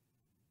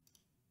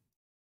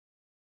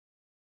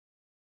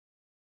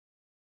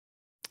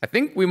 I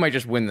think we might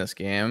just win this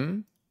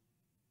game.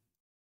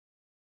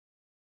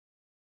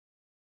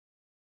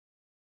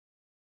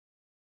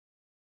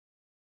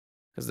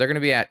 Because they're going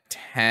to be at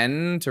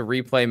 10 to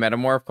replay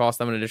Metamorph, cost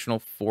them an additional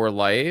 4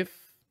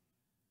 life.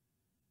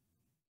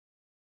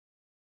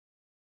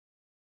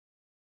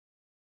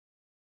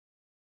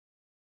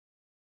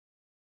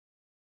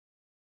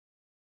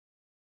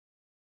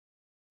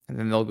 And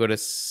then they'll go to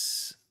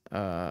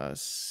 6.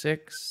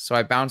 So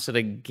I bounce it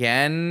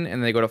again,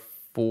 and they go to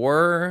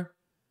 4.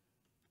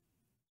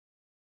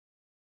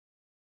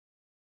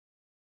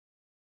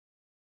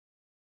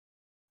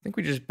 I think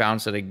we just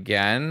bounce it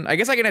again. I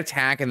guess I can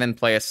attack and then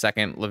play a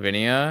second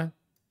Lavinia.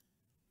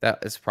 That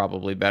is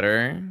probably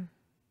better.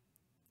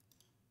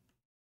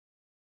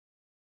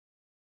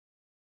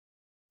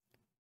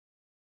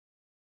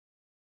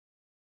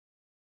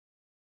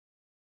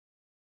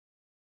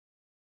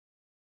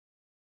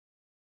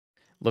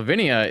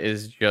 Lavinia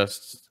is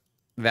just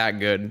that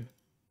good.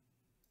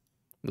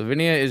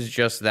 Lavinia is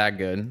just that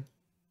good.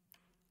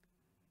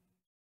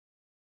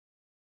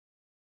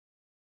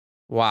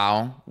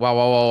 Wow. Wow,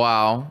 wow, wow,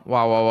 wow.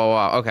 Wow, wow, wow,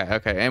 wow. Okay,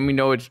 okay. And we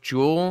know it's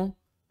Jewel.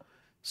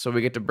 So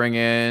we get to bring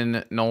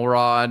in Null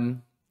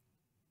Rod.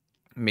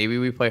 Maybe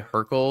we play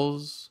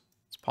Hercules.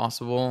 It's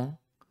possible.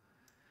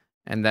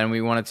 And then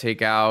we want to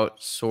take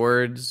out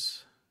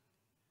Swords.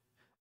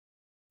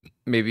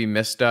 Maybe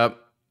Misstep.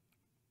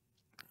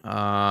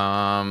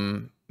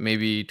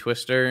 Maybe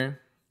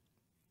Twister.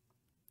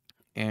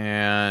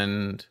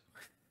 And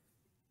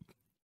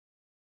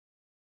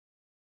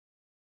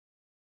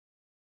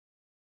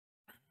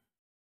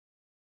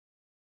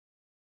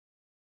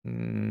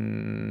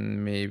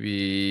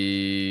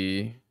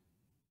maybe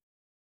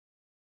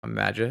a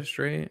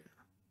Magistrate.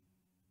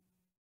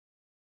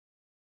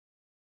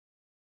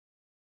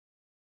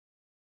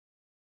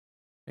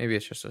 Maybe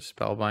it's just a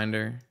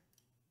Spellbinder.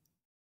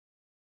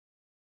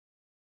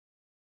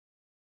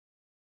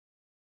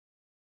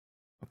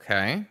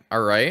 Okay.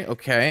 All right.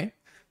 Okay.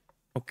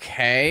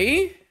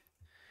 Okay.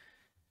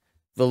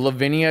 The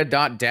Lavinia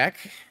deck.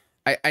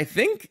 I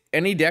think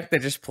any deck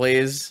that just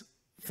plays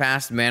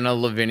fast mana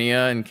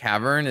Lavinia and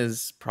Cavern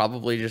is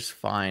probably just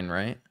fine,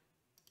 right?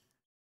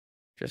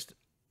 Just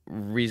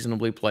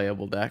reasonably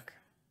playable deck.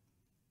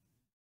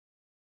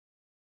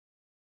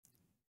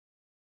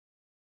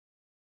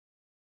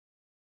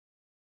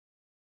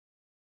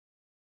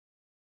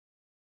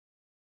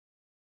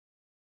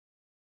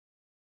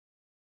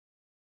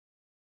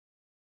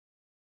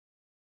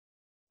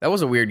 That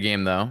was a weird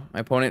game, though. My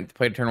opponent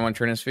played turn 1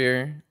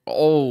 Trinisphere.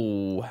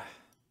 Oh.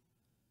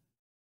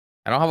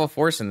 I don't have a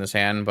force in this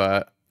hand,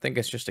 but I think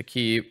it's just a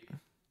keep.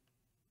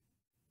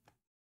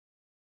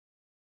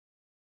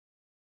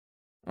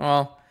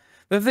 Well,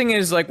 the thing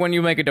is, like, when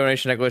you make a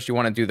donation necklace, you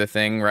want to do the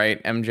thing,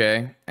 right,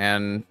 MJ?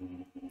 And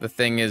the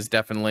thing is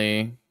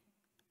definitely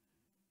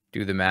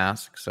do the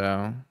mask,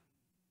 so...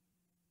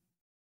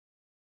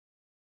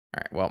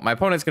 Alright, well, my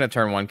opponent's going to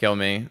turn 1 kill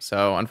me,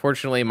 so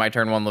unfortunately my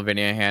turn 1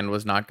 Lavinia hand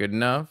was not good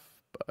enough,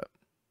 but...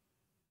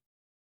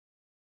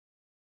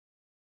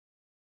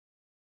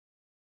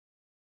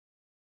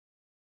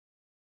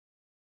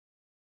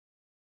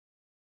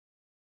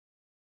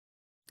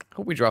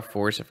 Hope we draw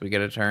force if we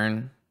get a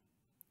turn.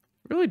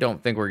 Really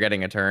don't think we're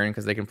getting a turn,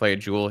 because they can play a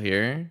Jewel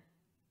here.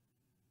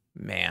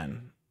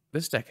 Man,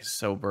 this deck is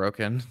so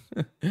broken.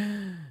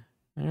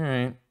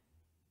 Alright.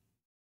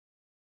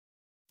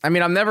 I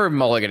mean, I'm never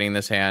mulliganing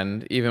this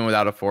hand, even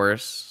without a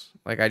force.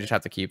 Like, I just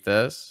have to keep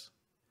this.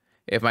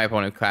 If my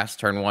opponent casts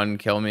turn 1,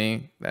 kill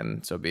me,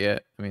 then so be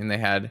it. I mean, they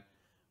had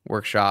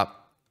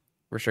Workshop,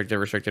 Restricted,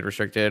 Restricted,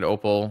 Restricted,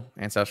 Opal,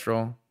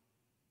 Ancestral.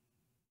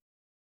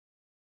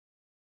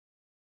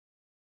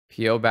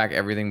 PO back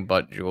everything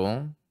but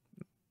Jewel.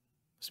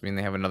 Does mean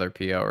they have another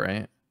PO,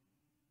 right?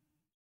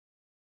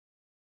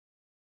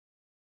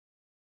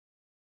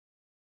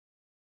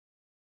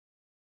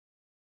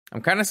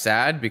 I'm kind of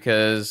sad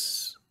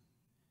because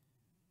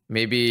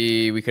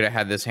maybe we could have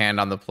had this hand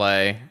on the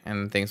play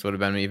and things would have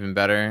been even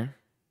better.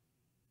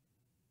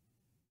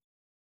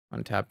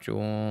 Untap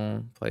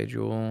Jewel, play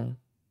Jewel.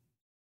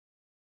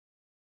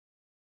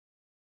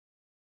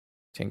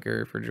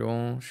 Tinker for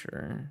Jewel,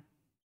 sure.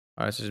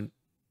 Oh, this is,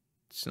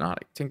 it's not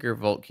a Tinker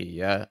Vault Key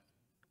yet.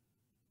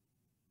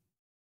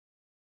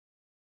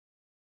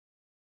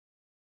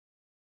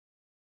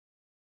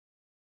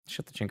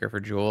 Shut the Tinker for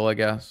Jewel, I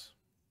guess.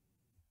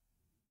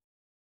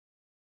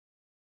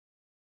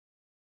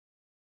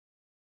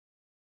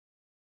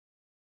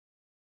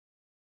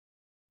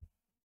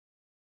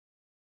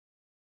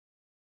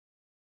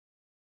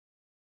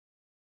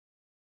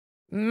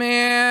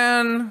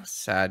 Man,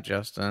 sad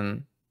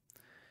Justin.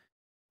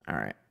 All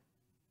right.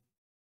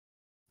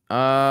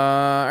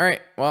 All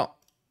right. Well,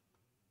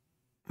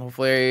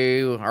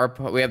 hopefully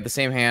we have the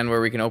same hand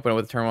where we can open it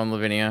with turn 1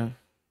 Lavinia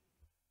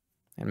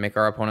and make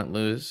our opponent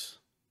lose.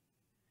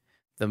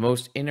 The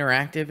most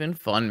interactive and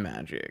fun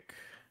Magic.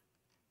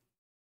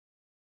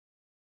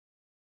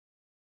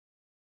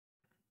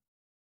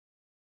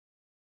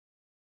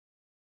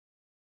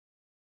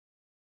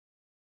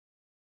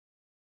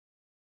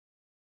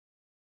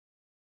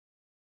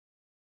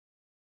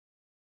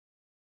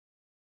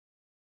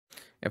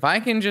 If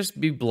I can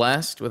just be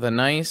blessed with a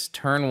nice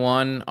turn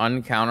 1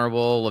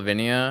 uncounterable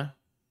Lavinia,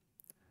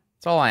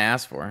 that's all I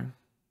ask for.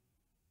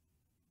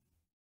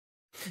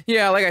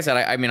 Yeah, like I said,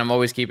 I mean, I'm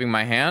always keeping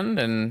my hand,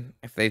 and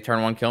if they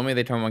turn 1 kill me,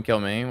 they turn 1 kill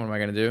me. What am I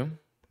going to do?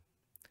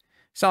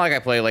 It's not like I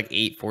play like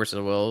 8 Force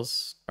of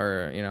Wills,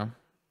 or, you know.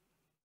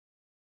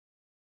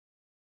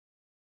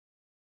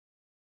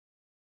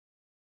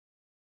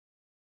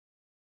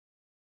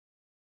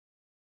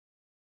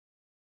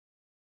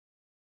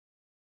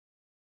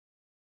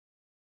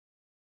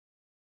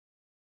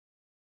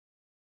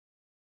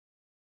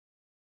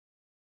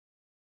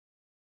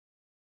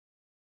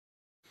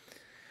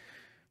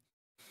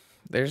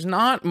 There's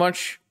not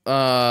much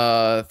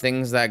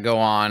things that go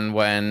on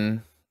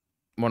when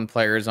one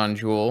player is on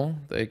Jewel.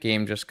 The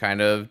game just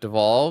kind of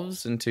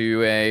devolves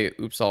into a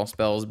oops all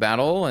spells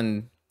battle,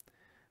 and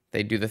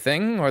they do the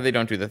thing or they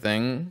don't do the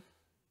thing.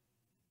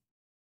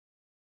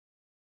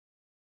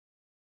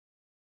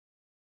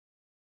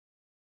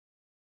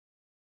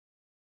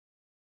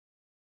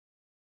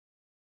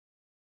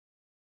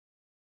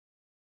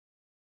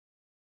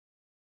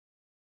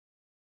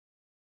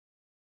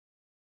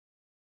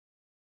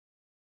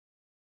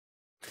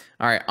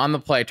 All right, on the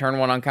play, turn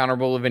 1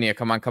 uncounterable Lavinia.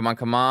 Come on, come on,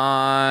 come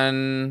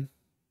on.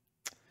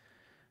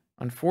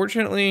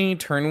 Unfortunately,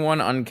 turn 1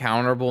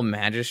 uncounterable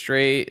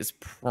Magistrate is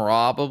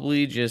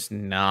probably just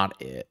not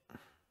it.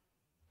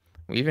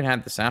 We even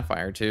had the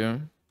Sapphire,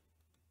 too.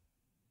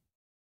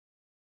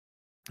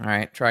 All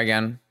right, try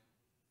again.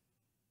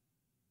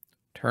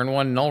 Turn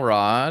 1 Null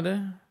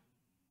Rod.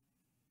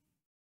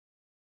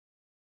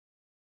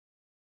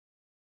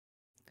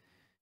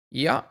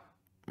 Yeah,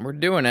 we're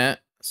doing it.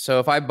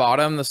 So if I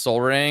bottom the Soul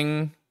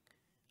Ring,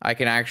 I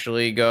can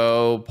actually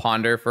go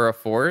Ponder for a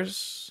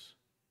Force.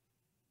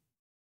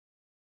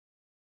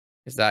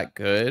 Is that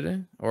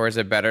good? Or is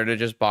it better to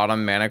just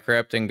bottom Mana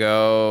Crypt and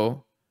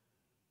go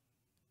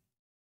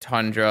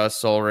Tundra,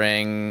 Soul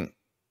Ring,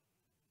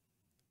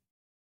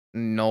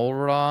 Null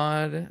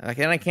Rod?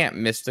 Again, I can't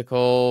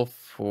Mystical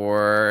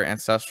for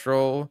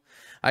Ancestral.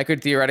 I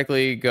could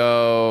theoretically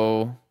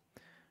go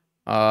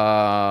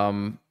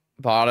bottom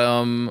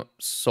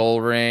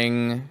Soul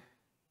Ring.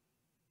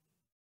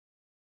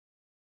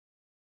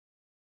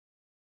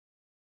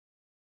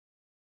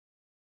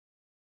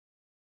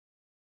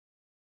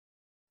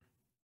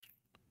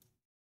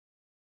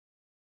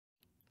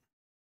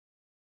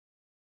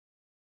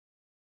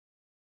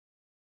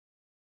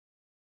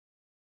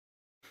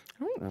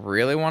 I don't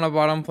really want to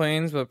bottom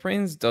Plains, but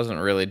Plains doesn't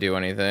really do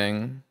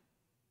anything.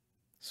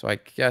 So I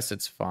guess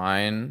it's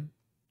fine.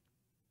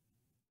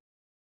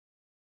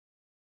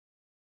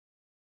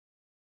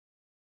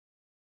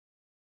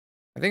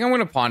 I think I'm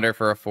going to Ponder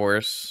for a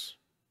Force.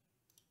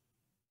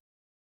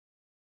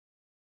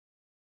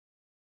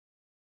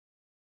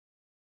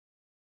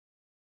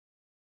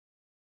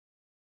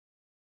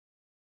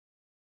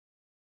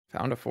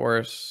 Found a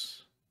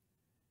Force.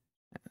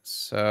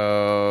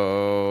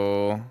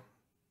 So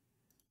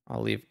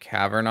I'll leave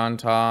Cavern on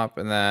top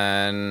and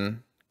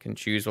then can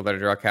choose whether to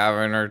draw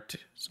Cavern or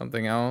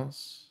something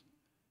else.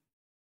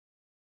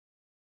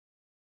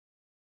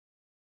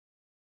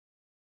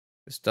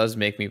 This does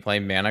make me play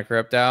Mana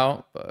Crypt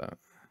out, but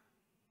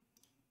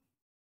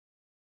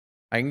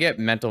I can get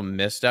Mental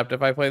Misstepped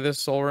if I play this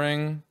Soul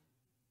Ring.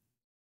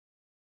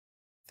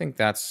 I think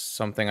that's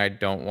something I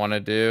don't want to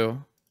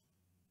do.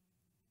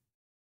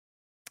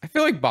 I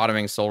feel like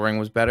bottoming Soul Ring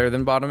was better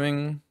than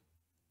bottoming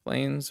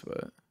Plains,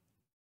 but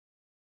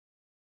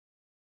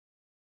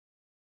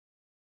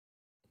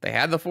they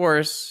had the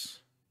Force,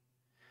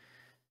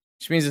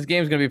 which means this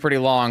game's going to be pretty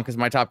long because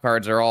my top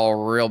cards are all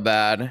real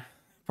bad.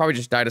 Probably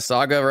just died a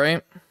Saga,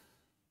 right?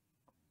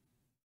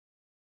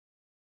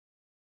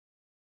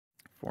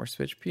 Force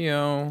Pitch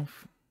PO.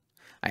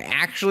 I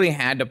actually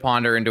had to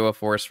Ponder into a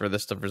Force for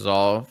this to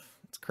resolve.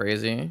 It's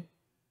crazy.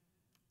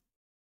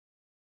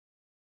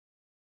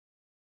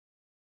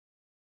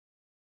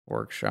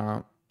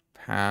 Workshop.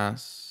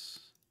 Pass.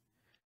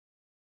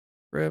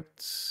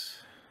 Crypt.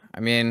 I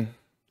mean,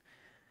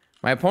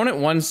 my opponent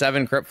won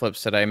 7 Crypt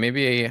Flips today.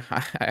 Maybe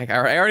I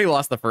already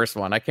lost the first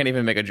one. I can't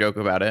even make a joke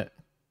about it.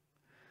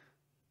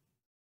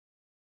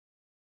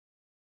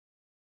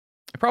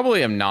 I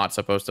probably am not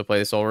supposed to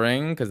play Soul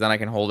Ring because then I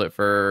can hold it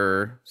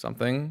for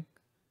something.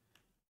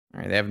 All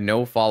right, they have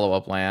no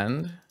follow-up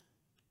land.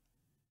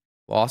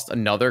 Lost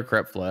another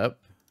Crypt Flip.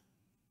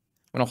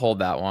 I'm going to hold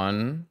that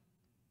one.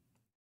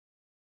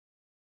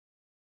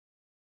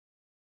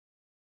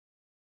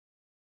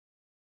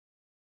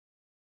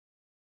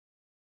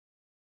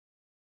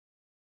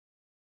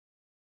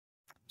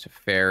 To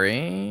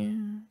Fairy.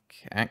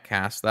 Can't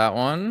cast that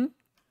one.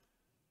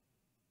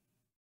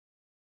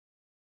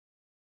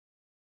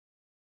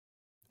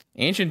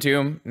 Ancient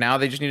Tomb. Now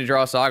they just need to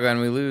draw a Saga and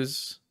we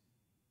lose.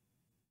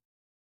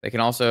 They can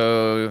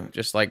also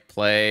just like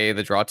play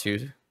the draw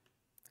 2.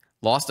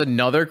 Lost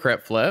another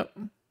Crypt Flip.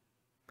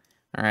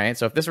 All right,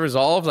 so if this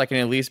resolves, I can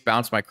at least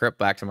bounce my Crypt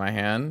back to my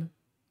hand.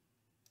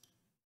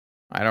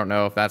 I don't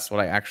know if that's what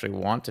I actually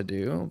want to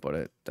do, but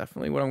it's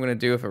definitely what I'm going to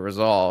do if it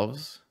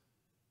resolves.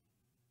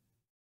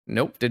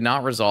 Nope, did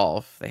not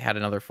resolve. They had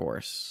another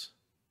Force.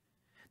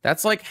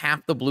 That's like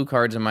half the blue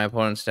cards in my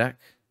opponent's deck.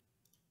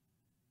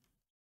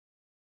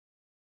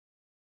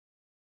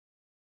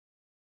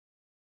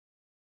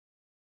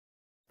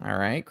 All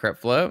right,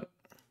 Crypt Flip.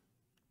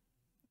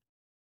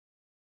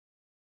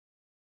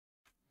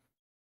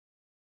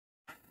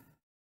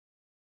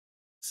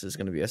 This is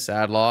going to be a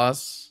sad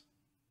loss.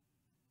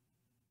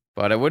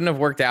 But it wouldn't have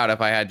worked out if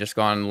I had just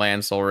gone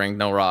land, Soul Ring,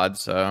 no Rod,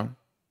 so...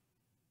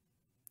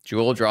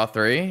 Jewel, draw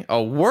 3.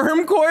 A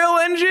Worm Coil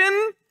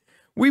Engine?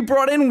 We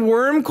brought in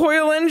Worm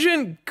Coil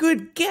Engine?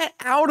 Good, get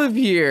out of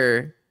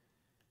here.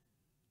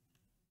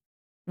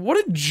 What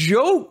a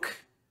joke.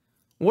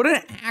 What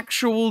an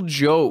actual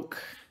joke.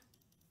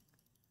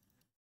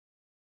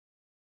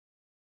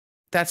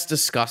 That's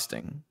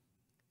disgusting.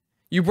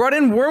 You brought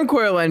in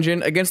Wormcoil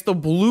Engine against the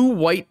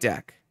blue-white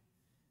deck.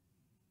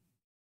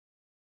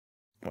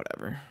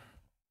 Whatever.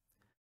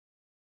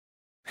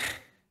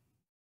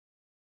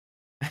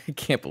 I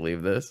can't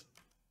believe this.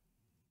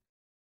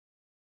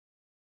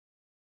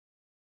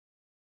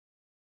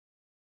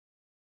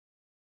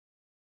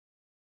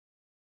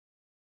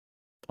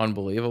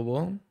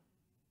 Unbelievable.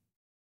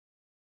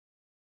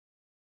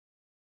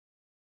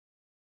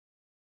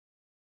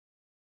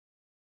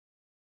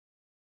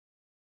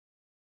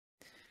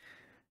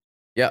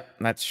 Yep,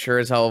 that's sure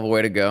as hell of a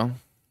way to go.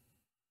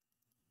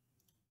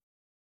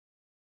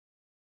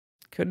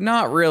 Could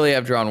not really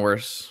have drawn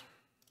worse.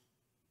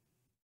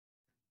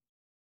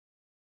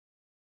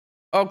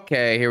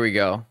 Okay, here we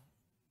go.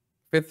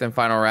 Fifth and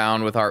final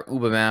round with our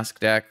Uba Mask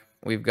deck.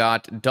 We've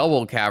got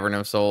double Cavern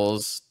of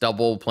Souls,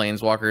 double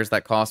Planeswalkers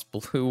that cost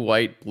blue,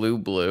 white, blue,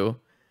 blue.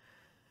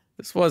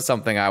 This was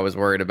something I was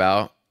worried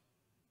about.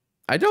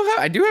 I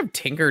do have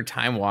Tinker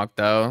Time Walk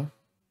though.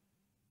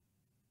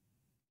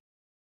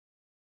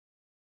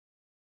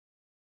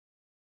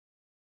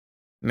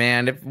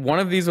 Man, if one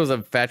of these was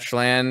a fetch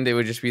land, it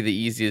would just be the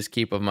easiest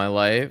keep of my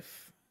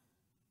life.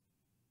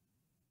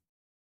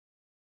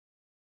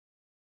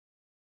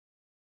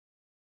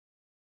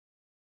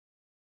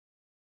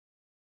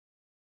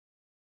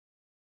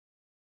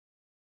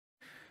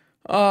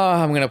 Oh,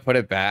 I'm gonna put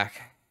it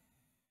back.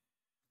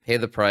 Pay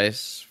the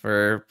price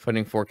for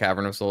putting 4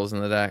 Cavern of Souls in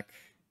the deck.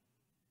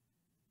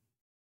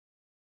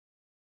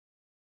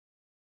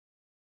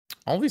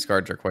 All these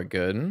cards are quite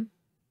good.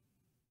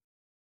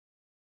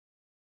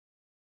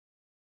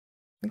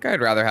 I think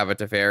I'd rather have a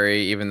Teferi,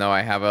 even though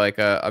I have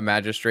a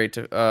Magistrate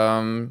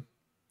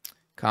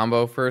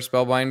combo for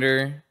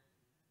Spellbinder.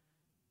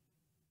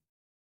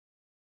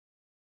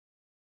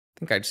 I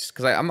think I just,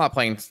 because I'm not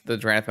playing the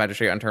Drannith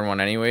Magistrate on turn 1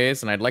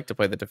 anyways, and I'd like to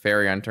play the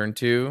Teferi on turn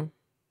 2.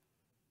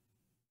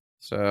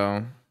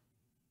 So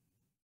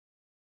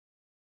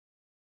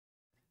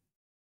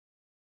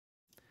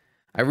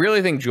I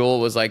really think Jewel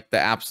was like the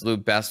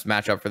absolute best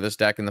matchup for this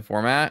deck in the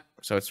format.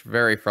 So it's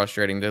very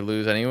frustrating to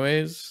lose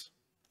anyways.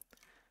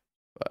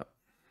 But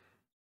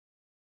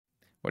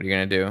what are you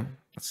gonna do?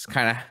 It's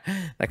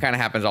that kind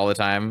of happens all the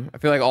time. I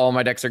feel like all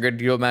my decks are good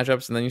Jewel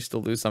matchups, and then you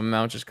still lose some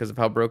amount just because of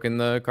how broken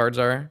the cards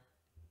are.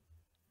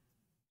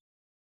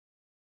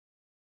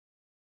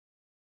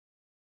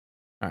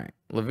 All right,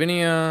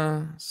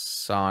 Lavinia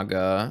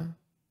Saga.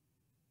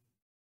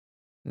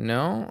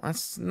 No,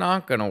 that's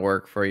not gonna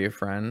work for you,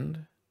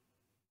 friend.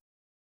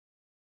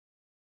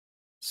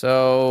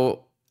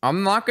 So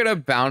I'm not gonna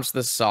bounce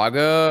the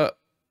Saga.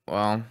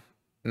 Well,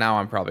 now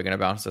I'm probably gonna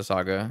bounce the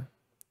Saga.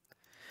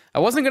 I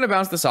wasn't gonna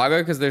bounce the Saga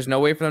because there's no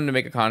way for them to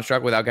make a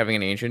construct without having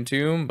an Ancient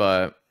Tomb,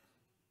 but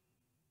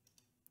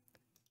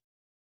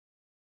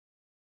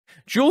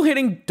Jewel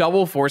hitting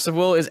double Force of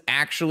Will is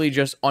actually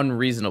just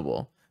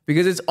unreasonable.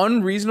 Because it's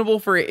unreasonable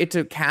for it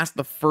to cast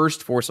the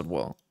first Force of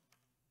Will.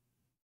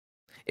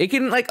 It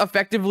can like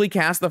effectively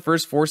cast the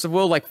first Force of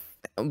Will like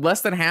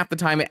less than half the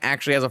time it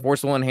actually has a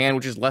Force of Will in hand,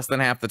 which is less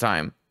than half the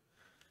time.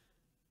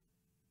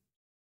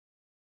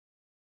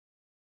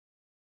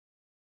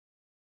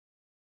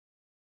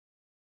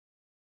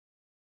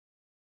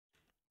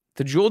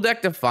 The Jewel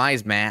deck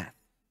defies math.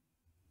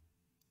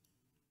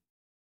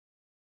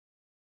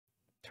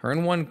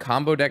 Turn 1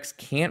 combo decks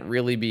can't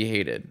really be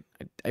hated.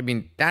 I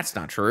mean, that's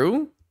not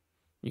true.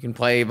 You can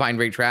play Vine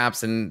Break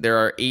Traps, and there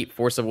are 8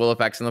 Force of Will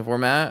effects in the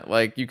format.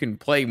 Like, you can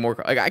play more.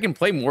 Like, I can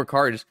play more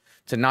cards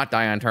to not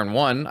die on turn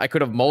 1. I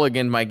could have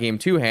mulliganed my game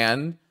 2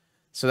 hand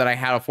so that I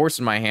had a Force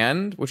in my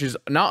hand, which is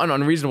not an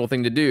unreasonable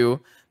thing to do.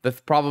 The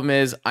problem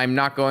is, I'm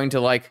not going to,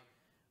 like...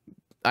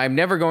 I'm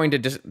never going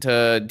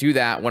to do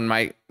that when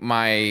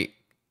my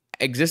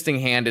existing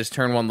hand is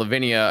turn 1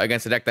 Lavinia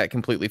against a deck that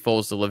completely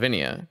folds to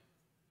Lavinia.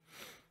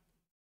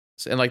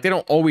 So, and, like, they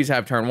don't always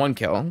have turn 1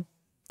 kill.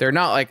 They're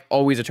not like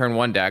always a turn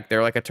 1 deck.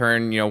 They're like a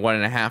turn,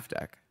 1.5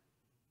 deck.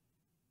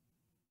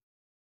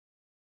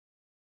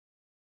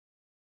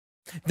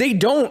 They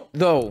don't,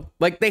 though.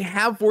 Like, they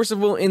have Force of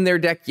Will in their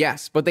deck,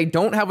 yes, but they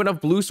don't have enough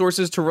blue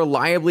sources to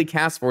reliably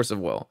cast Force of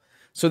Will.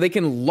 So they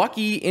can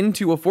lucky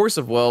into a Force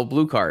of Will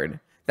blue card.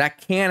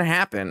 That can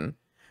happen,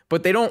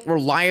 but they don't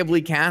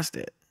reliably cast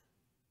it.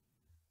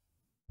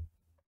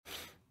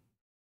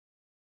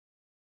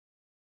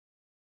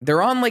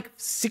 They're on like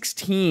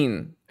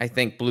 16, I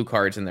think, blue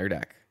cards in their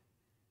deck.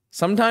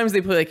 Sometimes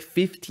they play like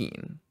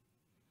 15.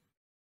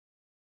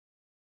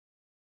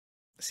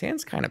 This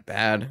hand's kind of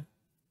bad. I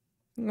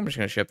think I'm just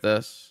going to ship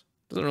this.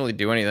 Doesn't really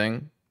do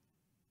anything.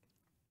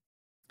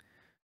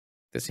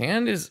 This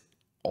hand is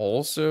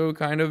also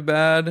kind of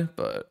bad,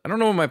 but I don't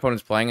know what my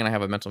opponent's playing, and I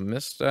have a mental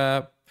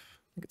misstep.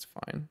 I think it's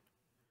fine.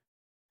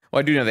 Well,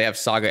 I do know they have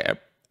Saga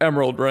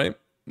Emerald, right?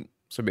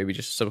 So maybe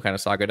just some kind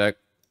of Saga deck.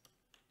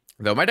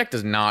 Though my deck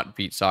does not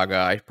beat Saga.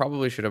 I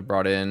probably should have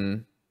brought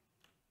in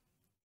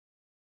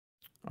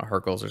a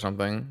Hercules or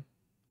something.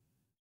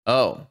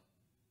 Oh.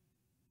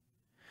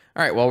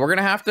 All right, well, we're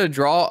gonna have to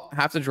draw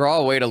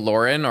away to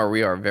Lauren, or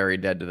we are very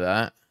dead to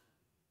that.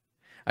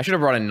 I should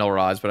have brought in null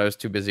rods, but I was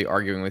too busy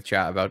arguing with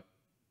chat about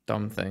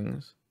dumb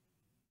things.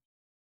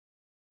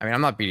 I mean,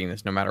 I'm not beating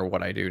this no matter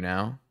what I do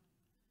now.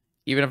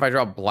 Even if I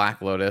draw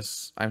Black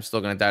Lotus, I'm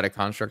still gonna die to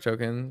construct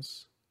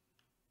tokens.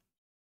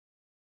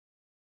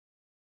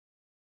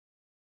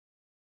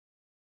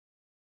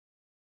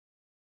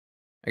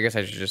 I guess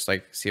I should just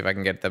like see if I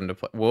can get them to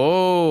play.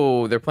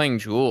 Whoa, they're playing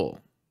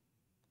Jewel.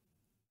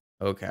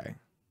 Okay.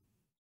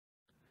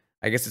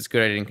 I guess it's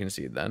good I didn't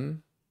concede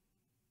then.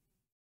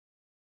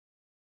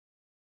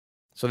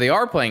 So they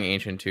are playing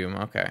Ancient Tomb.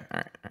 Okay. All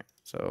right.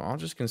 So I'll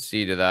just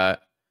concede to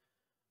that.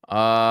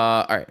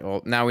 All right.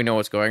 Well, now we know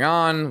what's going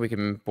on. We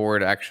can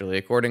board actually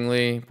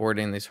accordingly. Board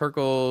in these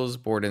Hercles.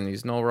 Board in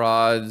these Null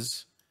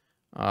Rods.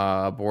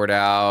 Board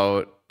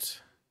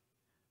out.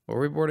 What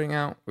were we boarding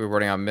out? We were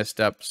boarding out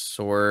Misstep,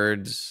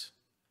 Swords.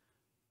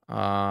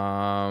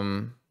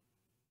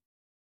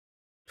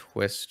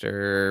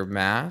 Twister,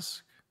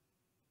 Mask.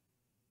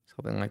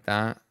 Something like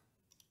that.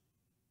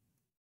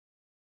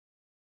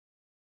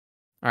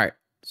 All right.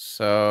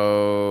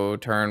 So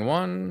turn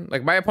one.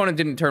 Like my opponent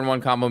didn't turn one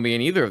combo me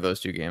in either of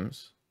those two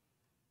games.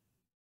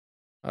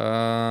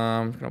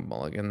 I'm gonna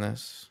mulligan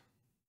this.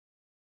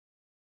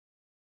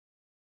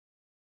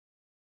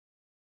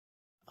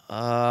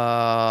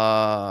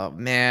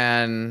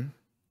 Man.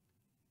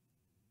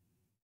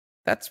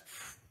 That's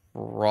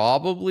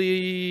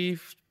probably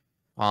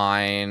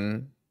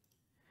fine.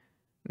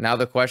 Now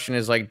the question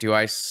is like, do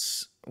I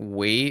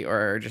wait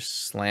or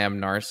just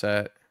slam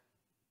Narset?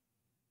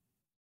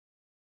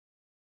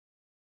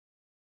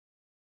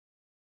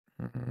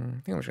 I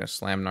think I'm just gonna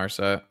slam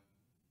Narset.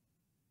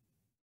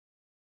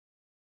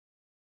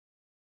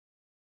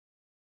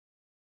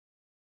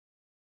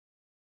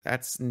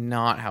 That's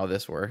not how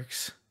this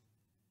works.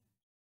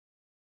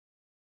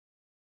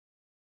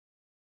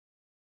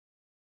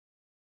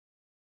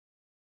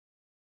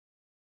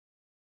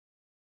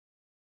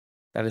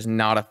 That is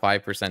not a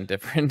 5%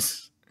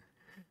 difference.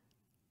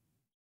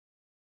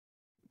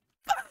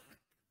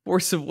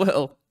 Force of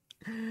will.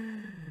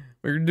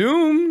 We're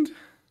doomed.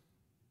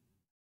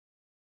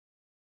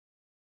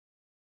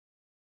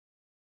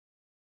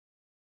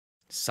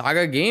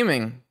 Saga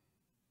Gaming.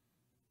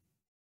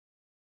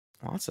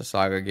 Lots of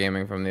Saga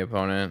Gaming from the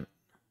opponent.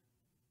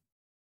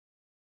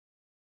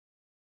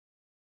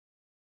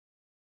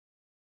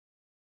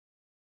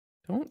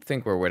 Don't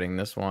think we're winning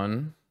this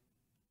one.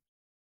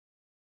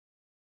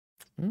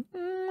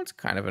 It's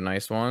kind of a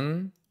nice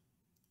one.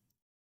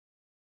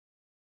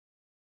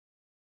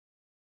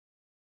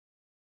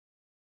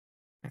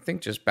 I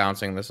think just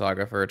bouncing the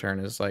Saga for a turn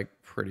is like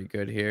pretty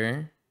good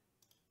here.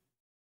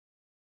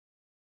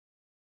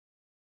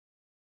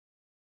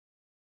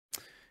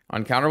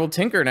 Uncounterable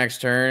Tinker next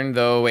turn,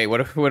 though. Wait,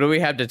 what do we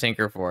have to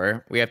tinker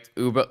for? We have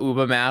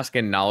Uba Mask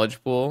and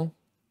Knowledge Pool.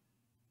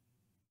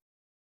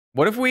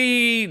 What if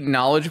we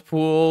Knowledge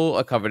Pool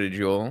a Coveted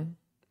Jewel?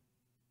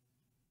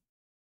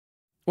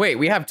 Wait,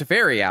 we have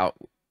Teferi out.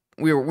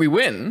 We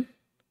win.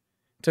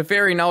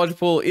 Teferi Knowledge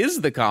Pool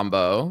is the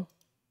combo.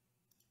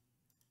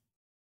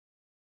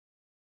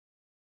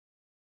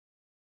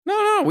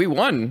 No, we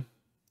won.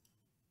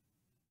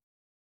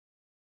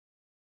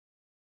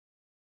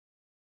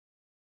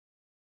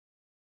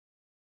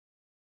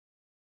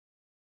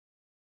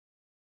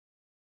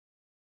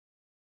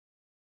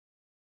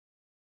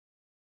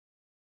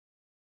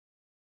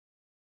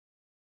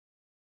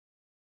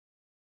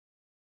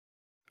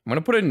 I'm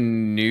gonna put a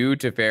new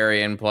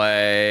Teferi in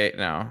play.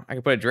 No, I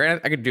could put a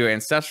Drannith. I could do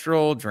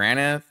Ancestral,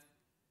 Drannith.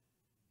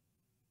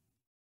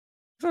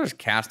 I'll just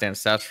cast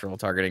Ancestral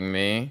targeting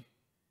me.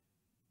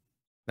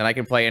 Then I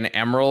can play an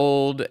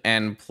Emerald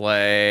and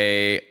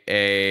play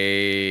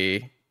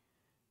a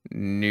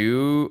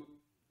new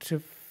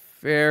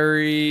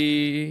Teferi.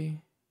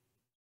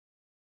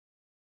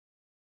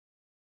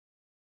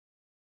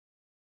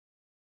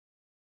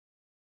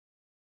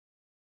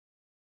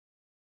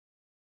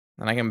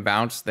 Then I can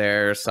bounce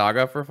their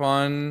Saga for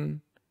fun.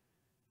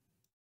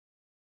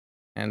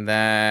 And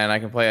then I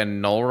can play a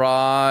Null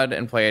Rod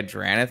and play a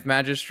Drannith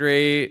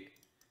Magistrate.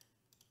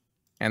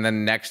 And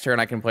then next turn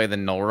I can play the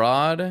Null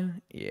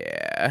Rod.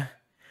 Yeah.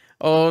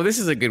 Oh, this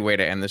is a good way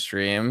to end the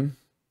stream.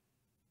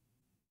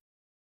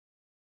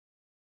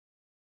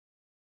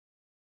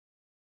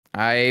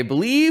 I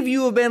believe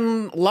you have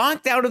been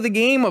locked out of the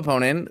game,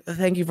 opponent.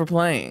 Thank you for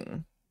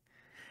playing.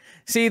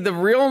 See, the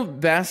real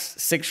best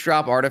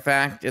 6-drop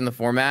artifact in the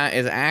format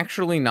is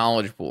actually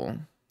Knowledge Pool.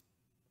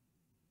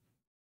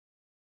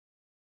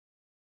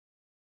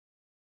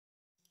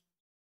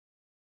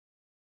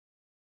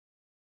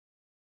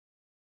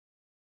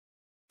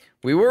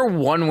 We were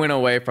 1 win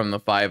away from the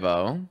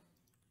 5-0.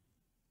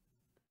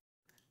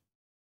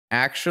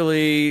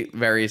 Actually,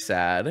 very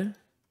sad.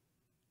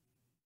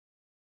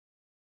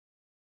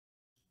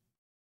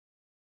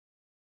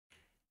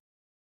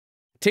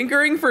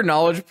 Tinkering for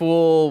Knowledge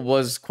Pool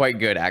was quite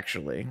good,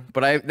 actually.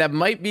 But that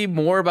might be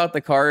more about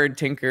the card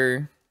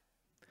Tinker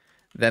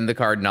than the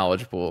card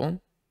Knowledge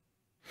Pool.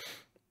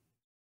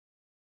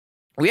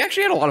 We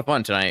actually had a lot of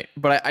fun tonight,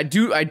 but I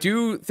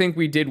do think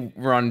we did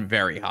run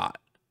very hot.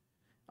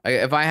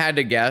 If I had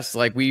to guess,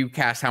 like we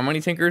cast how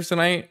many Tinkers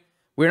tonight?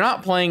 We're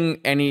not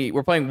playing any.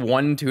 We're playing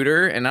one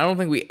tutor, and I don't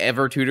think we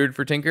ever tutored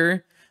for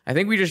Tinker. I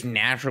think we just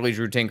naturally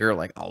drew Tinker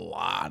like a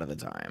lot of the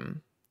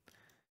time.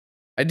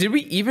 Did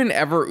we even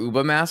ever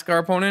Uba Mask our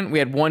opponent? We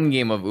had one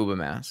game of Uba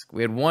Mask.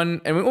 We had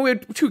one, and we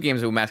had 2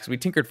 games of Uba Mask. We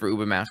tinkered for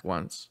Uba Mask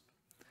once.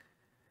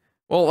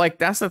 Well, like,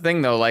 that's the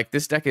thing, though. Like,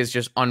 this deck is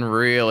just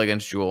unreal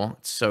against Jewel.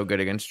 It's so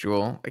good against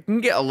Jewel. It can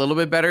get a little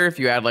bit better if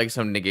you add, like,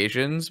 some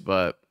negations,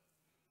 but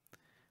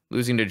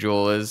losing to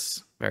Jewel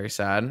is very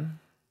sad.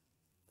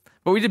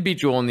 But we did beat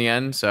Jewel in the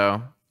end,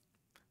 so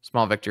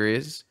small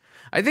victories.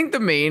 I think the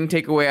main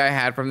takeaway I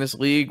had from this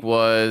league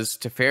was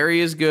Teferi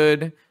is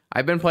good.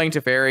 I've been playing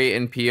Teferi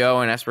in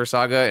PO and Esper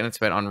Saga, and it's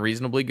been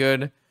unreasonably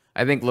good.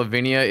 I think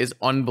Lavinia is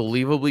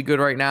unbelievably good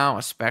right now,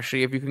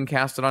 especially if you can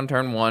cast it on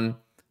turn 1.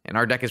 And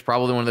our deck is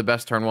probably one of the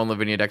best turn 1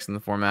 Lavinia decks in the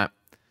format.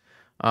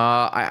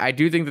 I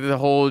do think that the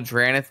whole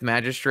Drannith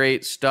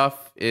Magistrate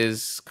stuff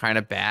is kind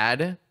of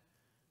bad.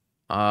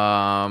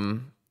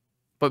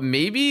 But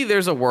maybe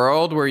there's a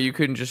world where you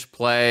can just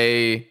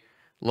play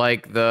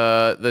like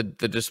the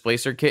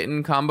Displacer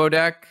Kitten combo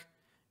deck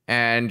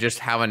and just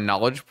have a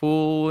knowledge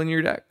pool in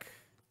your deck.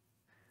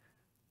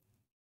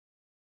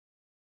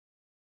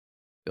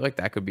 I feel like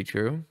that could be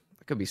true.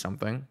 That could be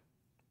something.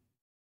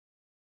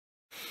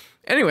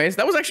 Anyways,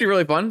 that was actually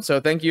really fun. So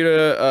thank you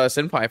to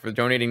Senpai for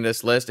donating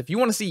this list. If you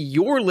want to see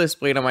your list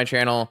played on my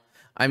channel,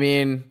 I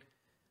mean,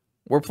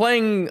 we're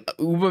playing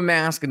Uba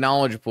Mask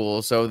Knowledge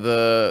Pool, so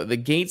the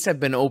gates have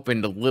been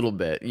opened a little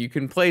bit. You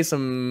can play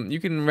some.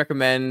 You can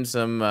recommend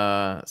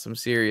some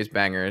serious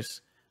bangers,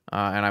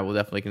 and I will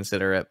definitely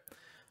consider it.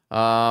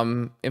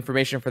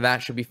 Information for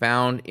that should be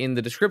found in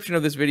the description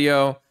of this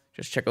video.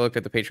 Just check a look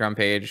at the Patreon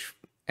page,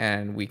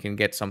 and we can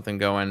get something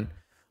going.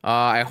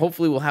 I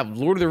hopefully will have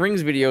Lord of the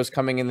Rings videos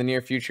coming in the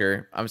near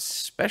future,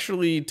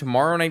 especially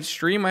tomorrow night's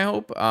stream, I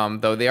hope,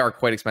 though they are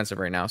quite expensive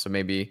right now, so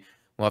maybe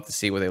we'll have to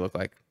see what they look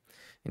like.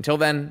 Until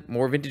then,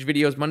 more vintage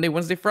videos Monday,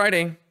 Wednesday,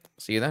 Friday.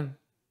 See you then.